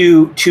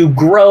to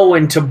grow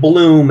and to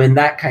bloom and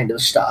that kind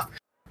of stuff.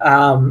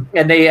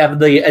 And they have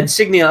the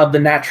insignia of the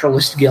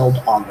Naturalist Guild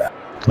on them.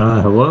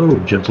 Hello,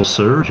 gentle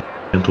sir,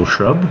 gentle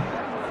shrub.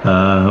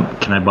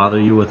 Can I bother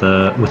you with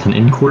an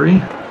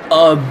inquiry?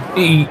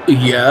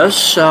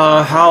 Yes.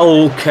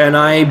 How can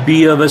I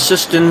be of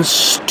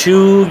assistance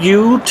to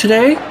you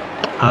today?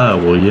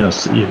 Well,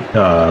 yes.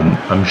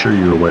 I'm sure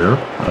you're aware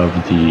of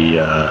the,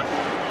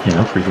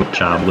 frequent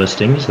job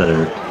listings that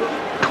are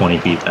 20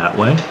 feet that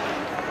way.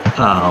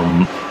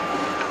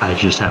 I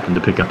just happened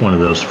to pick up one of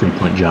those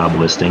frequent job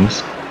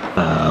listings,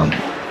 and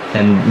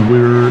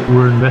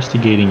we're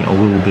investigating a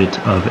little bit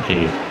of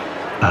a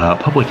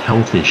public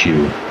health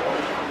issue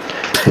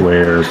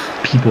where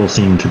people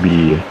seem to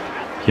be,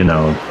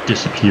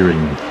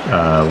 disappearing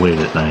late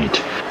at night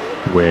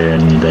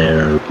when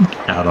they're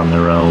out on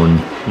their own,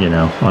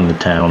 on the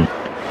town,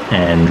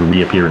 and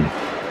reappearing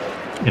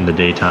in the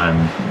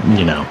daytime,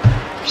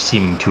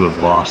 seeming to have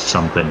lost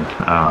something,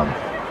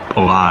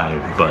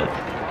 alive, but,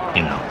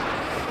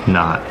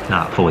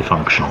 not fully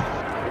functional.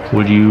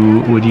 Would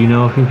you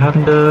know if you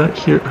happen to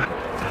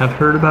have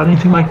heard about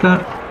anything like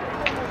that?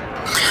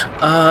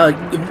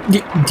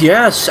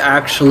 Yes,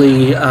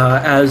 actually,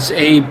 as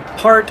a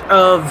part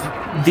of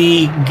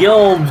the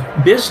guild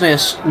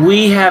business,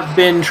 we have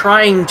been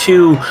trying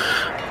to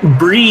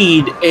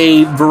breed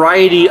a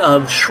variety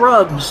of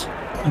shrubs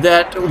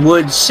that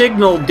would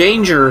signal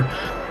danger,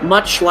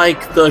 much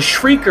like the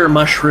shrieker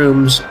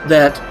mushrooms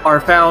that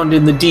are found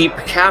in the deep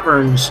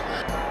caverns.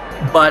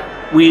 But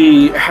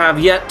we have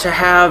yet to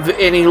have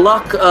any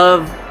luck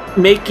of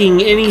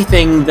making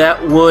anything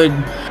that would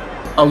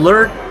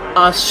alert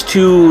us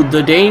to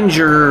the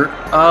danger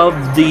of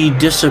the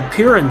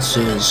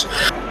disappearances,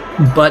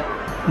 but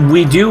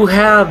we do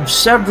have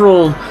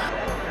several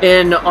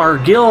in our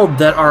guild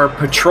that are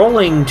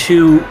patrolling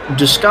to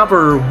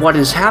discover what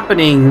is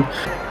happening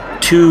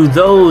to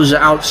those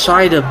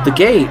outside of the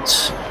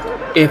gates.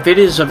 If it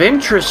is of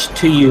interest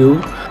to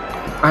you,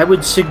 I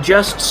would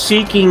suggest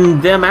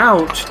seeking them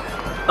out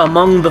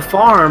among the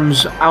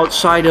farms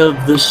outside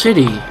of the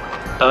city.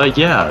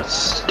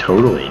 Yes,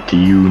 totally. Do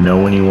you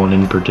know anyone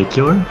in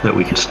particular that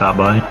we could stop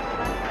by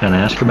and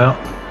ask about?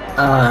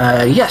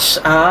 Yes,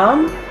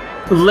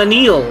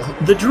 Laniel.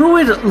 The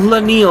druid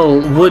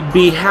Laniel would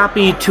be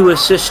happy to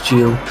assist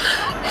you.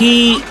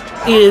 He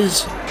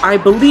is, I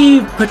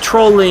believe,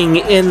 patrolling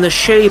in the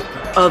shape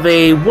of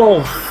a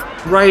wolf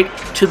right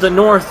to the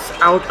north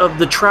out of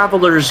the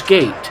Traveler's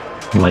Gate.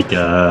 Like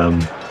a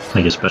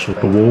special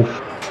wolf?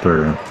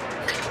 Or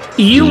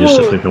You just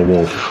will, look like a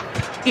wolf?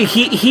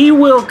 he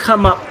will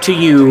come up to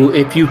you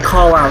if you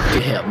call out to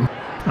him.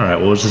 Alright,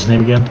 what was his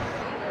name again?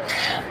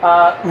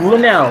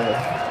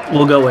 Lionel,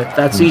 we'll go with.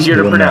 That's easier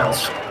to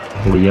pronounce.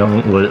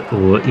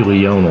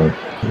 Lionel.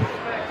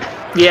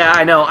 Yeah,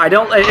 I know.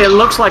 It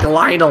looks like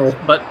Lionel,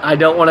 but I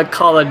don't want to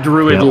call a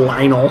druid Yep.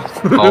 Lionel.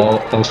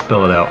 I'll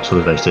spell it out so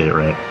that I say it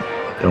right.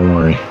 Don't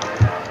worry.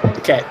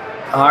 Okay.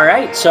 All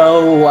right.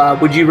 So,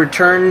 would you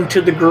return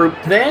to the group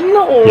then,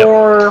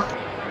 or?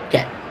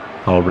 Okay.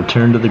 I'll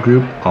return to the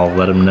group. I'll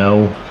let them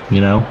know,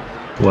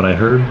 what I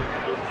heard.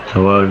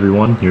 Hello,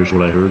 everyone. Here's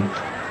what I heard.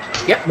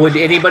 Yep. Would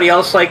anybody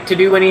else like to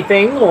do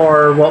anything,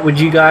 or what would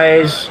you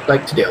guys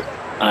like to do?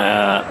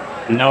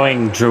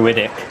 Knowing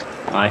Druidic,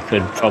 I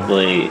could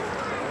probably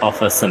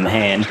offer some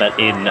hand, but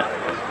in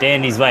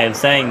Danny's way of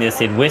saying this,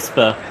 he'd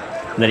whisper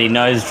that he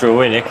knows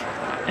Druidic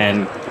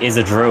and is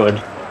a druid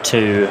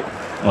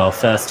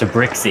first to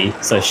Brixie,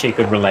 so she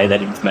could relay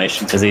that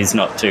information because he's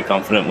not too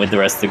confident with the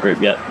rest of the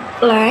group yet.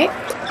 Alright.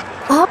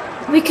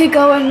 We could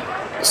go and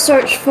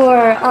search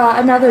for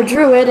another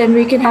druid and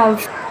we can have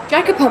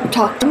Jacopup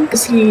talk to him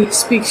because he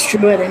speaks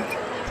Druidic.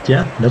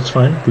 Yeah, that's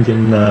fine. We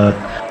can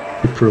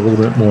look for a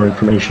little bit more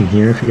information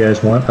here if you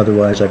guys want.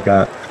 Otherwise, I've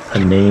got a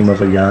name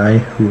of a guy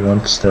who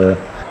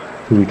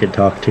we could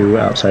talk to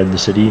outside the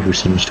city who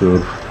seems to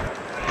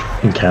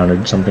have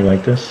encountered something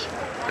like this.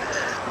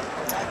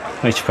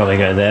 We should probably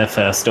go there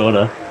first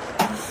order.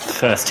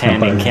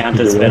 First-hand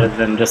encounters better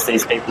than just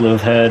these people who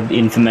have heard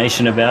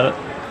information about it.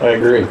 I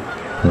agree.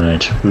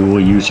 Right, we will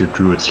use your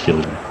druid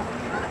skill.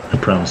 I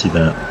promise you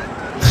that.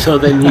 So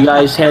then you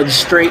guys head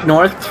straight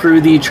north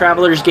through the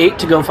Traveler's Gate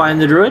to go find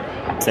the druid?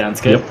 Sounds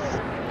good.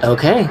 Yep.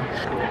 Okay.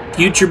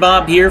 Future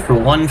Bob here for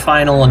one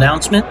final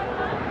announcement.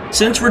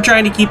 Since we're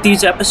trying to keep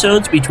these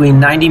episodes between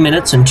 90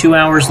 minutes and 2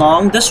 hours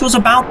long, this was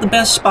about the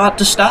best spot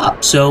to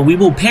stop. So we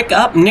will pick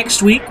up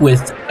next week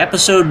with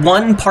episode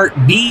 1, part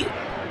B,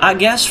 I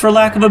guess, for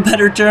lack of a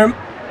better term.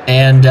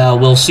 And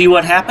we'll see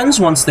what happens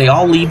once they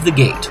all leave the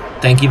gate.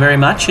 Thank you very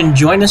much, and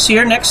join us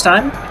here next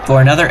time for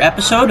another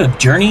episode of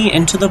Journey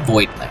into the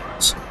Voidland.